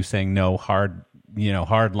 or are you saying no, hard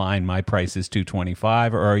line? My price is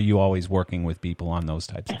 $225, or are you always working with people on those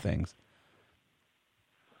types of things?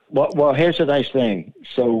 Well, here's the nice thing.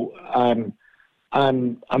 So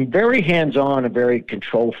I'm very hands-on and very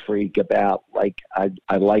control freak about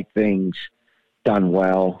I like things done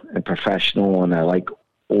well and professional, and I like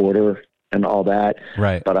order and all that.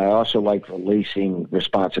 Right. But I also like releasing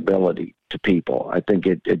responsibility to people. I think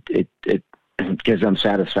it gives them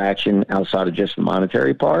satisfaction outside of just the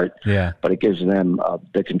monetary part. Yeah. But it gives them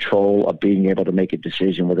the control of being able to make a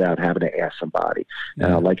decision without having to ask somebody.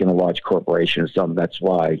 Yeah. Like in a large corporation or something, that's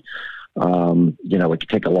why it could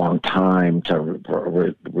take a long time to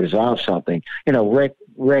resolve something.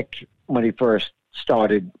 Rick, when he first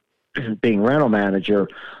started being rental manager,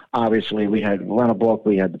 obviously we had run a book.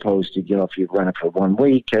 We had the posted, if you run it for 1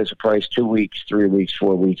 week, here's a price, 2 weeks, 3 weeks,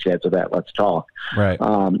 4 weeks after that, let's talk. Right.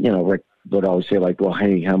 Rick would always say like, well,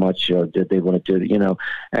 hey, how much did they want to do?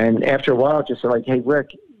 And after a while, just like, hey,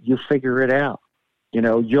 Rick, you figure it out.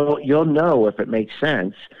 You'll know if it makes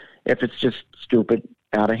sense, if it's just stupid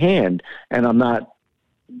out of hand. And I'm not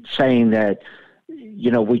saying that,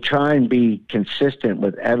 we try and be consistent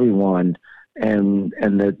with everyone and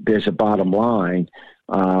that there's a bottom line.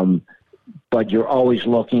 But you're always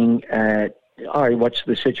looking at, all right, what's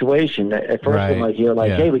the situation? At first, Right. you might hear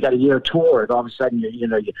like, hey, we got a year tour. And all of a sudden,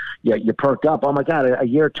 you perk up. Oh my God, a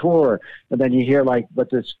year tour. And then you hear like, but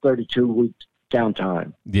this 32-week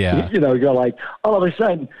downtime. Yeah. You're like, all of a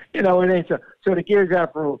sudden, it ain't so the gear's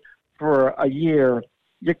out for a year.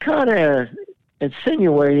 You're kind of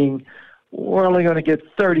insinuating we're only going to get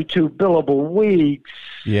 32 billable weeks.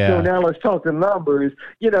 Yeah. So now let's talk the numbers.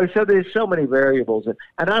 So there's so many variables.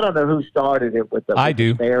 And I don't know who started it with the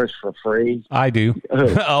spares for free. I do.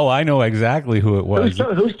 Oh, I know exactly who it was.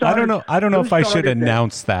 Who started, I don't know if I should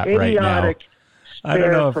announce that right now. I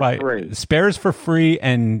don't know if spares for free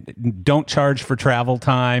and don't charge for travel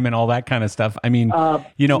time and all that kind of stuff. I mean,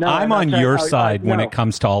 I'm on your side when it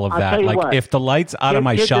comes to all of that. Like if the light's out of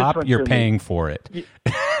my shop, you're paying for it.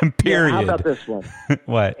 Period. How about this one?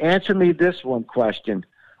 What? Answer me this one question.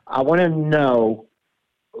 I want to know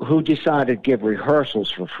who decided to give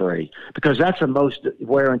rehearsals for free, because that's the most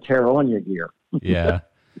wear and tear on your gear. Yeah.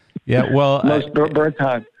 Yeah. Well, most burn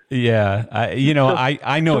time. Yeah,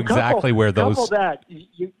 I know exactly where those. Couple that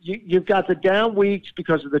you've got the down weeks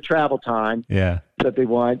because of the travel time. Yeah, that they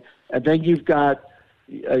want, and then you've got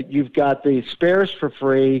the spares for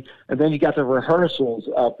free, and then you got the rehearsals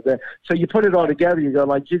up there. So you put it all together, you go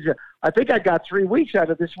like, geez, I think I got 3 weeks out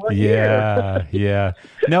of this one year. Yeah.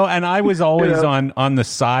 No, and I was always on the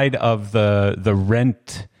side of the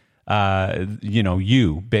rent.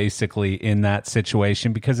 You basically in that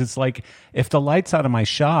situation, because it's like, if the light's out of my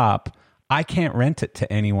shop, I can't rent it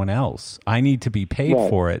to anyone else. I need to be paid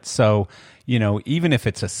for it. So, even if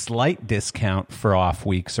it's a slight discount for off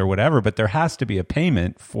weeks or whatever, but there has to be a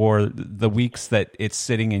payment for the weeks that it's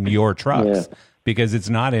sitting in your trucks because it's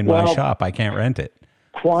not in my shop. I can't rent it.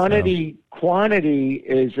 Quantity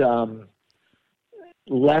is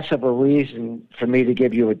less of a reason for me to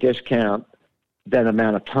give you a discount than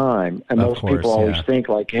amount of time. And most people always think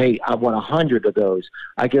like, hey, I want 100 of those.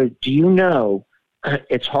 I go, do you know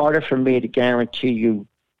it's harder for me to guarantee you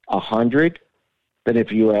 100 than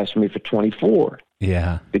if you asked me for 24.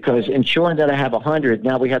 Yeah. Because ensuring that I have 100,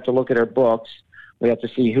 now we have to look at our books. We have to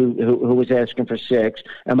see who was asking for 6.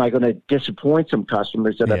 Am I going to disappoint some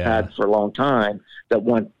customers that I've had for a long time that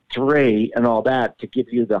want 3 and all that to give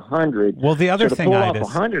you the 100? Well, the other thing, Aidas,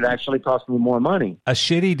 100 actually costs me more money. A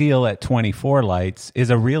shitty deal at 24 lights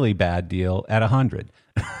is a really bad deal at 100.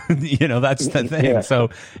 That's the thing. Yeah. So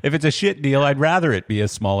if it's a shit deal, I'd rather it be a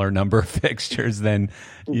smaller number of fixtures than,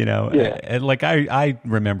 and like I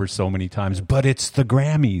remember so many times, but it's the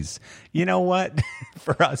Grammys. You know what?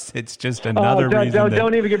 For us, it's just another reason.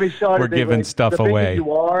 Don't even get me started. We're giving stuff away.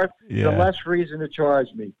 The less reason to charge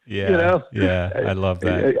me. Yeah. Yeah. I love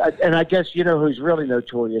that. And I guess, who's really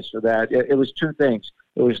notorious for that? It was 2 things.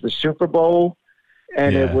 It was the Super Bowl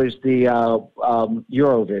and it was the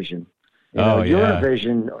Eurovision.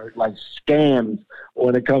 Eurovision are like scams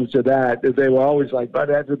when it comes to that. They were always like, but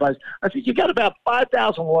everybody's. I think you got about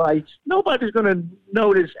 5,000 lights. Nobody's going to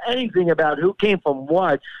notice anything about who came from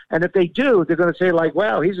what. And if they do, they're going to say like,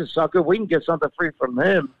 "Wow, he's a sucker. We can get something free from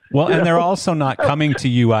him." Well, and they're also not coming to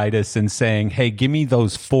you, Aidas, and saying, "Hey, give me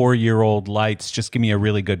those 4-year-old lights. Just give me a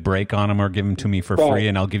really good break on them, or give them to me for free,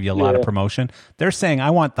 and I'll give you a lot of promotion." They're saying,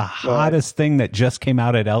 "I want the hottest thing that just came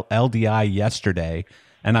out at LDI yesterday."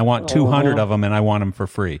 And I want 200 of them, and I want them for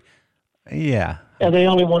free. Yeah. And they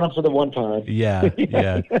only want them for the one time. Yeah,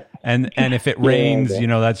 yeah. And if it rains,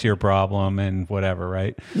 that's your problem and whatever,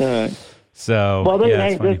 right? So,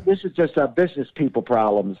 this is just a business people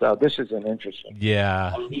problem. So this isn't interesting.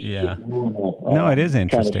 Yeah, yeah. No, it is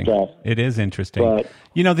interesting. Kind of it is interesting. But,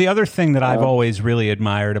 the other thing that I've always really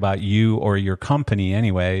admired about you or your company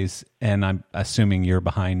anyways, and I'm assuming you're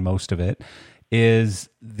behind most of it, is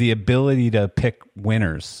the ability to pick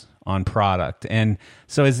winners on product. And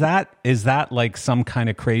so is that like some kind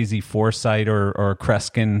of crazy foresight or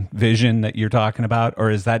Kreskin vision that you're talking about, or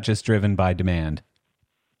is that just driven by demand?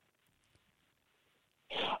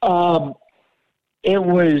 It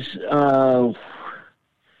was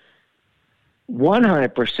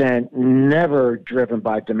 100% never driven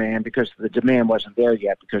by demand because the demand wasn't there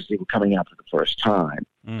yet because they were coming out for the first time.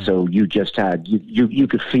 So you just had, you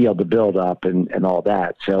could feel the build up and all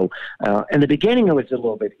that. So in the beginning, it was a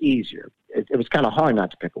little bit easier. It was kind of hard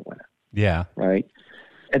not to pick a winner. Yeah. Right.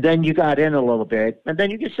 And then you got in a little bit, and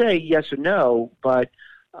then you could say yes or no. But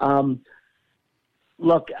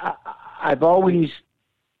look, I've always,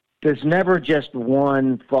 there's never just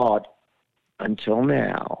one thought until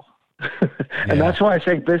now. And that's why I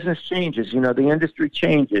say business changes. The industry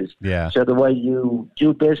changes. Yeah. So the way you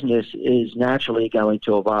do business is naturally going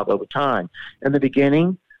to evolve over time. In the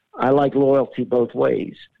beginning, I like loyalty both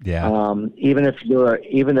ways. Yeah. Even if you're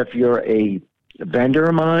a vendor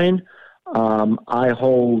of mine, I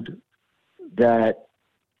hold that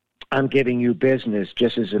I'm giving you business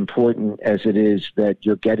just as important as it is that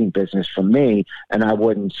you're getting business from me, and I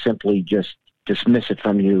wouldn't simply just dismiss it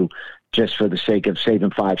from you just for the sake of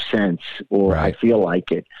saving 5 cents or I feel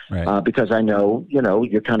like it, because I know,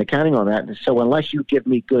 you're kind of counting on that. And so unless you give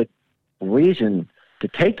me good reason to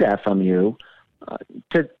take that from you,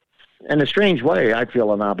 in a strange way, I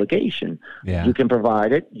feel an obligation. Yeah. You can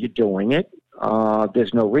provide it. You're doing it.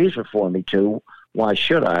 There's no reason for me to. Why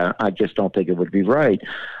should I? I just don't think it would be right.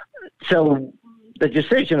 So the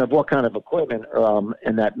decision of what kind of equipment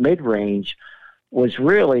in that mid-range was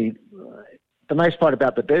really the nice part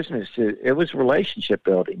about the business. It was relationship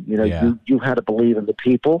building. You had to believe in the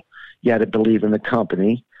people. You had to believe in the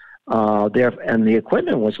company. And the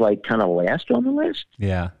equipment was like kind of last on the list.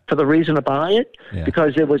 Yeah. For the reason to buy it,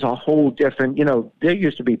 because it was a whole different. There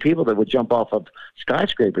used to be people that would jump off of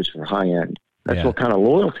skyscrapers for high end. That's what kind of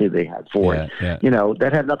loyalty they had for it. Yeah.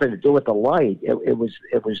 That had nothing to do with the light. It was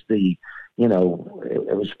the,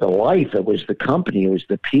 it was the life. It was the company. It was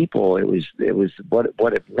the people. It was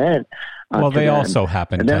what it meant. Well, they also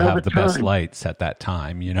happened to have the best lights at that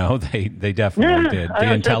time. They definitely did. The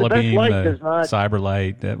IntelliBeam, the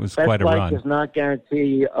CyberLight, that was quite a run. Best light does not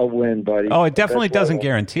guarantee a win, buddy. Oh, it definitely doesn't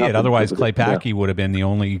guarantee it. Otherwise, Clay Packy would have been the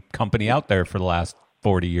only company out there for the last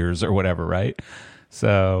 40 years or whatever, right?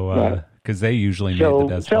 So, because they usually made the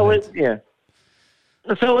best lights.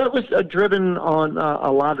 So it was driven on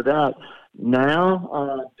a lot of that.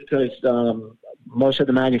 Now, because most of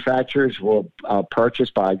the manufacturers were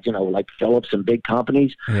purchased by, like Philips and big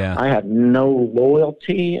companies, I have no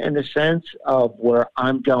loyalty in the sense of where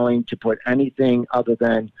I'm going to put anything other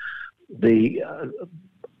than the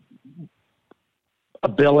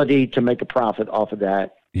ability to make a profit off of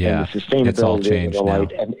that. Yeah, and the sustainability it's all changed of the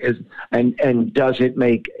light, and does it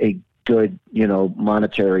make a good,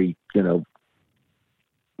 monetary,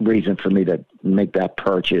 reason for me to make that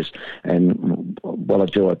purchase, and will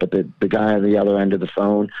it do it? But the guy on the other end of the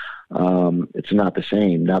phone, it's not the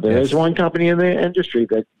same. Now there is one company in the industry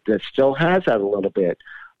that still has that a little bit,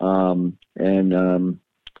 and I'm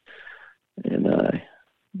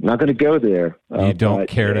not going to go there. You don't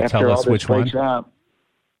care to tell us which one?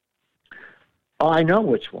 I know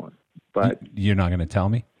which one, but you're not going to tell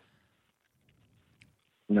me?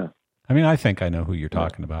 No. I mean, I think I know who you're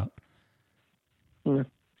talking about. Yeah.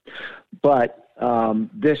 But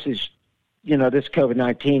this is, this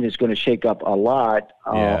COVID-19 is going to shake up a lot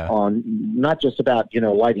on not just about,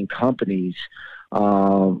 lighting companies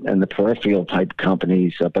and the peripheral type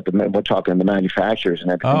companies, but we're talking the manufacturers and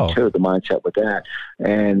everything too, the mindset with that.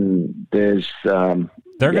 And there's...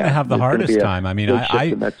 they're going to have the hardest time. I mean,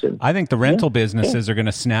 I think the rental businesses are going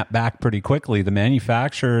to snap back pretty quickly. The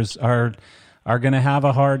manufacturers are going to have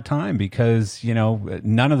a hard time because,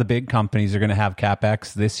 none of the big companies are going to have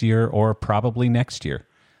CapEx this year or probably next year.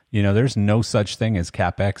 There's no such thing as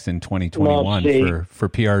CapEx in 2021 for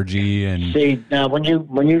PRG. And see, now when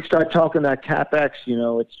you start talking about CapEx,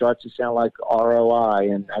 it starts to sound like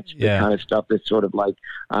ROI, and that's the kind of stuff that's sort of like,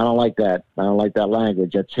 I don't like that. I don't like that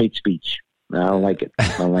language. That's hate speech. I don't like it.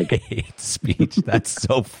 I don't like it. Hate speech. That's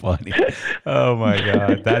so funny. Oh, my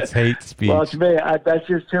God. That's hate speech. Well, to me, that's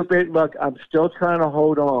just too big. Look, I'm still trying to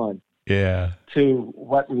hold on to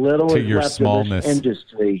what little is left smallness. In this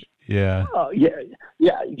industry. Yeah.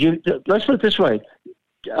 Let's put it this way.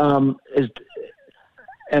 And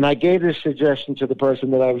I gave this suggestion to the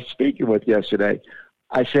person that I was speaking with yesterday.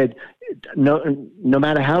 I said, no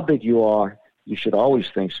matter how big you are, you should always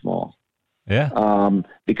think small. Yeah.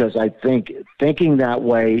 Because I think thinking that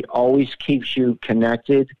way always keeps you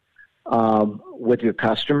connected with your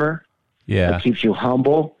customer. Yeah. It keeps you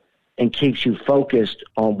humble and keeps you focused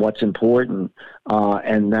on what's important.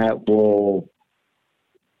 And that will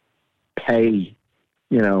pay,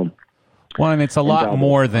 Well, and it's a lot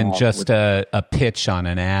more than just with, a pitch on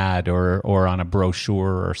an ad or on a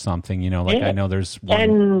brochure or something. Like I know there's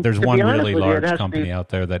one really large company out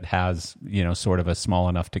there that has, sort of a small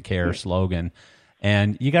enough to care slogan.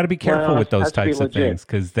 And you got to be careful with those types of things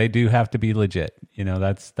because they do have to be legit.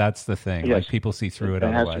 That's the thing. Yes. Like people see through it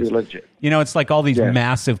otherwise. It has to be legit. It's like all these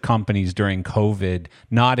massive companies during COVID,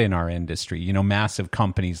 not in our industry, massive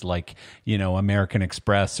companies like, American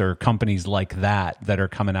Express or companies like that are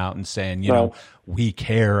coming out and saying, we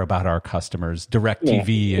care about our customers.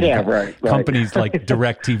 DirecTV and companies like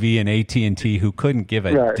DirecTV and AT&T who couldn't give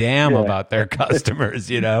a damn about their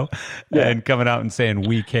customers, and coming out and saying,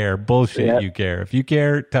 we care. Bullshit, you care. If you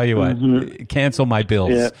care, tell you what, cancel my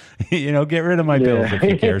bills. Get rid of my bills if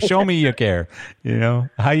you care. Show me you care. How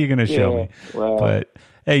are you going to show me? Well, but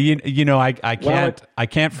hey, I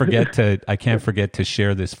can't forget to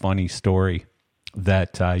share this funny story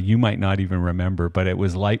that you might not even remember, but it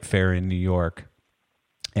was Light Fair in New York.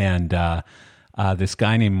 And this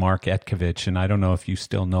guy named Mark Etkovich, and I don't know if you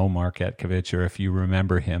still know Mark Etkovich or if you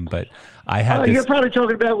remember him, but I had You're probably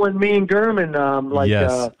talking about when me and Gurman,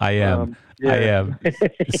 Yes, I am. I am.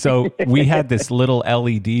 So we had this little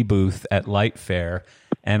LED booth at Light Fair,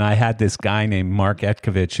 and I had this guy named Mark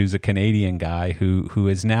Etkovich, who's a Canadian guy who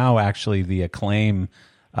is now actually the Acclaim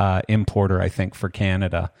importer, I think, for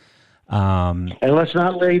Canada. And let's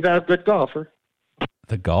not leave out the golfer.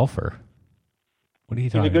 The golfer? What are you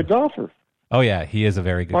talking about? He's a good golfer. Oh yeah, he is a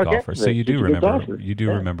very good golfer. So you do remember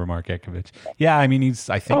remember Mark Etkovich. Yeah, I mean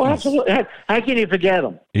absolutely. How can you forget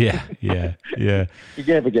him? Yeah. You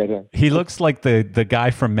can't forget him. He looks like the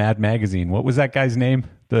guy from Mad Magazine. What was that guy's name?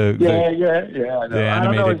 The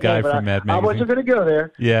animated guy from Mad Magazine. I wasn't going to go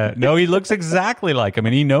there. Yeah, no, he looks exactly like him,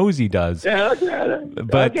 and he knows he does. Yeah,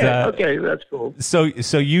 but okay, that's cool. So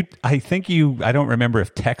I don't remember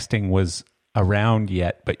if texting was around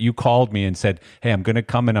yet, but you called me and said, hey, I'm going to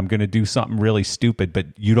come and I'm going to do something really stupid, but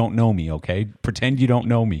you don't know me, okay? Pretend you don't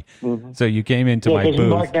know me. Mm-hmm. So you came into my booth.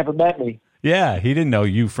 Mark never met me. Yeah, he didn't know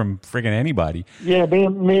you from friggin' anybody. Yeah, me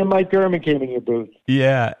and Mike Gurman came in your booth.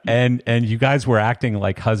 Yeah, and you guys were acting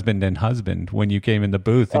like husband and husband when you came in the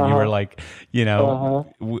booth, and you were like,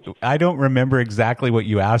 I don't remember exactly what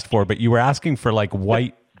you asked for, but you were asking for like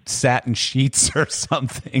white satin sheets or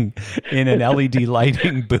something in an LED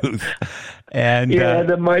lighting booth. And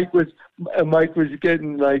then Mike was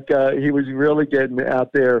getting like he was really getting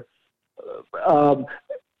out there.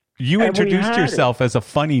 You introduced yourself as a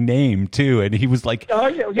funny name too, and he was like,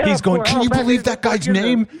 he's going, can you believe that guy's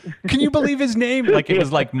name? Can you believe his name? Like it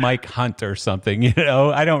was like Mike Hunt or something,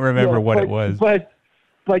 I don't remember what it was.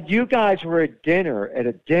 But you guys were at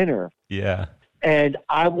a dinner. Yeah. And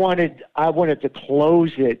I wanted to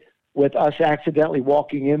close it with us accidentally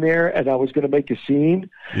walking in there, and I was going to make a scene.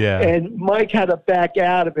 Yeah. And Mike had to back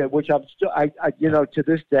out of it, which I'm still, to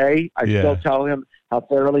this day, I still tell him how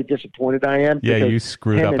thoroughly disappointed I am. Yeah, you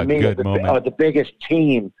screwed up a good moment. Are the biggest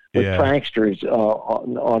team with pranksters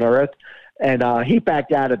on earth. And he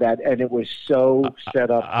backed out of that, and it was so set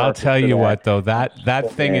up. I'll tell you what, though,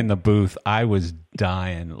 that thing in the booth, I was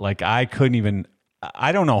dying. Like, I couldn't even...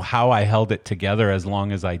 I don't know how I held it together as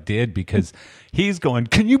long as I did, because he's going,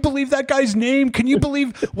 can you believe that guy's name? Can you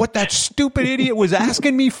believe what that stupid idiot was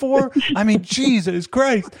asking me for? I mean, Jesus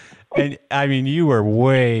Christ. And I mean, you were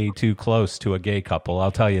way too close to a gay couple.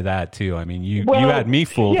 I'll tell you that too. I mean, you had me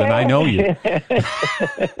fooled, and I know you.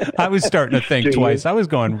 I was starting to think twice. I was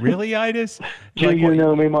going, really, Aidas? Do you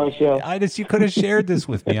know me, Marcel? Aidas, you could have shared this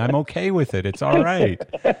with me. I'm okay with it. It's all right.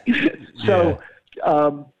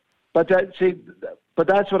 But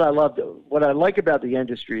that's what I love. What I like about the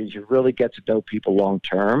industry is you really get to know people long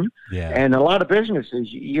term. Yeah. And a lot of businesses,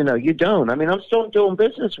 you don't. I mean, I'm still doing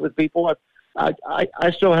business with people.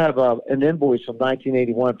 I still have an invoice from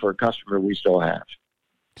 1981 for a customer we still have.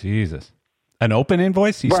 Jesus, an open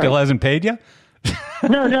invoice? He still hasn't paid you?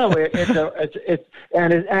 No. It's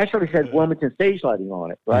and it actually says Wilmington Stage Lighting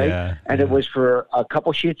on it, right? Yeah, and it was for a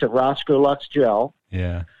couple sheets of Roscoe Lux gel.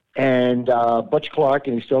 Yeah. And Butch Clark,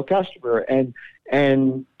 and he's still a customer.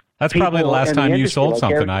 And that's probably the last time you sold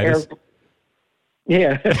something, Aidas.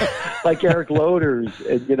 Like Eric Loaders,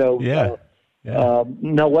 and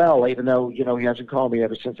Noel, even though he hasn't called me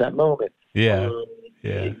ever since that moment. You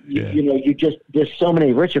just, there's so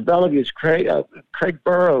many, Richard Bellevue's, Craig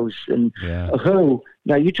Burrows, and who.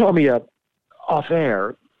 Now you told me off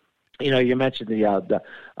air. You mentioned the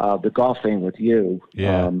golf thing with you.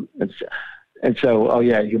 Yeah. And so,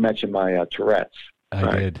 you mentioned my Tourette's.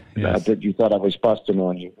 I did. Yes. That you thought I was busting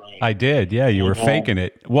on you. I did. Yeah, you were faking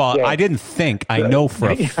it. Well, I didn't think. I know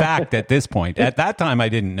for a fact at this point. At that time, I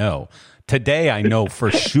didn't know. Today, I know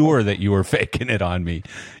for sure that you were faking it on me.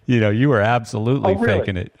 You were absolutely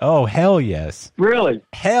faking it. Oh, hell yes. Really?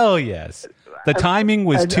 Hell yes. The timing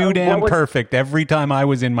was too damn perfect every time I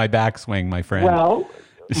was in my backswing, my friend. Well,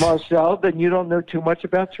 Marcel, then you don't know too much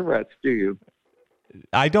about Tourette's, do you?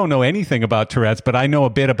 I don't know anything about Tourette's, but I know a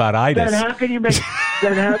bit about Aidas. Then how can you make?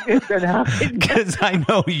 then how can? Because I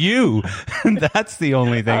know you. That's the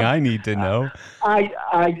only thing I need to know.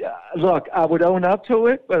 I look. I would own up to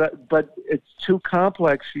it, but it's too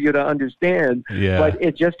complex for you to understand. Yeah. But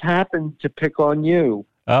it just happened to pick on you.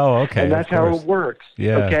 Oh, okay. And that's how it works.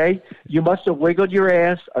 Yeah. Okay. You must have wiggled your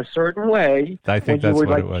ass a certain way. I think when that's you were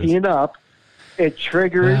what it was. Teeing up. It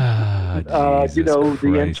triggers, Jesus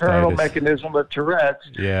the internal Aidas. mechanism of Tourette's,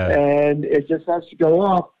 Yeah. and it just has to go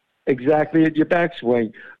off exactly at your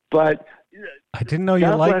backswing. But I didn't know you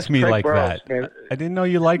liked me like that. Man. I didn't know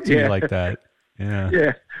you liked me like that. Yeah.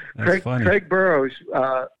 Yeah. That's funny. Craig Burrows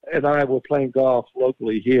and I were playing golf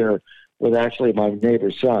locally here with actually my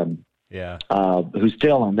neighbor's son. Yeah. Who's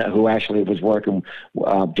Dylan, who actually was working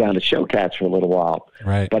down at Showcats for a little while.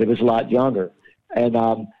 Right. But he was a lot younger. And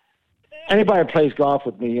anybody who plays golf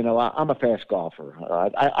with me, I'm a fast golfer.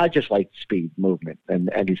 I just like speed, movement, and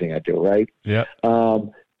anything I do, right? Yeah.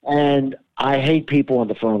 And I hate people on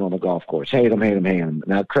the phone on the golf course. Hate them.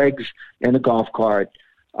 Now, Craig's in the golf cart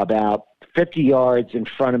about 50 yards in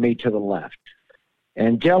front of me to the left.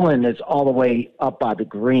 And Dylan is all the way up by the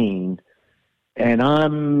green. And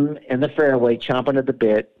I'm in the fairway chomping at the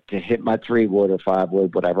bit to hit my 3-wood or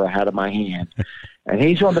 5-wood, whatever I had in my hand. And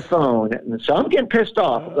he's on the phone. And so I'm getting pissed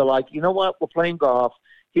off. They're like, you know what? We're playing golf.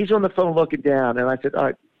 He's on the phone looking down. And I said, all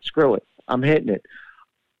right, screw it. I'm hitting it.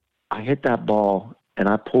 I hit that ball, and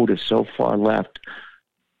I pulled it so far left.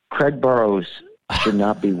 Craig Burrows should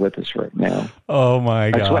not be with us right now. Oh,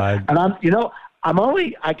 my God. And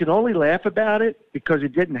I can only laugh about it because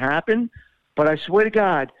it didn't happen. But I swear to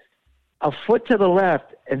God, a foot to the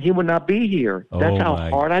left, and he would not be here. That's how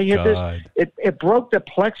hard I hit this. It broke the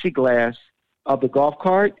plexiglass of the golf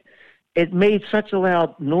cart. It made such a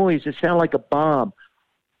loud noise. It sounded like a bomb.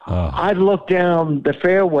 Oh. I looked down the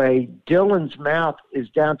fairway. Dylan's mouth is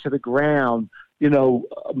down to the ground,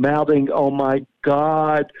 mouthing, oh, my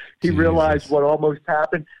God. He realized what almost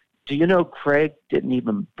happened. Do you know Craig didn't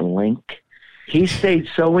even blink? He stayed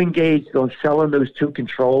so engaged on selling those 2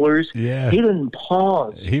 controllers. Yeah. He didn't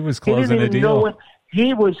pause. He was closing a deal.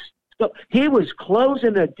 He was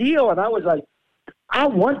closing a deal, and I was like, I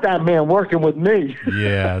want that man working with me.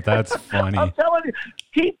 Yeah, that's funny. I'm telling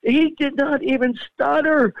you, he did not even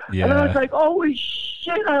stutter. Yeah. And I was like, holy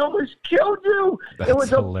shit, I almost killed you. That's it was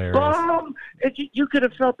hilarious. A bomb. You could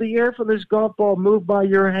have felt the air from this golf ball move by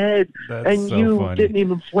your head, and so you funny. Didn't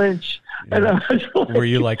even flinch. Yeah. And I was like, were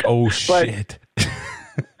you like, oh, shit?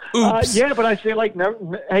 Oops. Yeah, but I say,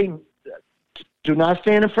 hey, do not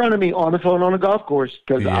stand in front of me on the phone on a golf course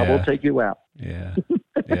because I will take you out. Yeah,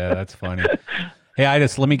 that's funny. Hey,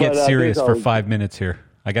 Aidas, let me get serious for 5 minutes here.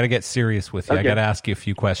 I got to get serious with you. Okay. I got to ask you a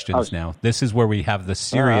few questions now. This is where we have the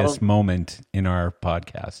serious moment in our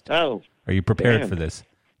podcast. Oh. Are you prepared for this?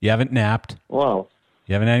 You haven't napped. Well.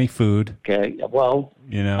 You haven't any food. Okay. Well,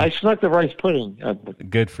 I snuck the rice pudding.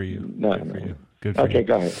 Good for you. Good for you. Good for you. Okay,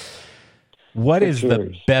 go ahead. What is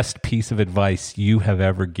the best piece of advice you have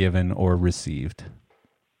ever given or received?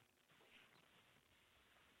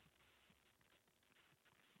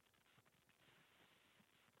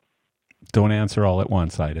 Don't answer all at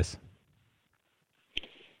once, Aidas.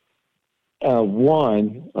 I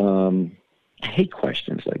hate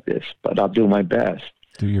questions like this, but I'll do my best.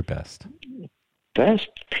 Do your best. Best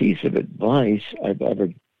piece of advice I've ever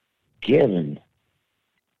given.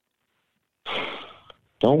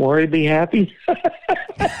 Don't worry, be happy.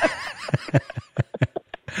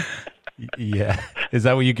 Yeah. Is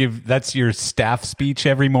that what you give? That's your staff speech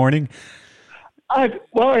every morning?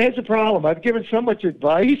 Here's the problem. I've given so much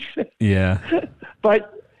advice. Yeah.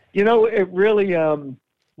 But, it really...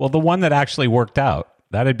 well, the one that actually worked out,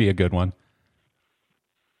 that'd be a good one.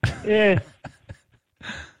 Yeah.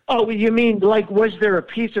 Oh, you mean, was there a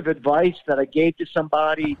piece of advice that I gave to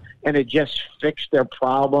somebody and it just fixed their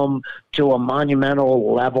problem to a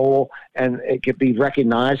monumental level and it could be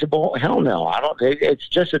recognizable? Hell no. I don't. It's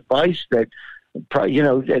just advice that,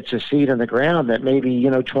 it's a seed in the ground that maybe,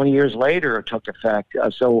 20 years later it took effect. I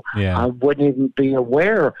wouldn't even be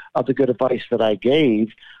aware of the good advice that I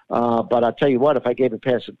gave. But I'll tell you what, if I gave a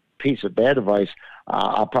piece of bad advice,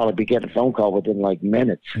 I'll probably be getting a phone call within like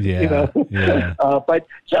minutes. Yeah, yeah. But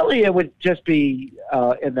certainly it would just be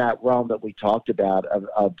in that realm that we talked about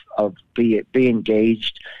of be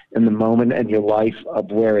engaged in the moment in your life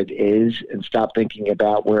of where it is, and stop thinking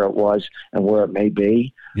about where it was and where it may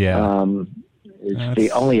be. Yeah. It's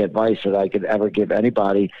the only advice that I could ever give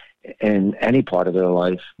anybody in any part of their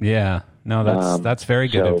life. Yeah. No, that's very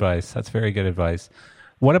good advice. That's very good advice.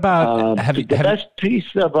 What about the best piece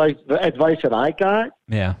of advice that I got?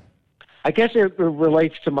 Yeah. I guess it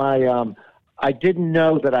relates to my. I didn't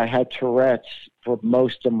know that I had Tourette's for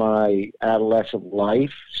most of my adolescent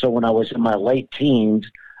life. So when I was in my late teens,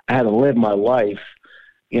 I had to live my life,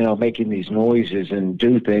 making these noises and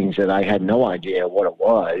do things that I had no idea what it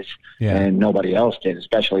was, and nobody else did,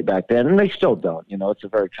 especially back then, and they still don't. It's a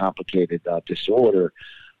very complicated disorder.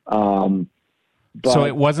 So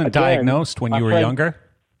it wasn't diagnosed when you were younger?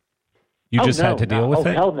 You just had to deal with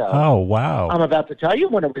it? Hell no. Oh, wow. I'm about to tell you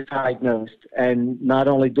when it was diagnosed. And not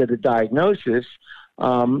only did the diagnosis,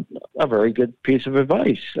 a very good piece of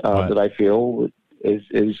advice that I feel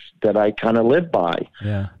is that I kind of live by.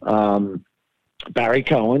 Yeah. Barry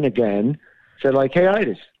Cohen, again, said, like, hey,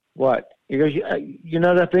 Aidas, what? He goes, you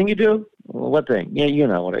know that thing you do? Well, what thing? Yeah, you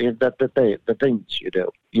know, the things you do.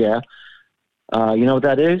 Yeah. You know what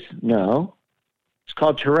that is? No. It's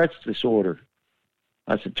called Tourette's disorder.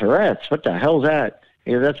 I said, Tourette's? What the hell's that?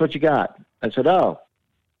 He said, that's what you got. I said, oh.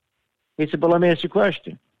 He said, but let me ask you a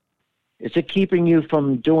question. Is it keeping you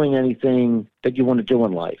from doing anything that you want to do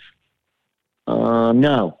in life?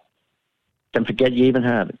 No. Then forget you even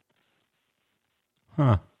have it.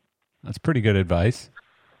 Huh. That's pretty good advice.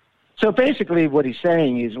 So basically what he's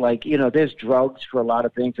saying is like, there's drugs for a lot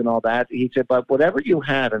of things and all that. He said, but whatever you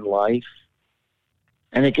have in life,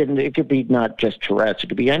 and it could be not just Tourette's, it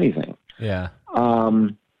could be anything. Yeah.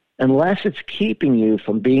 Unless it's keeping you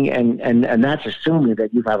from being, and that's assuming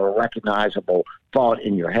that you have a recognizable thought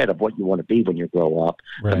in your head of what you want to be when you grow up,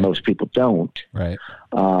 right. But most people don't. Right.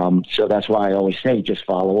 So that's why I always say just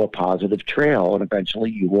follow a positive trail, and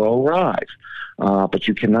eventually you will arrive. But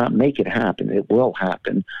you cannot make it happen. It will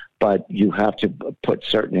happen, but you have to put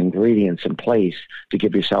certain ingredients in place to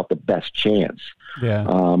give yourself the best chance. Yeah.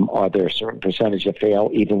 Are there a certain percentage that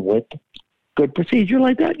fail even with good procedure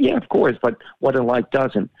like that? Yeah, of course, but what in life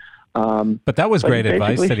doesn't. But that was great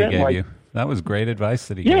advice that he gave you. That was great advice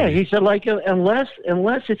that he gave you. Yeah, he said, like, unless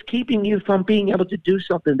it's keeping you from being able to do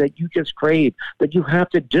something that you just crave, that you have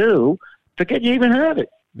to do, forget you even have it.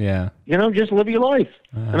 Yeah. Just live your life.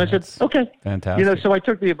 And I said, okay. Fantastic. So I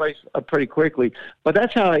took the advice pretty quickly. But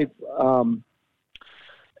that's how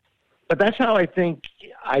I think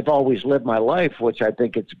I've always lived my life, which I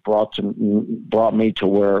think it's brought me to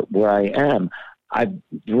where I am. I've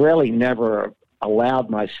really never allowed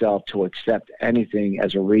myself to accept anything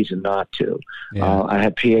as a reason not to. Yeah. I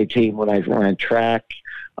had PAT when I ran track.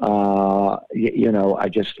 I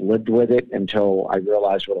just lived with it until I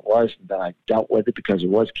realized what it was, and then I dealt with it because it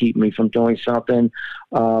was keeping me from doing something.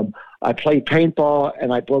 I played paintball,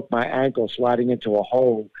 and I broke my ankle sliding into a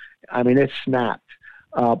hole. I mean, it snapped.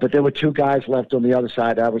 But there were two guys left on the other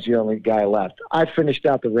side. I was the only guy left. I finished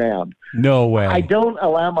out the round. No way. I don't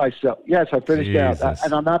allow myself. Yes, I finished Jesus. out.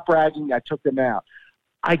 And I'm not bragging. I took them out.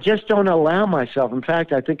 I just don't allow myself. In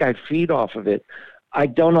fact, I think I feed off of it. I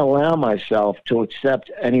don't allow myself to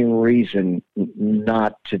accept any reason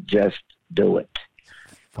not to just do it.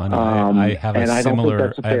 Funny. I have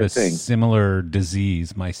a thing. Similar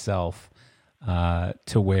disease myself.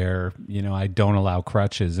 To where, I don't allow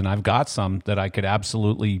crutches, and I've got some that I could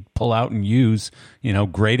absolutely pull out and use,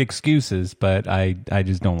 great excuses, but I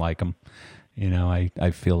just don't like them.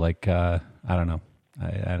 I feel like, I don't know.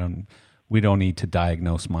 We don't need to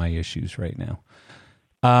diagnose my issues right now.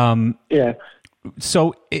 Yeah.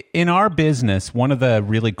 So in our business, one of the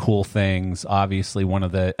really cool things, obviously one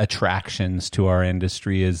of the attractions to our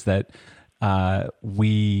industry is that,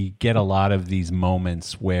 we get a lot of these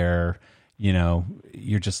moments where,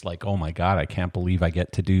 you're just like, oh my God, I can't believe I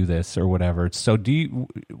get to do this or whatever. So do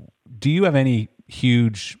you have any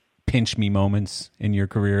huge pinch me moments in your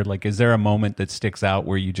career? Like, is there a moment that sticks out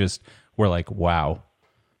where you just were like, wow?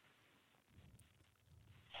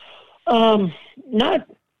 Not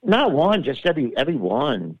one, just every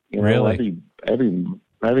one, really?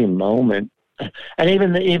 every moment. And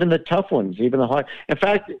even the tough ones, even the hard. In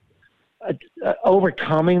fact,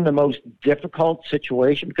 overcoming the most difficult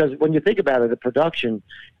situation, because when you think about it, the production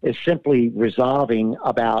is simply resolving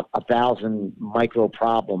about 1,000 micro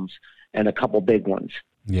problems and a couple big ones.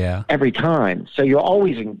 Yeah. Every time. So you're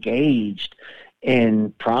always engaged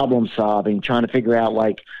in problem solving, trying to figure out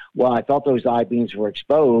like, well, I thought those I-beams were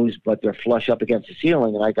exposed, but they're flush up against the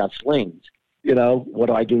ceiling and I got slings. What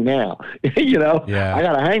do I do now? I got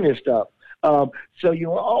to hang this stuff. So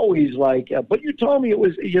you're always like, but you told me it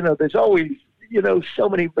was, there's always, so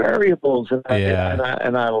many variables.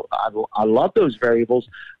 And I love those variables.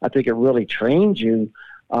 I think it really trains you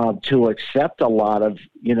to accept a lot of,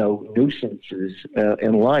 nuisances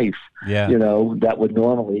in life, that would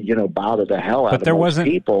normally, bother the hell out of most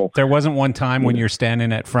people. There wasn't one time when you're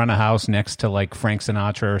standing at front of house next to like Frank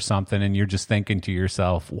Sinatra or something and you're just thinking to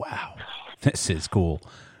yourself, wow, this is cool,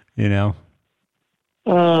 None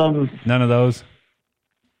of those?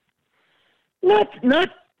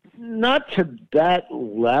 Not to that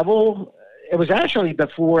level. It was actually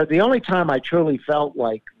before, the only time I truly felt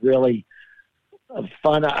like really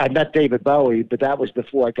fun. I met David Bowie, but that was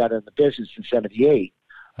before I got in the business in '78.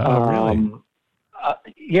 Oh, really?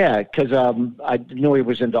 Yeah, because I knew he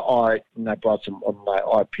was into art, and I brought some of my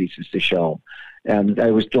art pieces to show him. And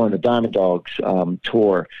I was doing the Diamond Dogs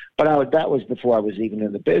tour, but that was before I was even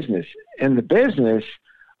in the business. In the business,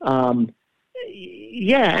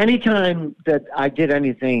 anytime that I did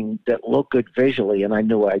anything that looked good visually, and I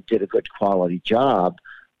knew I did a good quality job,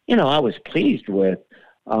 I was pleased with.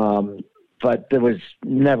 But there was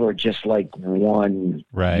never just like one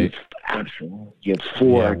absolute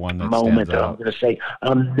euphoric moment that I'm going to say,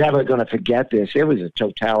 I'm never going to forget this. It was a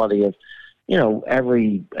totality of,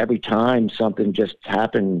 every time something just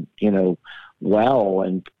happened, well,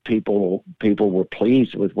 and people were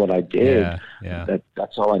pleased with what I did.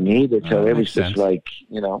 That's all I needed. So it was just like,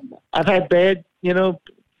 I've had bad,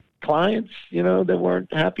 clients, that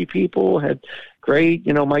weren't happy people, had great,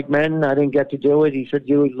 Mike Menton, I didn't get to do it. He said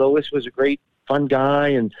Huey Lewis was a great, fun guy,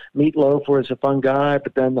 and Meatloaf was a fun guy.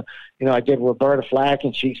 But then, I did Roberta Flack,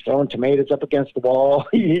 and she's throwing tomatoes up against the wall.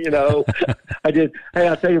 I did. Hey,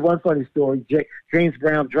 I'll tell you one funny story. James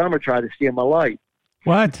Brown, drummer, tried to steal my light.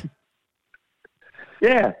 What?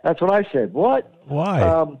 Yeah, that's what I said. What?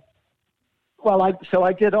 Why? Well, I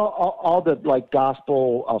did all the like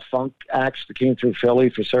gospel funk acts that came through Philly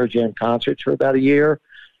for Serge Jam concerts for about a year.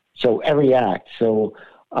 So every act. So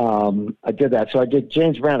I did that. So I did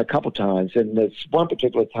James Brown a couple times, and this one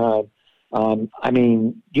particular time,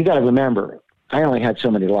 you got to remember, I only had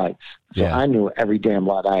so many lights, so I knew every damn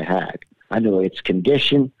light I had. I knew its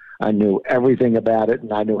condition, I knew everything about it,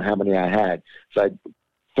 and I knew how many I had. So I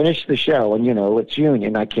finished the show, and it's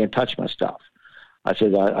union. I can't touch my stuff. I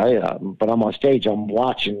said, but I'm on stage. I'm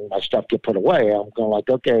watching my stuff get put away. I'm going like,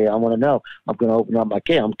 okay, I want to know. I'm going to open up my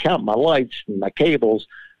cable. I'm counting my lights and my cables.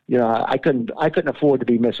 I couldn't afford to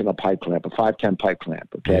be missing a pipe clamp, a 510 pipe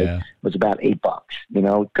clamp. Okay, It was about $8.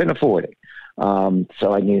 Couldn't afford it.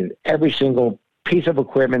 So I needed every single piece of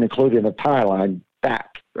equipment, including a tie line,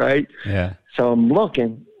 back. Right. Yeah. So I'm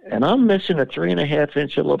looking, and I'm missing a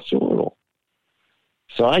 3.5-inch ellipse orbital.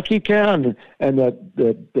 So I keep counting, and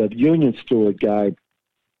the union steward guy,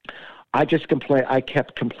 I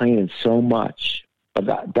kept complaining so much. But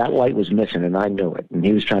that light was missing, and I knew it. And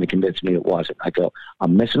he was trying to convince me it wasn't. I go,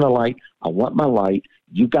 I'm missing a light. I want my light.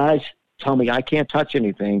 You guys tell me I can't touch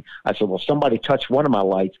anything. I said, well, somebody touched one of my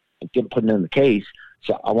lights and didn't put it in the case.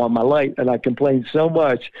 So I want my light. And I complained so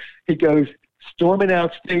much. He goes, storming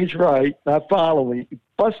out stage right, not following. He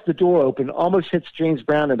busts the door open, almost hits James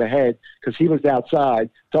Brown in the head because he was outside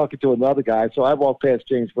talking to another guy. So I walked past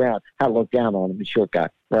James Brown, had to look down on him, the short guy,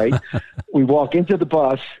 right? We walk into the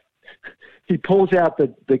bus. He pulls out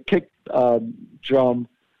the kick drum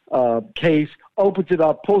case, opens it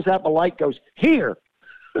up, pulls out the light, goes, here.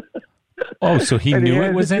 Oh, so he knew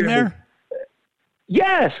it was in there?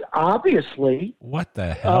 Yes, obviously. What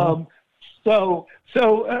the hell? So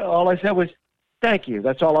all I said was, thank you.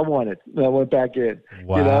 That's all I wanted. And I went back in.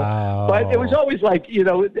 Wow. But it was always like,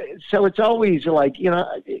 so it's always like,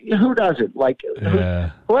 who doesn't? Like,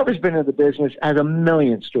 whoever's been in the business has a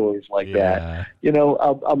million stories like that.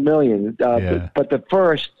 A million. But the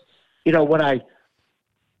first,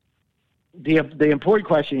 the important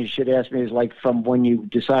question you should ask me is like from when you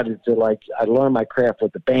decided to I learned my craft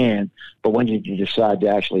with the band, but when did you decide to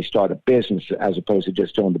actually start a business as opposed to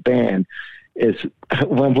just doing the band? Is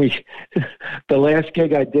when the last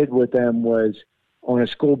gig I did with them was on a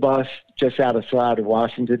school bus just outside of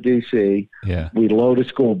Washington, D.C. Yeah. We load a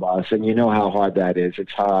school bus, and you know how hard that is.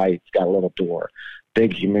 It's high. It's got a little door.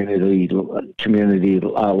 Big community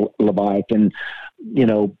Leviathan,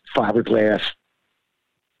 fiberglass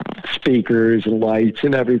speakers and lights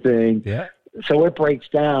and everything. Yeah. So it breaks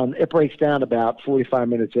down. It breaks down about 45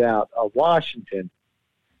 minutes out of Washington.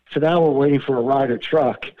 So now we're waiting for a Ryder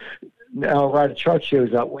truck. Now a Ryder truck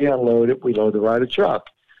shows up. We unload it. We load the Ryder truck.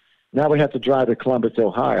 Now we have to drive to Columbus,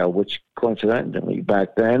 Ohio, which coincidentally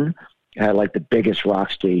back then had like the biggest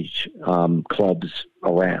rock stage clubs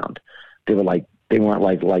around. They weren't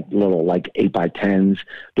like little like 8x10s.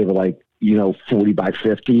 They were like 40 by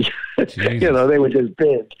 50. They were just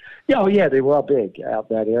big. Yeah, they were all big out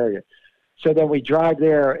that area. So then we drive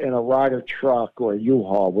there in a Ryder truck or a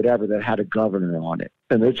U-Haul, whatever, that had a governor on it.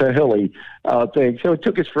 And it's a hilly thing. So it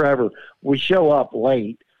took us forever. We show up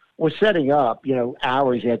late. We're setting up,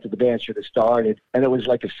 hours after the band should have started. And it was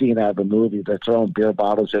like a scene out of a movie. They're throwing beer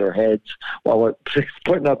bottles at our heads while we're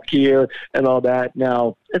putting up gear and all that.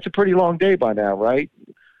 Now, it's a pretty long day by now, right?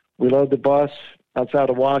 We load the bus outside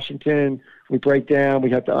of Washington. We break down. We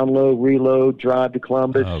have to unload, reload, drive to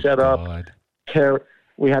Columbus, set up,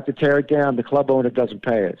 we have to tear it down. The club owner doesn't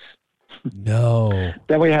pay us. No.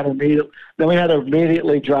 Then we had to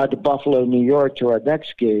immediately drive to Buffalo, New York, to our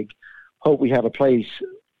next gig. Hope we have a place,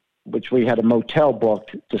 which we had a motel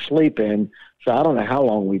booked to sleep in. So I don't know how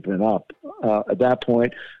long we've been up at that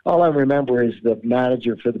point. All I remember is the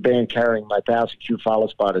manager for the band carrying my 1,000 follow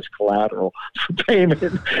spot as collateral for payment.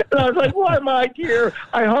 And I was like, why am I here?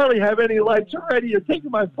 I hardly have any lights already. You're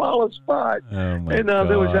taking my follow spot. Oh my and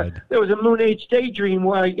God. there was a Moon Age Daydream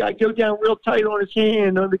where I go down real tight on his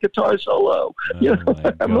hand on the guitar solo.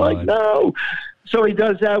 I'm like, no. So he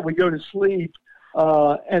does that. We go to sleep.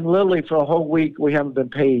 And literally for a whole week, we haven't been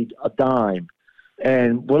paid a dime.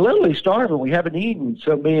 And we're literally starving. We haven't eaten.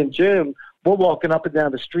 So me and Jim, we're walking up and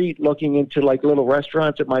down the street looking into like little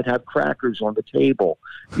restaurants that might have crackers on the table,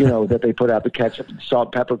 that they put out the ketchup and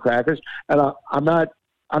salt, pepper crackers. And I'm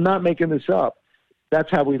not making this up.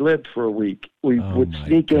 That's how we lived for a week. We would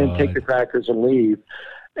sneak in, take the crackers and leave.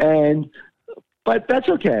 But that's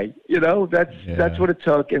okay. That's what it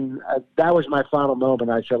took. And that was my final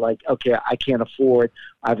moment. I said, like, okay, I can't afford.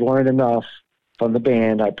 I've learned enough from the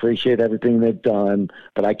band. I appreciate everything they've done,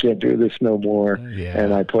 but I can't do this no more. Yeah.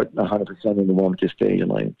 And I put 100% in the moment to stay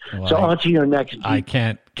lane. Well, so on to your next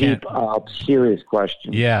deep, serious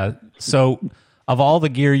question. Yeah. So of all the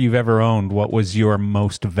gear you've ever owned, what was your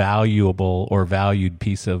most valuable or valued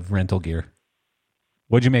piece of rental gear?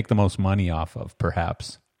 What'd you make the most money off of,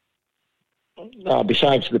 perhaps?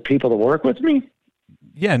 Besides the people that work with me?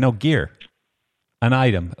 Yeah, no, gear. An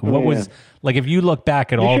item. What was, like, if you look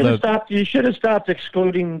back at you should have stopped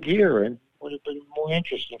excluding gear, and would have been more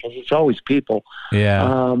interesting, because it's always people.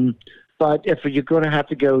 Yeah. But if you're going to have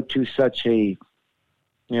to go to such a,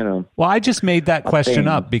 well, I just made that question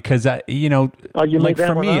up because, like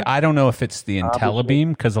for me, I don't know if it's the IntelliBeam,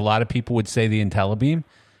 because a lot of people would say the IntelliBeam.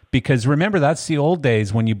 Because remember, that's the old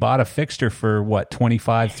days when you bought a fixture for what,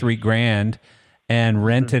 $3,000 and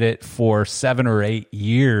rented it for 7 or 8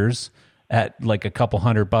 years at like a couple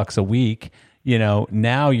 $100 a week.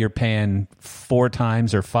 Now you're paying 4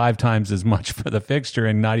 times or 5 times as much for the fixture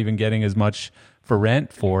and not even getting as much for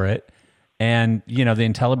rent for it. And the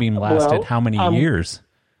IntelliBeam lasted how many years?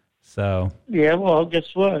 So yeah, well,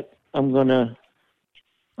 guess what? I'm gonna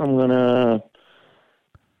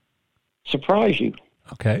surprise you.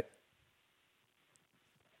 Okay.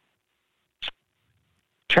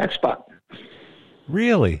 Track spot.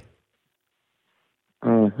 Really?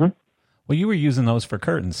 Mm-hmm. Well, you were using those for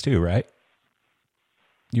curtains too, right?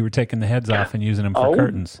 You were taking the heads off and using them for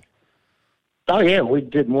curtains. Oh, yeah, we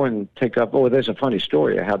did more than take up. Oh, there's a funny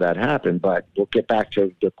story of how that happened, but we'll get back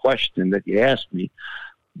to the question that you asked me.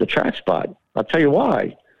 The track spot. I'll tell you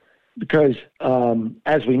why. Because,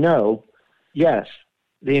 as we know, yes,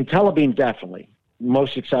 the IntelliBeam definitely.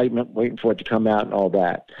 Most excitement, waiting for it to come out and all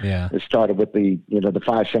that. Yeah. It started with the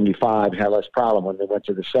 575 had less problem. When they went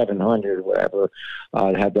to the 700 or whatever,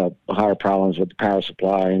 it had the higher problems with the power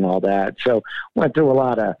supply and all that. So went through a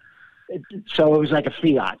lot of. So it was like a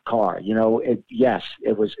Fiat car, Yes,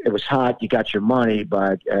 it was hot. You got your money,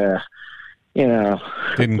 but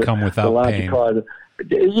didn't come without pain. Car,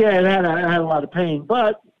 it had a lot of pain,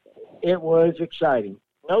 but it was exciting,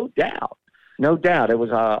 no doubt. No doubt, it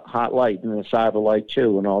was a hot light and a cyber light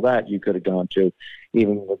too, and all that you could have gone to,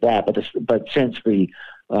 even with that. But since the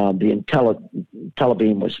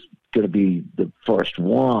IntelliBeam was going to be the first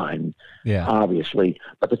one, obviously.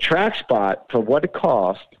 But the track spot, for what it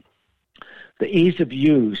cost, the ease of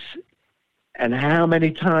use, and how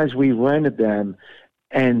many times we rented them,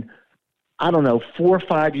 and I don't know, 4 or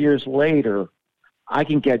 5 years later, I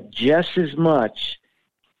can get just as much,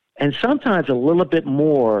 and sometimes a little bit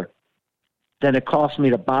more, than it cost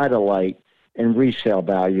me to buy the light in resale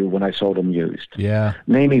value when I sold them used. Yeah.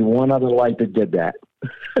 Name me one other light that did that.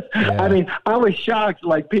 Yeah. I mean, I was shocked.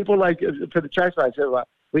 Like, people for the track spot, I said, well,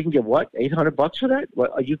 we can get what, $800 for that?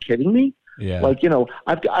 What, are you kidding me? Yeah. Like,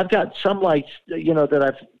 I've got some lights,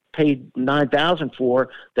 that paid $9,000 for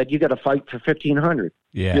that you got to fight for $1,500.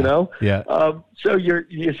 Yeah. You know? Yeah. So you're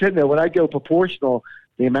sitting there. When I go proportional,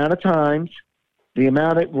 the amount of times, the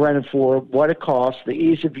amount it rented for, what it costs, the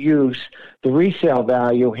ease of use, the resale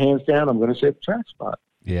value, hands down, I'm going to say the track spot.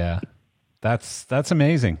 Yeah. That's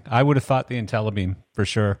amazing. I would have thought the IntelliBeam for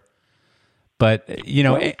sure. But, you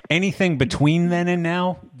know, anything between then and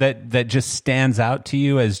now that just stands out to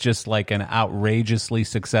you as just like an outrageously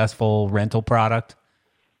successful rental product,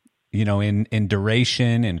 you know, in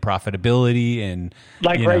duration and profitability and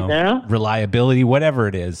like right now, reliability, whatever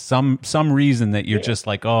it is, some reason that you're just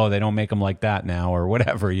like, oh, they don't make them like that now or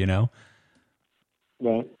whatever, you know?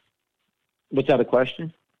 Right. Was that a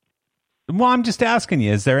question? Well, I'm just asking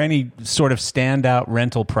you, is there any sort of standout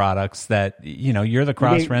rental products that, you know, you're the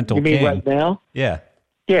cross rental king? You mean right now? Yeah.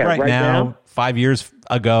 Yeah, right now, 5 years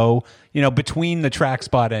ago, you know, between the track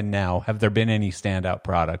spot and now, have there been any standout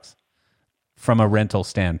products from a rental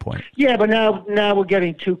standpoint? Yeah, but now we're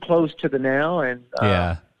getting too close to the now, and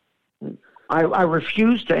I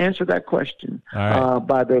refuse to answer that question. All right.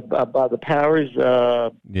 By the powers.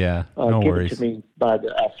 No worries. Given to me by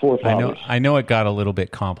the forefathers. I know it got a little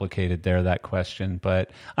bit complicated there, that question,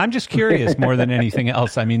 but I'm just curious more than anything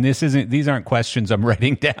else. I mean, these aren't questions I'm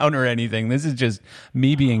writing down or anything. This is just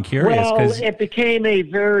me being curious. Well, it became a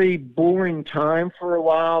very boring time for a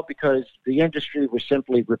while because the industry was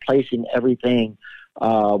simply replacing everything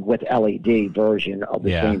with LED version of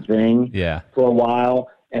the same thing for a while.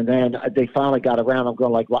 And then they finally got around. I'm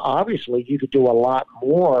going like, well, obviously you could do a lot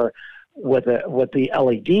more with the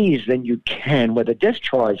LEDs than you can with a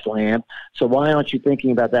discharge lamp. So why aren't you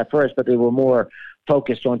thinking about that first? But they were more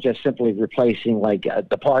focused on just simply replacing like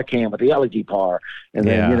the par cam with the LED par. And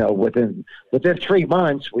then, you know, within 3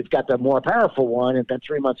 months, we've got the more powerful one. And then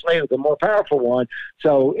 3 months later, the more powerful one.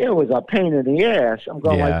 So it was a pain in the ass. I'm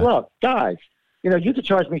going like, look, guys, you know, you could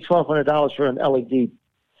charge me $1,200 for an LED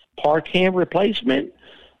par cam replacement,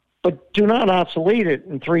 but do not obsolete it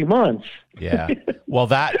in 3 months. Yeah. Well,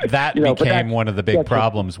 that became one of the big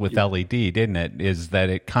problems with LED, didn't it? Is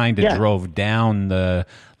that it kind of drove down the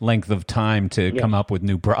length of time to come up with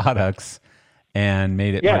new products and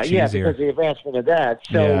made it much easier. Yeah, because of the advancement of that.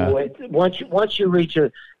 So once you reach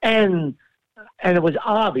and it was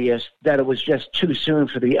obvious that it was just too soon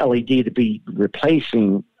for the LED to be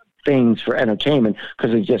replacing things for entertainment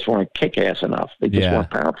because they just weren't kick-ass enough. They just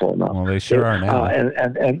weren't powerful enough. Well, they sure are now. And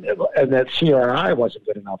that CRI wasn't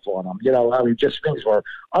good enough for them. You know, I mean, just things were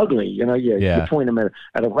ugly. You know, you point them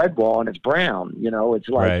at a red wall and it's brown. You know, it's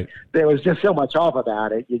like there was just so much off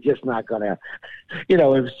about it. You're just not going to, you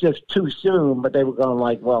know, it was just too soon. But they were going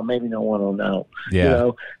like, well, maybe no one will know. Yeah. You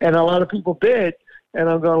know, and a lot of people bid. And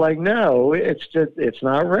I'm going like, no, it's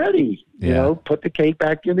not ready. You know, put the cake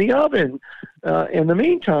back in the oven in the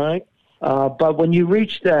meantime. But when you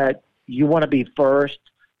reach that, you want to be first,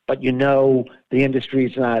 but you know the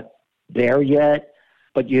industry's not there yet.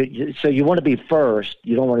 But so you want to be first.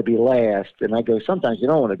 You don't want to be last. And I go, sometimes you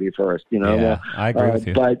don't want to be first. You know, yeah, I agree with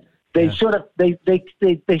you. But they sort of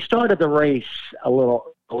they started the race a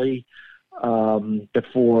little early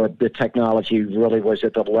before the technology really was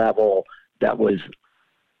at the level that was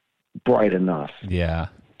bright enough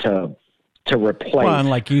to replace. Well, and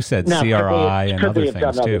like you said, CRI and other things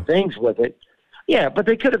done too. Other things with it. Yeah, but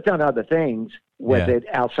they could have done other things with it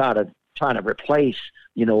outside of trying to replace,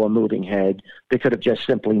 you know, a moving head. They could have just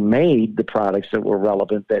simply made the products that were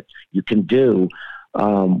relevant that you can do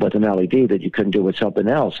with an LED that you couldn't do with something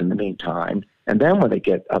else in the meantime. And then when they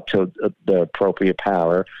get up to the appropriate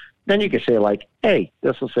power, then you can say like, hey,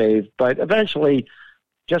 this will save. But eventually,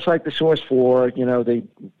 just like the Source 4, you know, they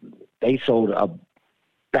sold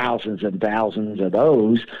thousands and thousands of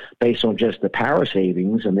those based on just the power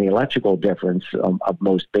savings and the electrical difference of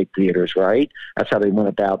most big theaters, right? That's how they went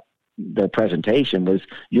about the presentation was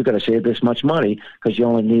you're going to save this much money because you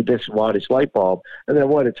only need this wattage light bulb. And then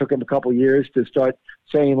it took them a couple of years to start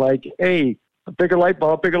saying like, hey, a bigger light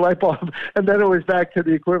bulb. And then it was back to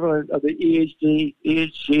the equivalent of the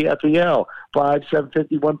EHG, FEL, 5,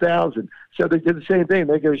 750, 1000. So they did the same thing.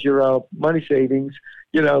 There goes your money savings.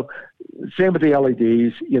 You know, same with the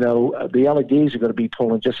LEDs. You know, the LEDs are going to be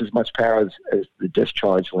pulling just as much power as the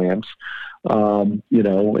discharge lamps, you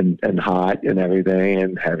know, and hot and everything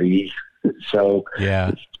and heavy. So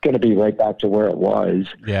it's going to be right back to where it was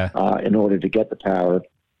in order to get the power.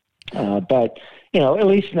 But, you know, at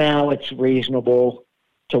least now it's reasonable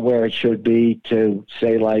to where it should be to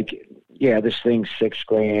say, like, yeah, this thing's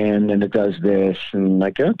 $6,000 and it does this. And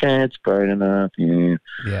like, okay, it's bright enough.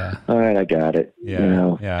 Yeah. All right, I got it. Yeah. You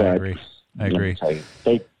know, I agree.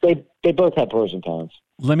 They both have pros and cons.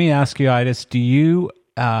 Let me ask you, Aidas, do you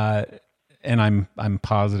and I'm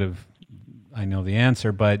positive I know the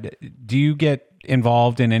answer, but do you get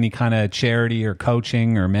involved in any kind of charity or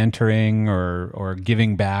coaching or mentoring or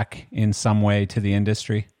giving back in some way to the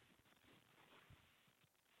industry?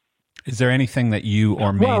 Is there anything that you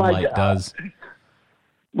or Mainlight does?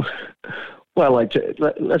 Well,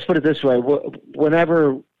 let's put it this way.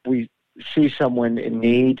 Whenever we see someone in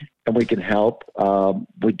need and we can help,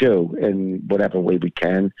 we do in whatever way we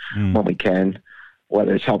can, when we can,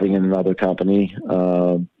 whether it's helping in another company,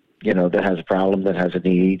 that has a problem, that has a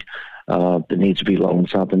need, that needs to be loaned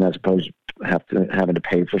something as opposed to having to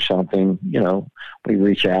pay for something. We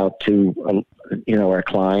reach out to, our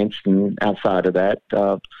clients, and outside of that,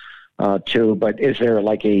 too. But is there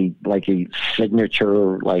like a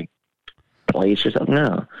signature, place or something?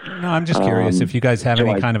 No, I'm just curious if you guys have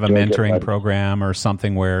any kind of a mentoring program or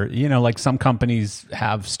something where, like some companies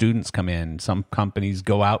have students come in, some companies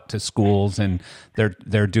go out to schools and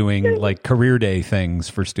they're doing like career day things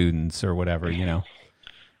for students or whatever,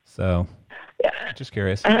 So just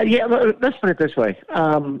curious. Let's put it this way.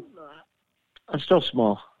 I'm still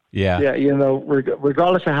small. Yeah.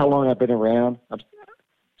 Regardless of how long I've been around, I'm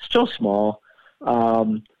still small.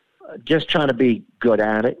 Just trying to be good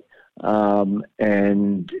at it.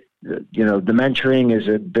 And the mentoring has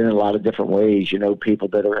been a lot of different ways, people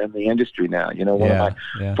that are in the industry now. One of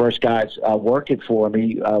my first guys working for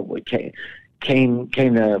me came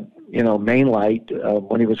to, Mainlight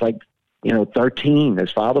when he was 13.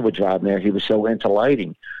 His father would drive him there. He was so into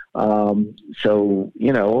lighting. So,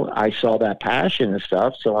 I saw that passion and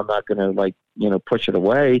stuff, so I'm not going to push it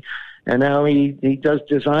away. And now he does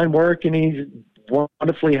design work, and he's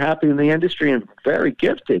wonderfully happy in the industry and very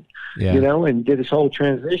gifted, and did his whole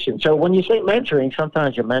transition. So when you say mentoring,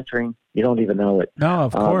 sometimes you're mentoring, you don't even know it. No,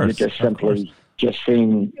 of course. You're just simply just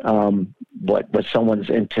seeing what someone's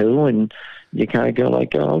into, and you kind of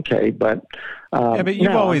go okay. But but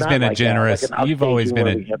you've always been a generous. You've always been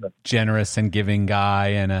a generous and giving guy,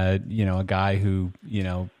 and a guy who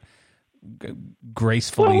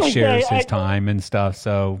gracefully shares his time and stuff.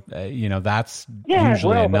 So that's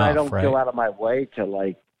usually enough, but I don't right? go out of my way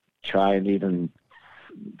to try and even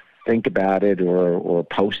think about it or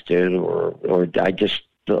post it or I just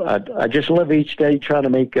live each day trying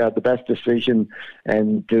to make the best decision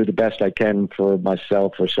and do the best I can for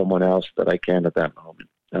myself or someone else that I can at that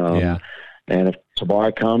moment. And if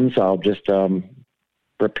tomorrow comes, I'll just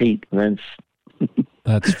repeat, rinse,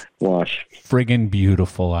 that's wash. Friggin'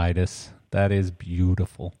 beautiful, Aidas. That is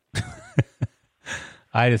beautiful.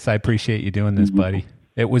 Aidas, I appreciate you doing this, buddy.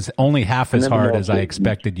 It was only half as hard as I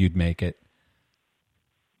expected you'd make it.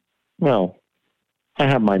 Well, I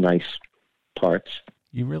have my nice parts.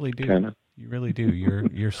 You really do. Kinda. You really do.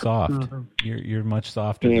 You're soft. You're much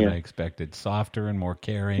softer than I expected. Softer and more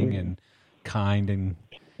caring and kind and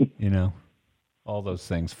all those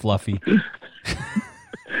things. Fluffy.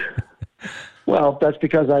 Well, that's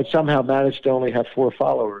because I somehow managed to only have 4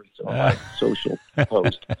 followers on my social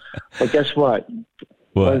post. But guess what?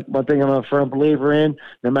 One thing I'm a firm believer in,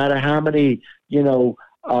 no matter how many,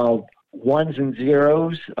 ones and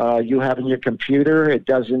zeros you have in your computer, it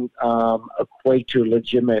doesn't equate to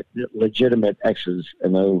legitimate X's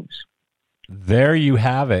and O's. There you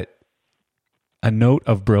have it. A note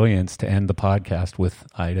of brilliance to end the podcast with,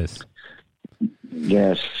 Aidas.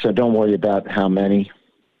 Yes, so don't worry about how many.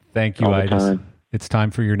 Thank you, Aidas. It's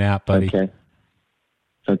time for your nap, buddy.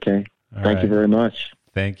 Okay. Thank you very much.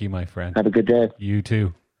 Thank you, my friend. Have a good day. You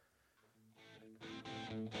too.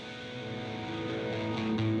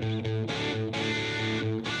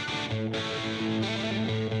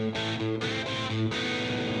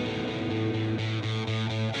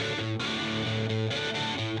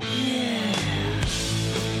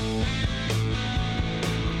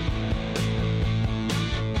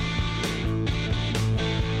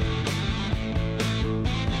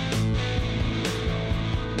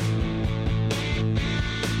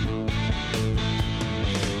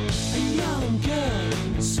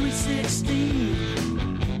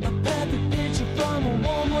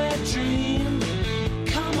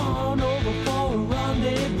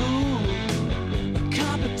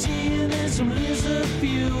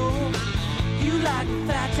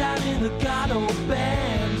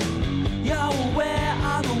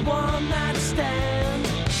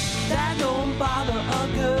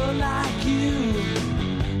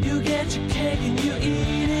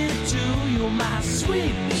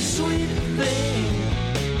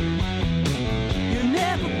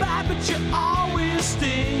 But you always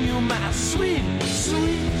stay. You're my sweet, sweet